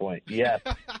excellent point. Yes.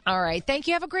 All right. Thank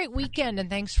you. Have a great weekend, and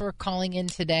thanks for calling in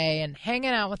today and hanging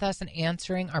out with us and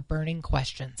answering our burning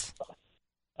questions.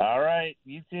 All right.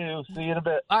 You too. See you in a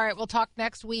bit. All right. We'll talk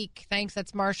next week. Thanks.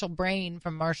 That's Marshall Brain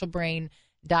from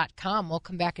marshallbrain.com. We'll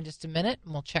come back in just a minute,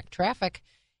 and we'll check traffic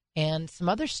and some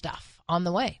other stuff on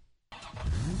the way.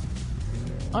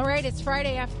 All right, it's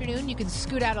Friday afternoon. You can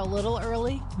scoot out a little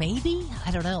early, maybe. I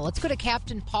don't know. Let's go to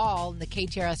Captain Paul in the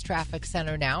KTRS Traffic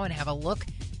Center now and have a look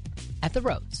at the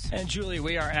roads. And Julie,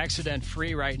 we are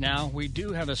accident-free right now. We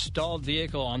do have a stalled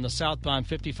vehicle on the southbound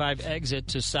 55 exit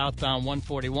to southbound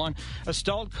 141. A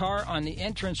stalled car on the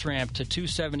entrance ramp to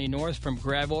 270 north from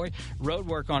Gravois.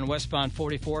 Roadwork on westbound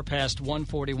 44 past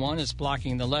 141 is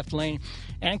blocking the left lane.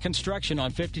 And construction on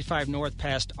 55 north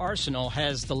past Arsenal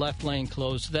has the left lane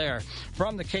closed there.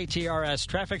 From the KTRS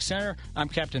Traffic Center, I'm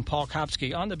Captain Paul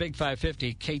Kopsky on the Big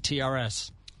 550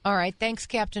 KTRS. All right. Thanks,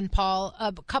 Captain Paul.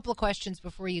 A couple of questions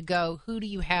before you go. Who do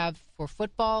you have for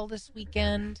football this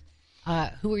weekend?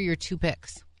 Who are your 2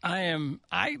 picks? I'm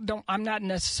not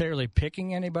necessarily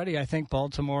picking anybody. I think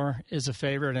Baltimore is a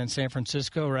favorite and San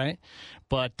Francisco, right?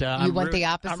 But you want the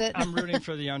opposite? I'm rooting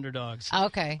for the underdogs.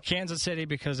 Okay. Kansas City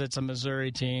because it's a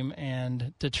Missouri team,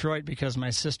 and Detroit because my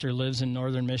sister lives in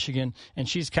northern Michigan, and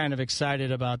she's kind of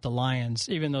excited about the Lions,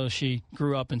 even though she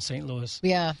grew up in St. Louis.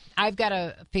 Yeah. I've got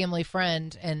a family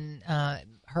friend, and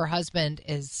her husband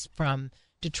is from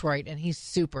Detroit, and he's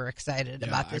super excited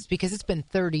about this because it's been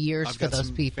 30 years for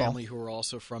those people. I've got some family who are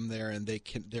also from there, and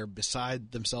they're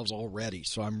beside themselves already.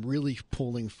 So I'm really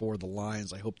pulling for the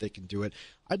Lions. I hope they can do it.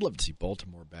 I'd love to see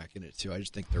Baltimore back in it too. I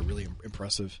just think they're really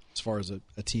impressive as far as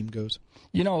a team goes.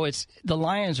 You know, the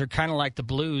Lions are kind of like the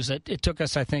Blues. It took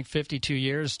us, I think, 52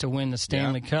 years to win the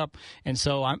Stanley Cup, and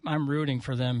so I'm rooting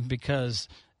for them because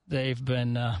they've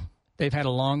been. They've had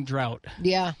a long drought.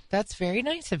 Yeah, that's very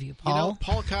nice of you, Paul. You know,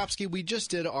 Paul Kopsky, we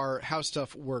just did our How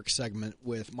Stuff Works segment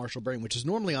with Marshall Brain, which is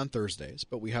normally on Thursdays,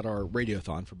 but we had our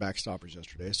radiothon for Backstoppers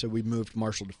yesterday, so we moved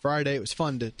Marshall to Friday. It was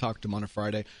fun to talk to him on a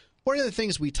Friday. One of the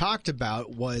things we talked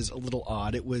about was a little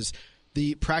odd. It was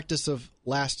the practice of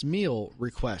last meal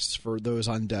requests for those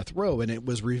on death row, and it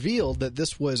was revealed that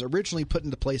this was originally put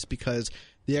into place because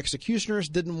the executioners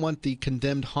didn't want the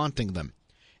condemned haunting them.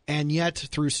 And yet,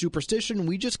 through superstition,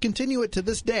 we just continue it to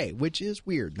this day, which is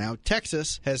weird. Now,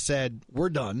 Texas has said, we're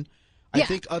done. I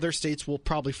think other states will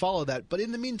probably follow that. But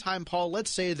in the meantime, Paul,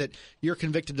 let's say that you're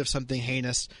convicted of something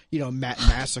heinous,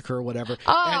 massacre or whatever.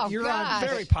 Oh, and you're gosh.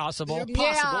 Very possible. Possible.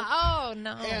 Yeah. Oh,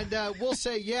 no. And we'll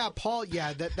say, yeah, Paul,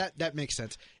 that makes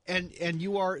sense. And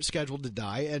you are scheduled to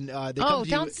die. And they come to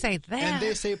you, don't say that. And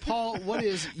they say, Paul, what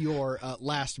is your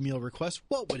last meal request?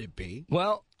 What would it be?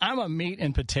 Well, I'm a meat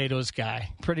and potatoes guy,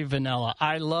 pretty vanilla.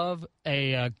 I love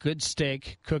a good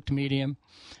steak, cooked medium,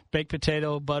 baked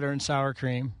potato, butter, and sour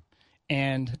cream.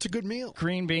 And it's a good meal.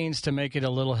 Green beans to make it a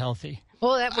little healthy.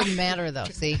 Well, that wouldn't matter, though,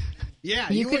 see? Yeah,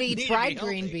 you could eat fried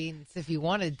green beans if you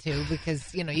wanted to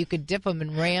because, you could dip them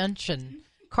in ranch and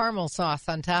caramel sauce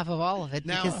on top of all of it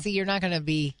because, see, you're not going to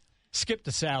be skip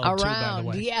the salad, around. Too, by the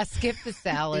way. Yeah, skip the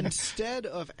salad. Instead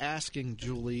of asking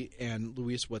Julie and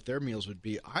Luis what their meals would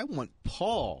be, I want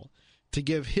Paul to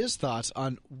give his thoughts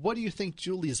on what do you think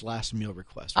Julie's last meal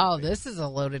request would be? This is a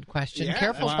loaded question. Yeah,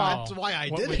 Careful, Paul. That's why I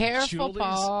did it. Careful, Julie's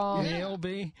Paul. meal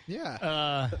be?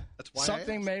 Yeah. That's why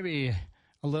something maybe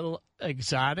a little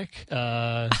exotic.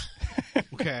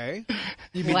 Okay.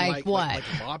 You mean like what? Like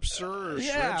lobster or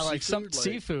yeah, shrimp, like seafood? some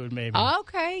seafood maybe.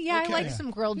 Okay, yeah, I like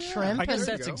some grilled shrimp. I guess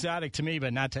that's exotic to me,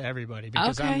 but not to everybody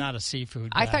because I'm not a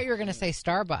seafood guy. I thought you were going to say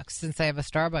Starbucks since I have a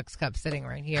Starbucks cup sitting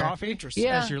right here. Coffee?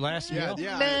 Yeah. As your last meal?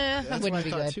 Nah, that's that wouldn't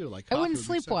be good. Too. Like, I wouldn't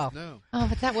sleep well. No. Oh,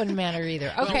 but that wouldn't matter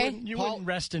either. Okay. You wouldn't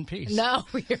rest in peace. No,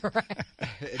 you're right.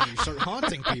 And you start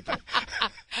haunting people.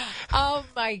 Oh,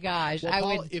 my gosh. Well,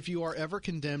 Paul, if you are ever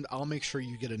condemned, I'll make sure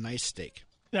you get a nice steak.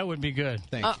 That would be good.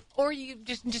 Thank you. Or you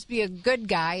just be a good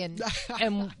guy,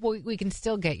 and we can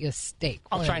still get you a steak.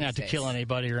 I'll try not to kill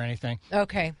anybody or anything.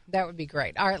 Okay, that would be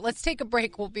great. All right, let's take a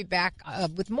break. We'll be back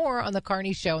with more on the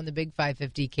Carney Show on the Big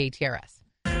 550 KTRS.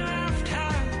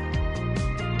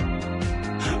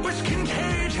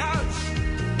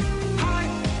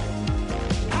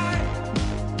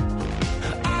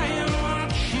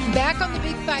 Back on the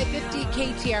Big 550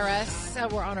 KTRS.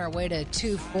 We're on our way to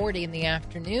 2:40 in the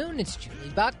afternoon. It's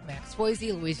Julie Buck, Max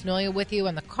Foisey, Luis Noya with you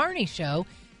on the Carney Show.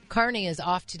 Carney is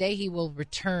off today. He will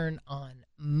return on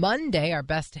Monday. Our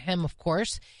best to him, of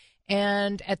course.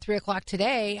 And at 3 o'clock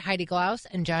today, Heidi Glaus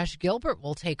and Josh Gilbert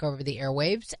will take over the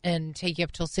airwaves and take you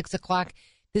up till 6 o'clock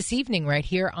this evening right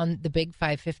here on the Big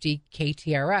 550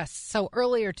 KTRS. So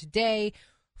earlier today,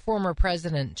 former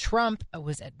President Trump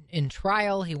was in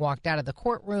trial. He walked out of the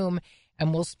courtroom,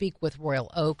 and we'll speak with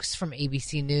Royal Oakes from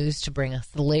ABC News to bring us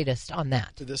the latest on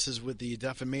that. This is with the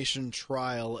defamation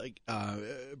trial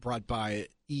brought by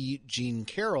E. Jean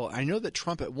Carroll. I know that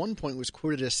Trump at one point was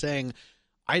quoted as saying,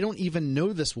 I don't even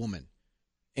know this woman.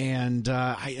 And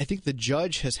I think the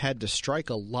judge has had to strike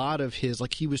a lot of his,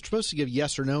 like he was supposed to give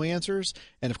yes or no answers.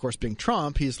 And of course, being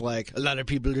Trump, he's like, a lot of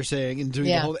people are saying and doing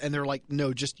the whole, and they're like,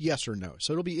 no, just yes or no.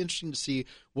 So it'll be interesting to see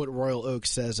what Royal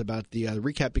Oakes says about the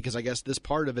recap, because I guess this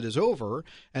part of it is over.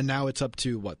 And now it's up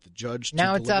to the judge to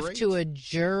Now it's deliberate? up to a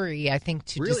jury, I think,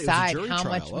 to Really? decide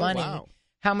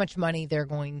How much money they're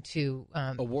going to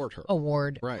award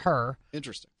her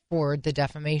Interesting. For the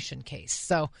defamation case.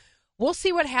 So we'll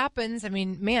see what happens. I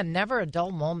mean, man, never a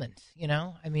dull moment, in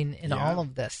all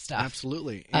of this stuff.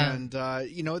 Absolutely. And,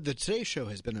 the Today Show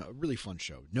has been a really fun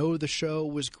show. Know the Show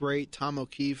was great. Tom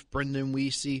O'Keefe, Brendan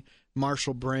Wiese,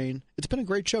 Marshall Brain. It's been a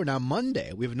great show. Now,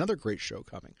 Monday, we have another great show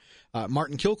coming.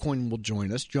 Martin Kilcoyne will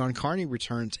join us. John Carney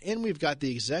returns. And we've got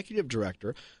the executive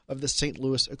director of the St.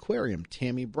 Louis Aquarium,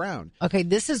 Tammy Brown. Okay,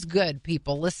 this is good,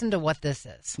 people. Listen to what this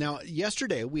is. Now,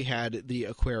 yesterday we had the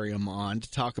aquarium on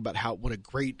to talk about what a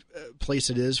great place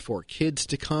it is for kids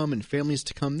to come and families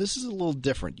to come. This is a little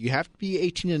different. You have to be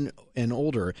 18 and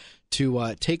older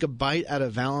to take a bite out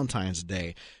of Valentine's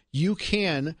Day. You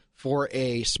can, for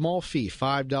a small fee,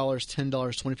 $5, $10,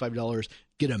 $25,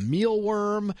 get a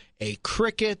mealworm, a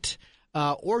cricket,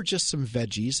 or just some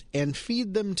veggies, and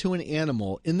feed them to an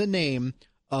animal in the name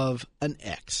of an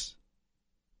ex.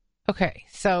 Okay,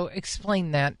 so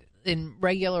explain that in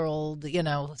regular old,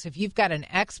 so if you've got an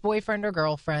ex-boyfriend or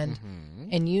girlfriend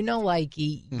and you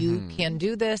you can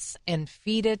do this and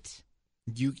feed it.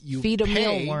 You feed a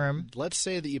pay, mealworm. Let's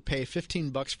say that you pay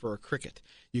 $15 for a cricket.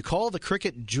 You call the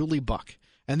cricket Julie Buck,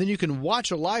 and then you can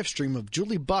watch a live stream of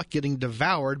Julie Buck getting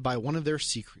devoured by one of their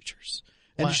sea creatures.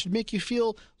 And it should make you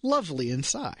feel lovely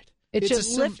inside. It should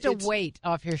lift a weight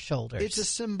off your shoulders. It's a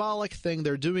symbolic thing.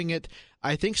 They're doing it,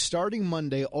 I think, starting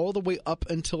Monday all the way up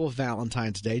until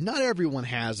Valentine's Day. Not everyone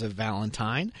has a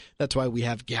Valentine. That's why we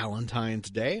have Galentine's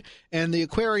Day. And the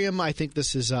aquarium, I think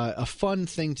this is a fun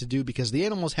thing to do because the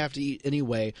animals have to eat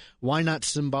anyway. Why not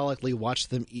symbolically watch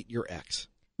them eat your ex?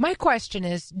 My question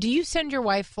is, do you send your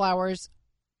wife flowers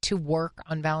to work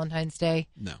on Valentine's Day?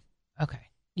 No. Okay.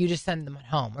 You just send them at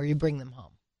home or you bring them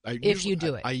home if you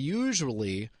do it. I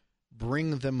usually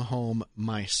bring them home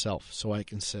myself so I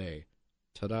can say,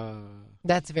 ta-da.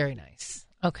 That's very nice.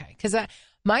 Okay. Because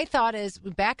my thought is,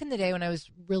 back in the day when I was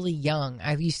really young,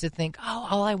 I used to think,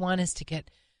 all I want is to get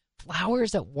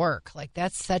flowers at work. Like,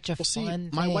 that's such a fun thing.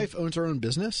 My wife owns her own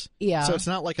business. Yeah. So it's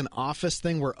not like an office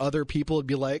thing where other people would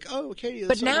be like, oh, Katie, that's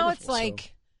But so now wonderful. it's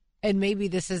like, and maybe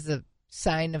this is a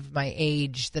sign of my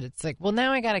age, that it's like, well,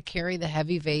 now I got to carry the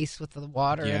heavy vase with the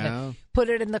water and put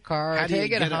it in the car,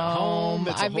 take it home.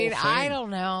 It's a whole thing. I don't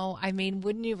know. I mean,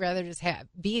 wouldn't you rather just have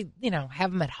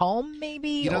them at home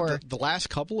maybe? The last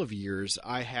couple of years,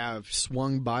 I have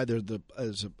swung by there.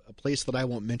 There's a place that I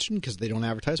won't mention because they don't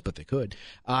advertise, but they could.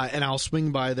 And I'll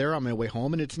swing by there on my way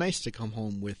home, and it's nice to come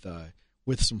home with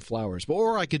some flowers.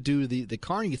 Or I could do the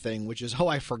Carney thing, which is,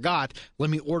 I forgot. Let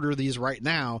me order these right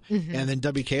now. Mm-hmm. And then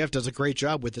WKF does a great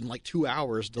job within like 2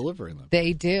 hours delivering them.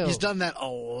 They do. He's done that a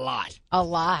lot. A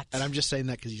lot. And I'm just saying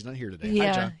that because he's not here today.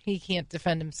 Yeah, Hi, John. He can't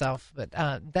defend himself, but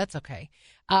that's okay.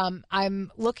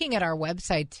 I'm looking at our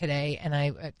website today, and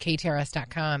at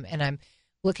KTRS.com, and I'm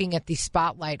looking at the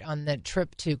spotlight on the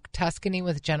trip to Tuscany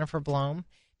with Jennifer Blome.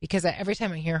 Because every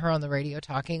time I hear her on the radio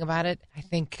talking about it, I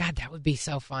think, God, that would be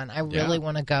so fun. I really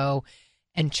want to go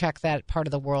and check that part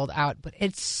of the world out. But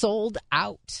it's sold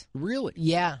out. Really?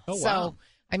 Yeah. Oh, wow. So,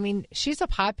 I mean, she's a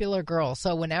popular girl.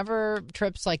 So whenever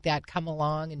trips like that come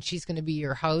along and she's going to be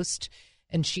your host,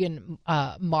 and she and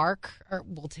Mark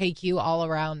will take you all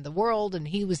around the world, and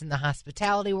he was in the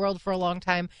hospitality world for a long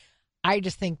time, I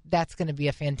just think that's going to be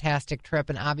a fantastic trip.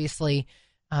 And obviously,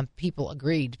 people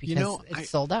agreed because it's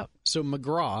sold out. So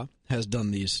McGraw has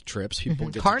done these trips. People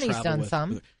get Carney's to travel done with.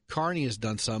 some. Carney has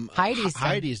done some.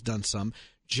 Heidi's done some.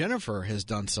 Jennifer has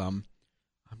done some.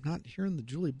 I'm not hearing the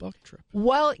Julie Buck trip.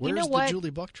 Well, you know what? Where's the Julie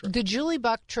Buck trip? The Julie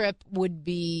Buck trip would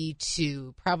be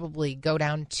to probably go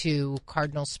down to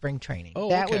Cardinal spring training.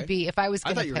 Oh, that okay. would be if I was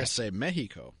going to I thought you were going to say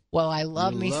Mexico. Well, I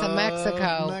love some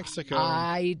Mexico. Mexico.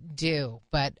 I do.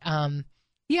 But,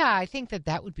 I think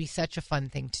that would be such a fun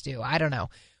thing to do. I don't know.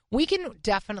 We can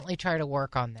definitely try to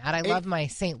work on that. I love my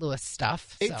St. Louis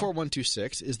stuff.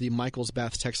 84126 is the Michael's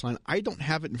Bath text line. I don't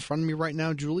have it in front of me right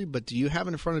now, Julie, but do you have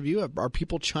it in front of you? Are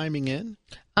people chiming in?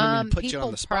 Put you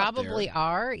on the spot probably there.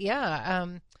 Are, yeah.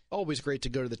 Always great to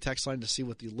go to the text line to see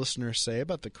what the listeners say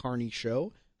about the Carney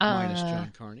Show, minus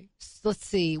John Carney. Let's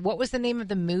see. What was the name of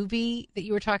the movie that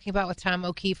you were talking about with Tom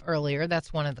O'Keefe earlier?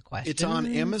 That's one of the questions. It's on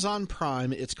Amazon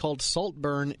Prime. It's called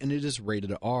Saltburn, and it is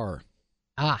rated R.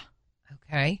 Ah,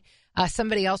 okay.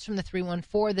 Somebody else from the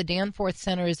 314, the Danforth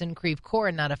Center is in Creve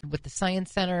Coeur, not with the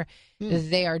Science Center.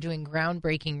 They are doing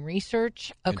groundbreaking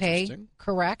research. Okay,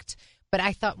 correct. But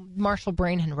I thought Marshall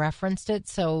Brain had referenced it,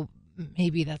 so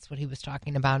maybe that's what he was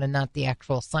talking about and not the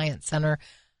actual Science Center.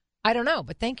 I don't know,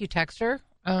 but thank you, Texter.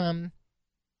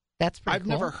 That's pretty I've cool.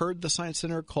 never heard the Science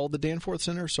Center called the Danforth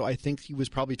Center, so I think he was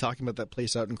probably talking about that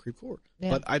place out in Creve Coeur.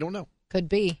 Yeah. But I don't know. Could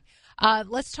be.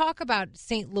 Let's talk about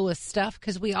St. Louis stuff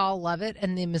because we all love it,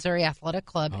 and the Missouri Athletic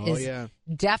Club is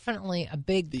definitely a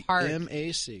big part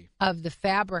MAC of the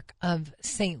fabric of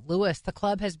St. Louis. The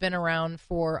club has been around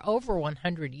for over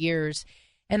 100 years,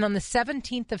 and on the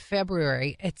 17th of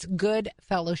February, it's Good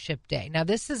Fellowship Day. Now,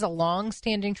 this is a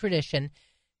long-standing tradition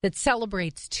that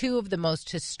celebrates two of the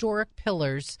most historic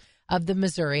pillars of the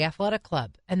Missouri Athletic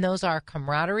Club, and those are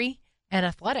camaraderie and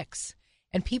athletics,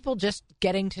 and people just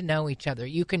getting to know each other.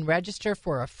 You can register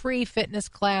for a free fitness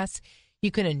class.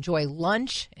 You can enjoy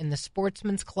lunch in the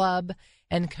Sportsman's Club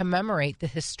and commemorate the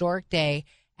historic day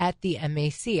at the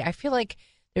MAC. I feel like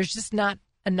there's just not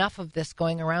enough of this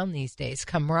going around these days.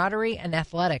 Camaraderie and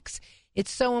athletics.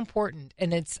 It's so important,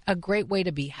 and it's a great way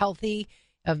to be healthy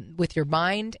with your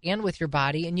mind and with your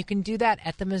body, and you can do that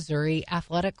at the Missouri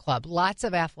Athletic Club. Lots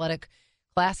of athletic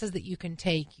classes that you can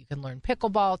take. You can learn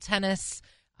pickleball, tennis.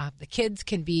 The kids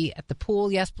can be at the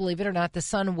pool. Yes, believe it or not, the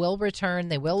sun will return.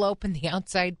 They will open the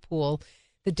outside pool.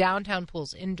 The downtown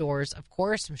pool's indoors, of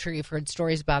course. I'm sure you've heard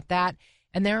stories about that.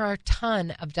 And there are a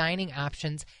ton of dining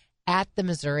options at the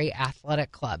Missouri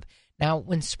Athletic Club. Now,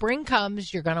 when spring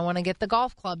comes, you're going to want to get the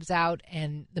golf clubs out,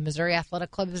 and the Missouri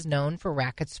Athletic Club is known for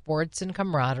racket sports and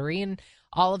camaraderie and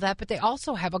all of that, but they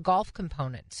also have a golf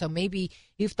component. So maybe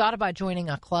you've thought about joining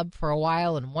a club for a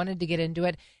while and wanted to get into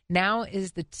it. Now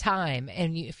is the time,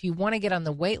 and if you want to get on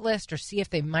the wait list or see if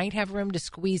they might have room to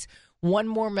squeeze one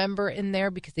more member in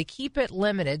there, because they keep it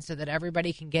limited so that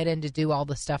everybody can get in to do all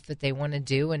the stuff that they want to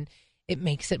do, and it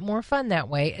makes it more fun that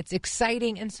way. It's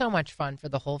exciting and so much fun for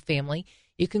the whole family.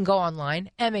 You can go online,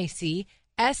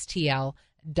 macstl.org,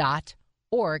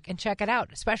 and check it out,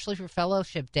 especially for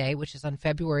Fellowship Day, which is on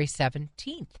February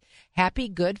 17th. Happy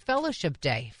Good Fellowship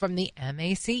Day from the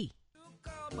MAC.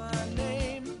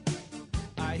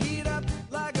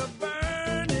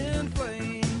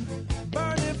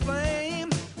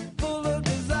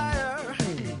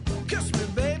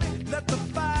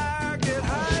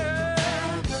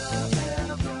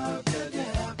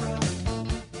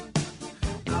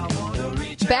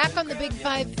 Back on the Big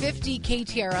 550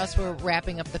 KTRS, we're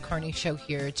wrapping up the Carney Show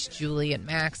here. It's Julie and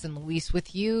Max and Luis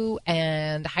with you,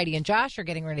 and Heidi and Josh are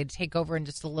getting ready to take over in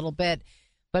just a little bit.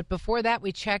 But before that,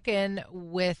 we check in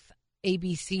with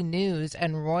ABC News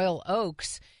and Royal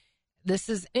Oaks. This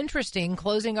is interesting,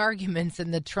 closing arguments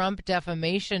in the Trump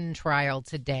defamation trial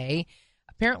today.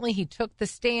 Apparently he took the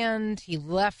stand, he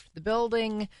left the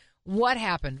building. What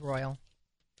happened, Royal?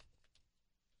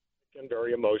 And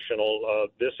very emotional.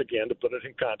 This, again, to put it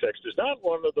in context, is not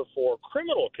one of the 4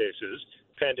 criminal cases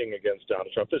pending against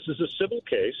Donald Trump. This is a civil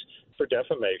case for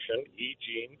defamation. E.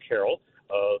 Jean Carroll,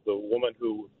 the woman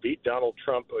who beat Donald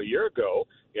Trump a year ago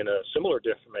in a similar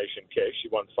defamation case, she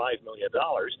won $5 million.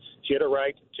 She had a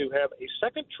right to have a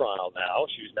second trial now.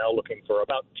 She's now looking for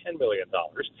about $10 million.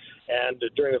 And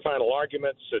during the final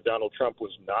arguments, Donald Trump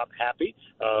was not happy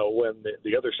when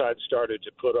the other side started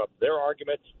to put up their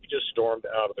argument. He just stormed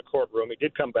out of the courtroom. He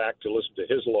did come back to listen to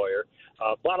his lawyer.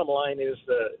 Bottom line is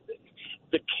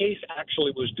the case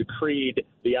actually was decreed,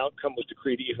 the outcome was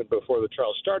decreed even before the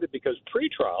trial started, because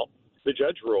pre-trial, the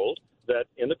judge ruled that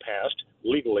in the past,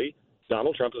 legally,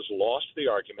 Donald Trump has lost the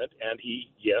argument, and he,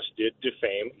 yes, did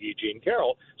defame E. Jean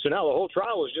Carroll. So now the whole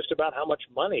trial was just about how much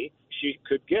money she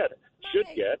should get,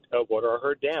 what are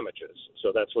her damages.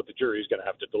 So that's what the jury is going to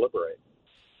have to deliberate.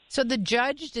 So the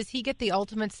judge, does he get the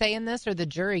ultimate say in this, or the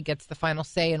jury gets the final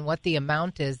say in what the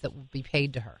amount is that will be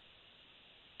paid to her?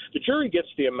 The jury gets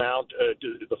the amount,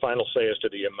 the final say as to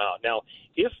the amount. Now,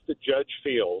 if the judge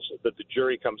feels that the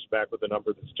jury comes back with a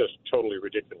number that's just totally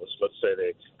ridiculous, let's say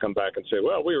they come back and say,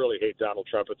 well, we really hate Donald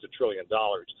Trump, it's $1 trillion.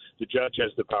 The judge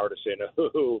has the power to say,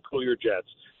 no, cool your jets.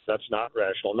 That's not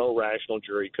rational. No rational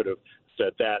jury could have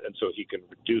said that, and so he can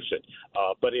reduce it.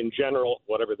 But in general,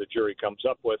 whatever the jury comes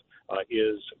up with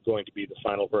is going to be the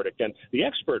final verdict. And the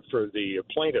expert for the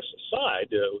plaintiff's side,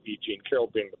 E. Jean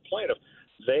Carroll being the plaintiff,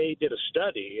 they did a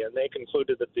study, and they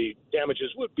concluded that the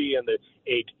damages would be in the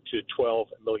 $8 to $12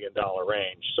 million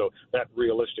range. So that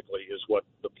realistically is what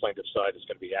the plaintiff's side is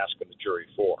going to be asking the jury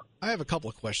for. I have a couple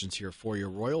of questions here for you,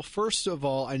 Royal. First of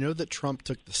all, I know that Trump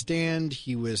took the stand.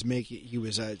 He was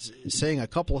saying a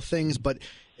couple of things, but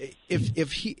if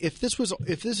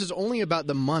this is only about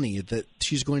the money that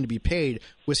she's going to be paid,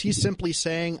 was he simply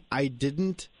saying, I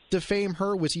didn't defame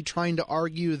her? Was he trying to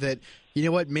argue that, you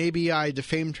know what, maybe I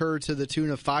defamed her to the tune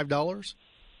of $5?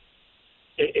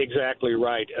 Exactly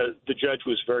right. The judge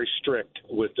was very strict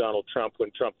with Donald Trump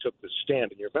when Trump took the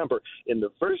stand. And you remember, in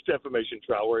the first defamation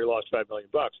trial where he lost $5 million,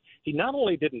 he not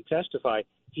only didn't testify,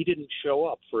 he didn't show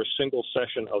up for a single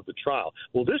session of the trial.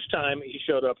 Well, this time he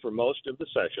showed up for most of the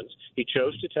sessions. He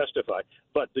chose to testify.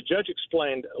 But the judge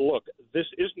explained, look, this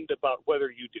isn't about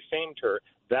whether you defamed her.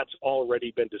 That's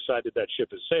already been decided. That ship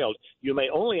has sailed. You may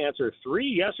only answer 3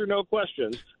 yes or no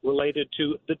questions related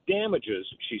to the damages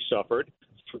she suffered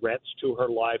threats to her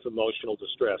life, emotional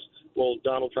distress. Well,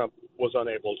 Donald Trump was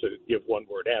unable to give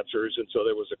one-word answers, and so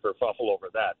there was a kerfuffle over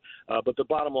that. But the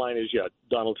bottom line is,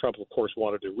 Donald Trump, of course,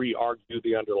 wanted to re-argue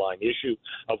the underlying issue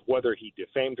of whether he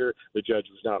defamed her. The judge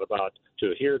was not about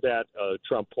to hear that.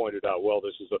 Trump pointed out, well,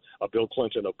 this is a Bill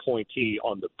Clinton appointee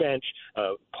on the bench,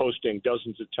 posting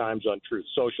dozens of times on Truth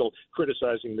Social,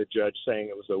 criticizing the judge, saying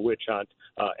it was a witch hunt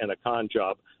and a con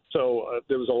job. So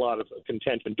there was a lot of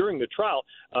contention. During the trial,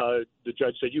 the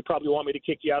judge said, you probably want me to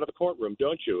kick you out of the courtroom,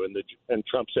 don't you? And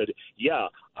Trump said, yeah,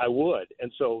 I would.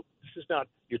 And so this is not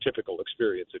your typical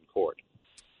experience in court.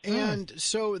 And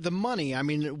so the money, I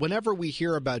mean, whenever we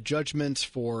hear about judgments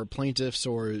for plaintiffs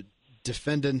or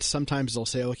defendants, sometimes they'll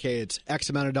say, okay, it's X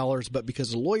amount of dollars, but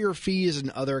because of lawyer fees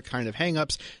and other kind of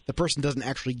hangups, the person doesn't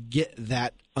actually get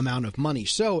that amount of money.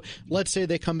 So let's say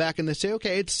they come back and they say,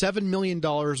 okay, it's $7 million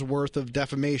worth of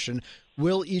defamation.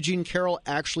 Will E. Jean Carroll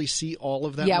actually see all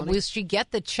of that money? Will she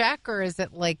get the check, or is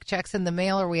it like checks in the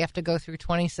mail, or we have to go through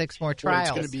 26 more trials?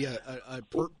 Or it's going to be a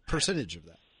percentage of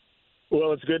that.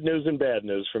 Well, it's good news and bad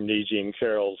news from E. Jean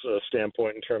Carroll's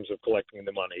standpoint in terms of collecting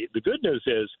the money. The good news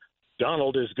is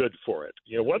Donald is good for it.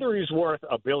 Whether he's worth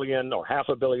 $1 billion or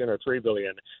 $500 million or $3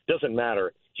 billion doesn't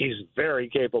matter. He's very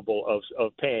capable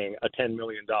of paying a $10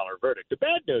 million verdict. The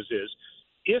bad news is,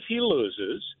 if he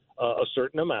loses a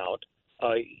certain amount,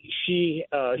 he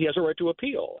has a right to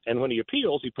appeal. And when he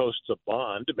appeals, he posts a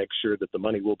bond to make sure that the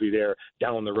money will be there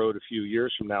down the road a few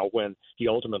years from now when he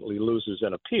ultimately loses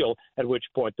an appeal, at which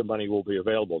point the money will be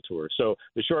available to her. So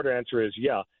the short answer is,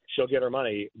 she'll get her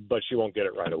money, but she won't get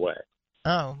it right away.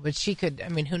 Oh, but she could,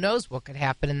 who knows what could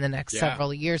happen in the next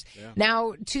several years. Yeah.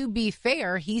 Now, to be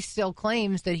fair, he still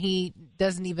claims that he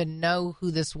doesn't even know who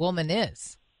this woman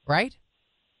is, right?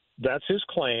 That's his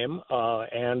claim,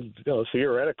 and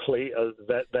theoretically,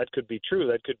 that could be true.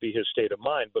 That could be his state of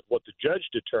mind. But what the judge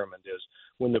determined is,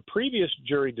 when the previous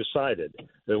jury decided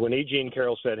that when E. Jean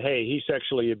Carroll said, hey, he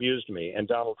sexually abused me, and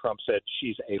Donald Trump said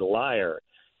she's a liar,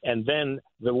 and then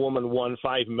the woman won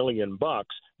 $5 million,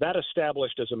 that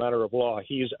established as a matter of law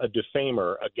he's a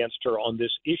defamer against her on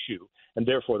this issue, and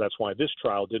therefore that's why this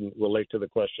trial didn't relate to the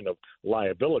question of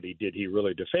liability. Did he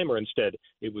really defame her? Instead,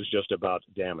 it was just about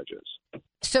damages.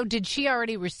 So did she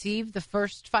already receive the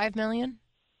first $5 million?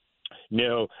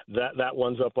 No, that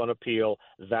one's up on appeal.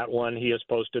 That one, he has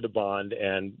posted a bond,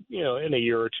 and, in a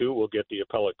year or two, we'll get the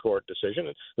appellate court decision.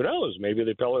 And who knows? Maybe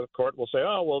the appellate court will say,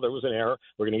 oh, well, there was an error.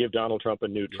 We're going to give Donald Trump a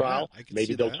new trial.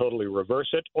 Maybe they'll totally reverse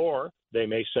it, or they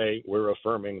may say we're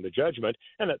affirming the judgment,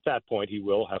 and at that point, he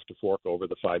will have to fork over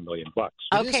the $5 million. Okay,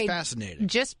 it is fascinating.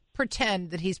 Just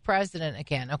pretend that he's president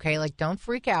again, okay? Don't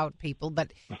freak out, people.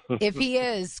 But if he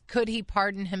is, could he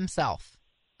pardon himself?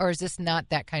 Or is this not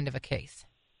that kind of a case?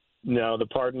 No, the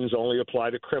pardons only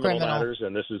apply to criminal matters,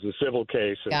 and this is a civil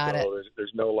case, and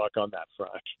there's no luck on that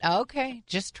front. Okay,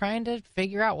 just trying to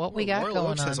figure out what we got Royal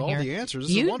going Oaks on has here. All the answers.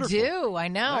 This is you wonderful. Do, I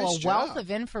know, nice a wealth job.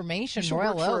 of information. You should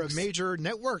Royal work for Oaks. a major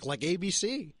network like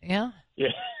ABC. Yeah. Yeah.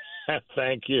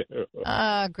 Thank you.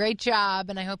 Great job,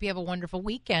 and I hope you have a wonderful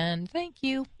weekend. Thank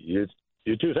you. You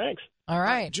too. Thanks. All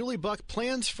right. Julie Buck,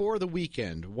 plans for the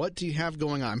weekend. What do you have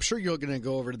going on? I'm sure you're going to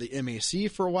go over to the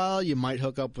MAC for a while. You might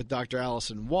hook up with Dr.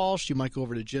 Allison Walsh. You might go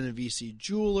over to Genovese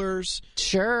Jewelers.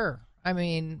 Sure.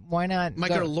 Why not? Might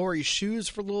go to Lori's Shoes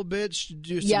for a little bit.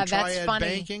 Do some triad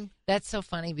banking. That's so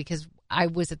funny because I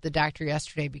was at the doctor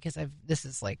yesterday because this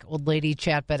is like old lady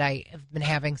chat, but I have been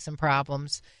having some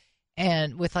problems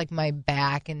and with my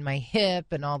back and my hip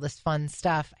and all this fun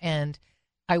stuff. And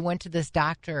I went to this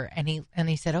doctor, and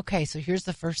he said, okay, so here's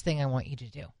the first thing I want you to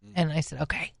do. And I said,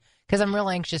 okay, because I'm real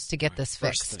anxious to get this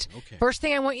fixed. First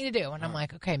thing I want you to do. And I'm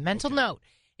like, okay, mental note.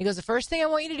 He goes, the first thing I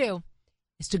want you to do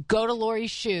is to go to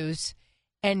Lori's Shoes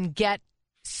and get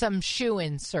some shoe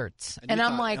inserts. And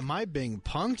I'm like, am I being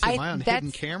punked? Am I on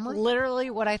hidden camera?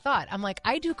 Literally what I thought. I'm like,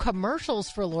 I do commercials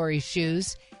for Lori's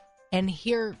Shoes, and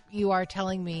here you are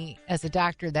telling me as a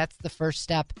doctor that's the first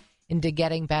step into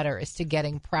getting better is to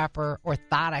getting proper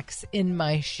orthotics in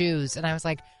my shoes. And I was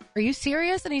like, are you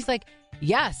serious? And he's like,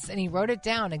 yes. And he wrote it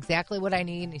down, exactly what I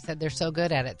need. And he said they're so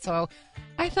good at it. So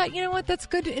I thought, you know what? That's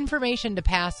good information to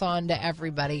pass on to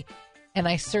everybody. And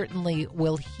I certainly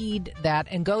will heed that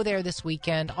and go there this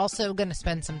weekend. Also going to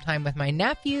spend some time with my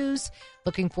nephews.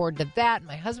 Looking forward to that.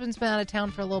 My husband's been out of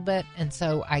town for a little bit, and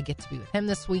so I get to be with him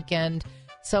this weekend.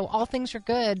 So all things are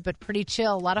good, but pretty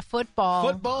chill. A lot of football.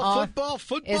 Football.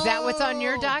 Is that what's on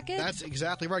your docket? That's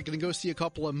exactly right. Going to go see a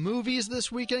couple of movies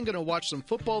this weekend. Going to watch some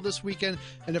football this weekend.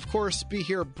 And, of course, be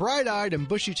here bright-eyed and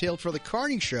bushy-tailed for the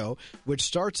Carney Show, which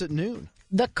starts at noon.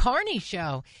 The Carney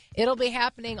Show. It'll be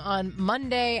happening on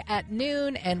Monday at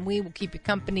noon, and we will keep you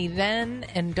company then.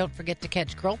 And don't forget to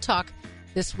catch Girl Talk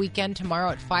this weekend,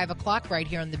 tomorrow at 5 o'clock, right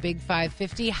here on the Big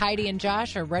 550. Heidi and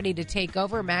Josh are ready to take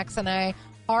over. Max and I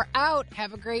are out.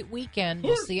 Have a great weekend.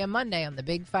 We'll see you Monday on the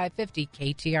Big 550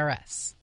 KTRS.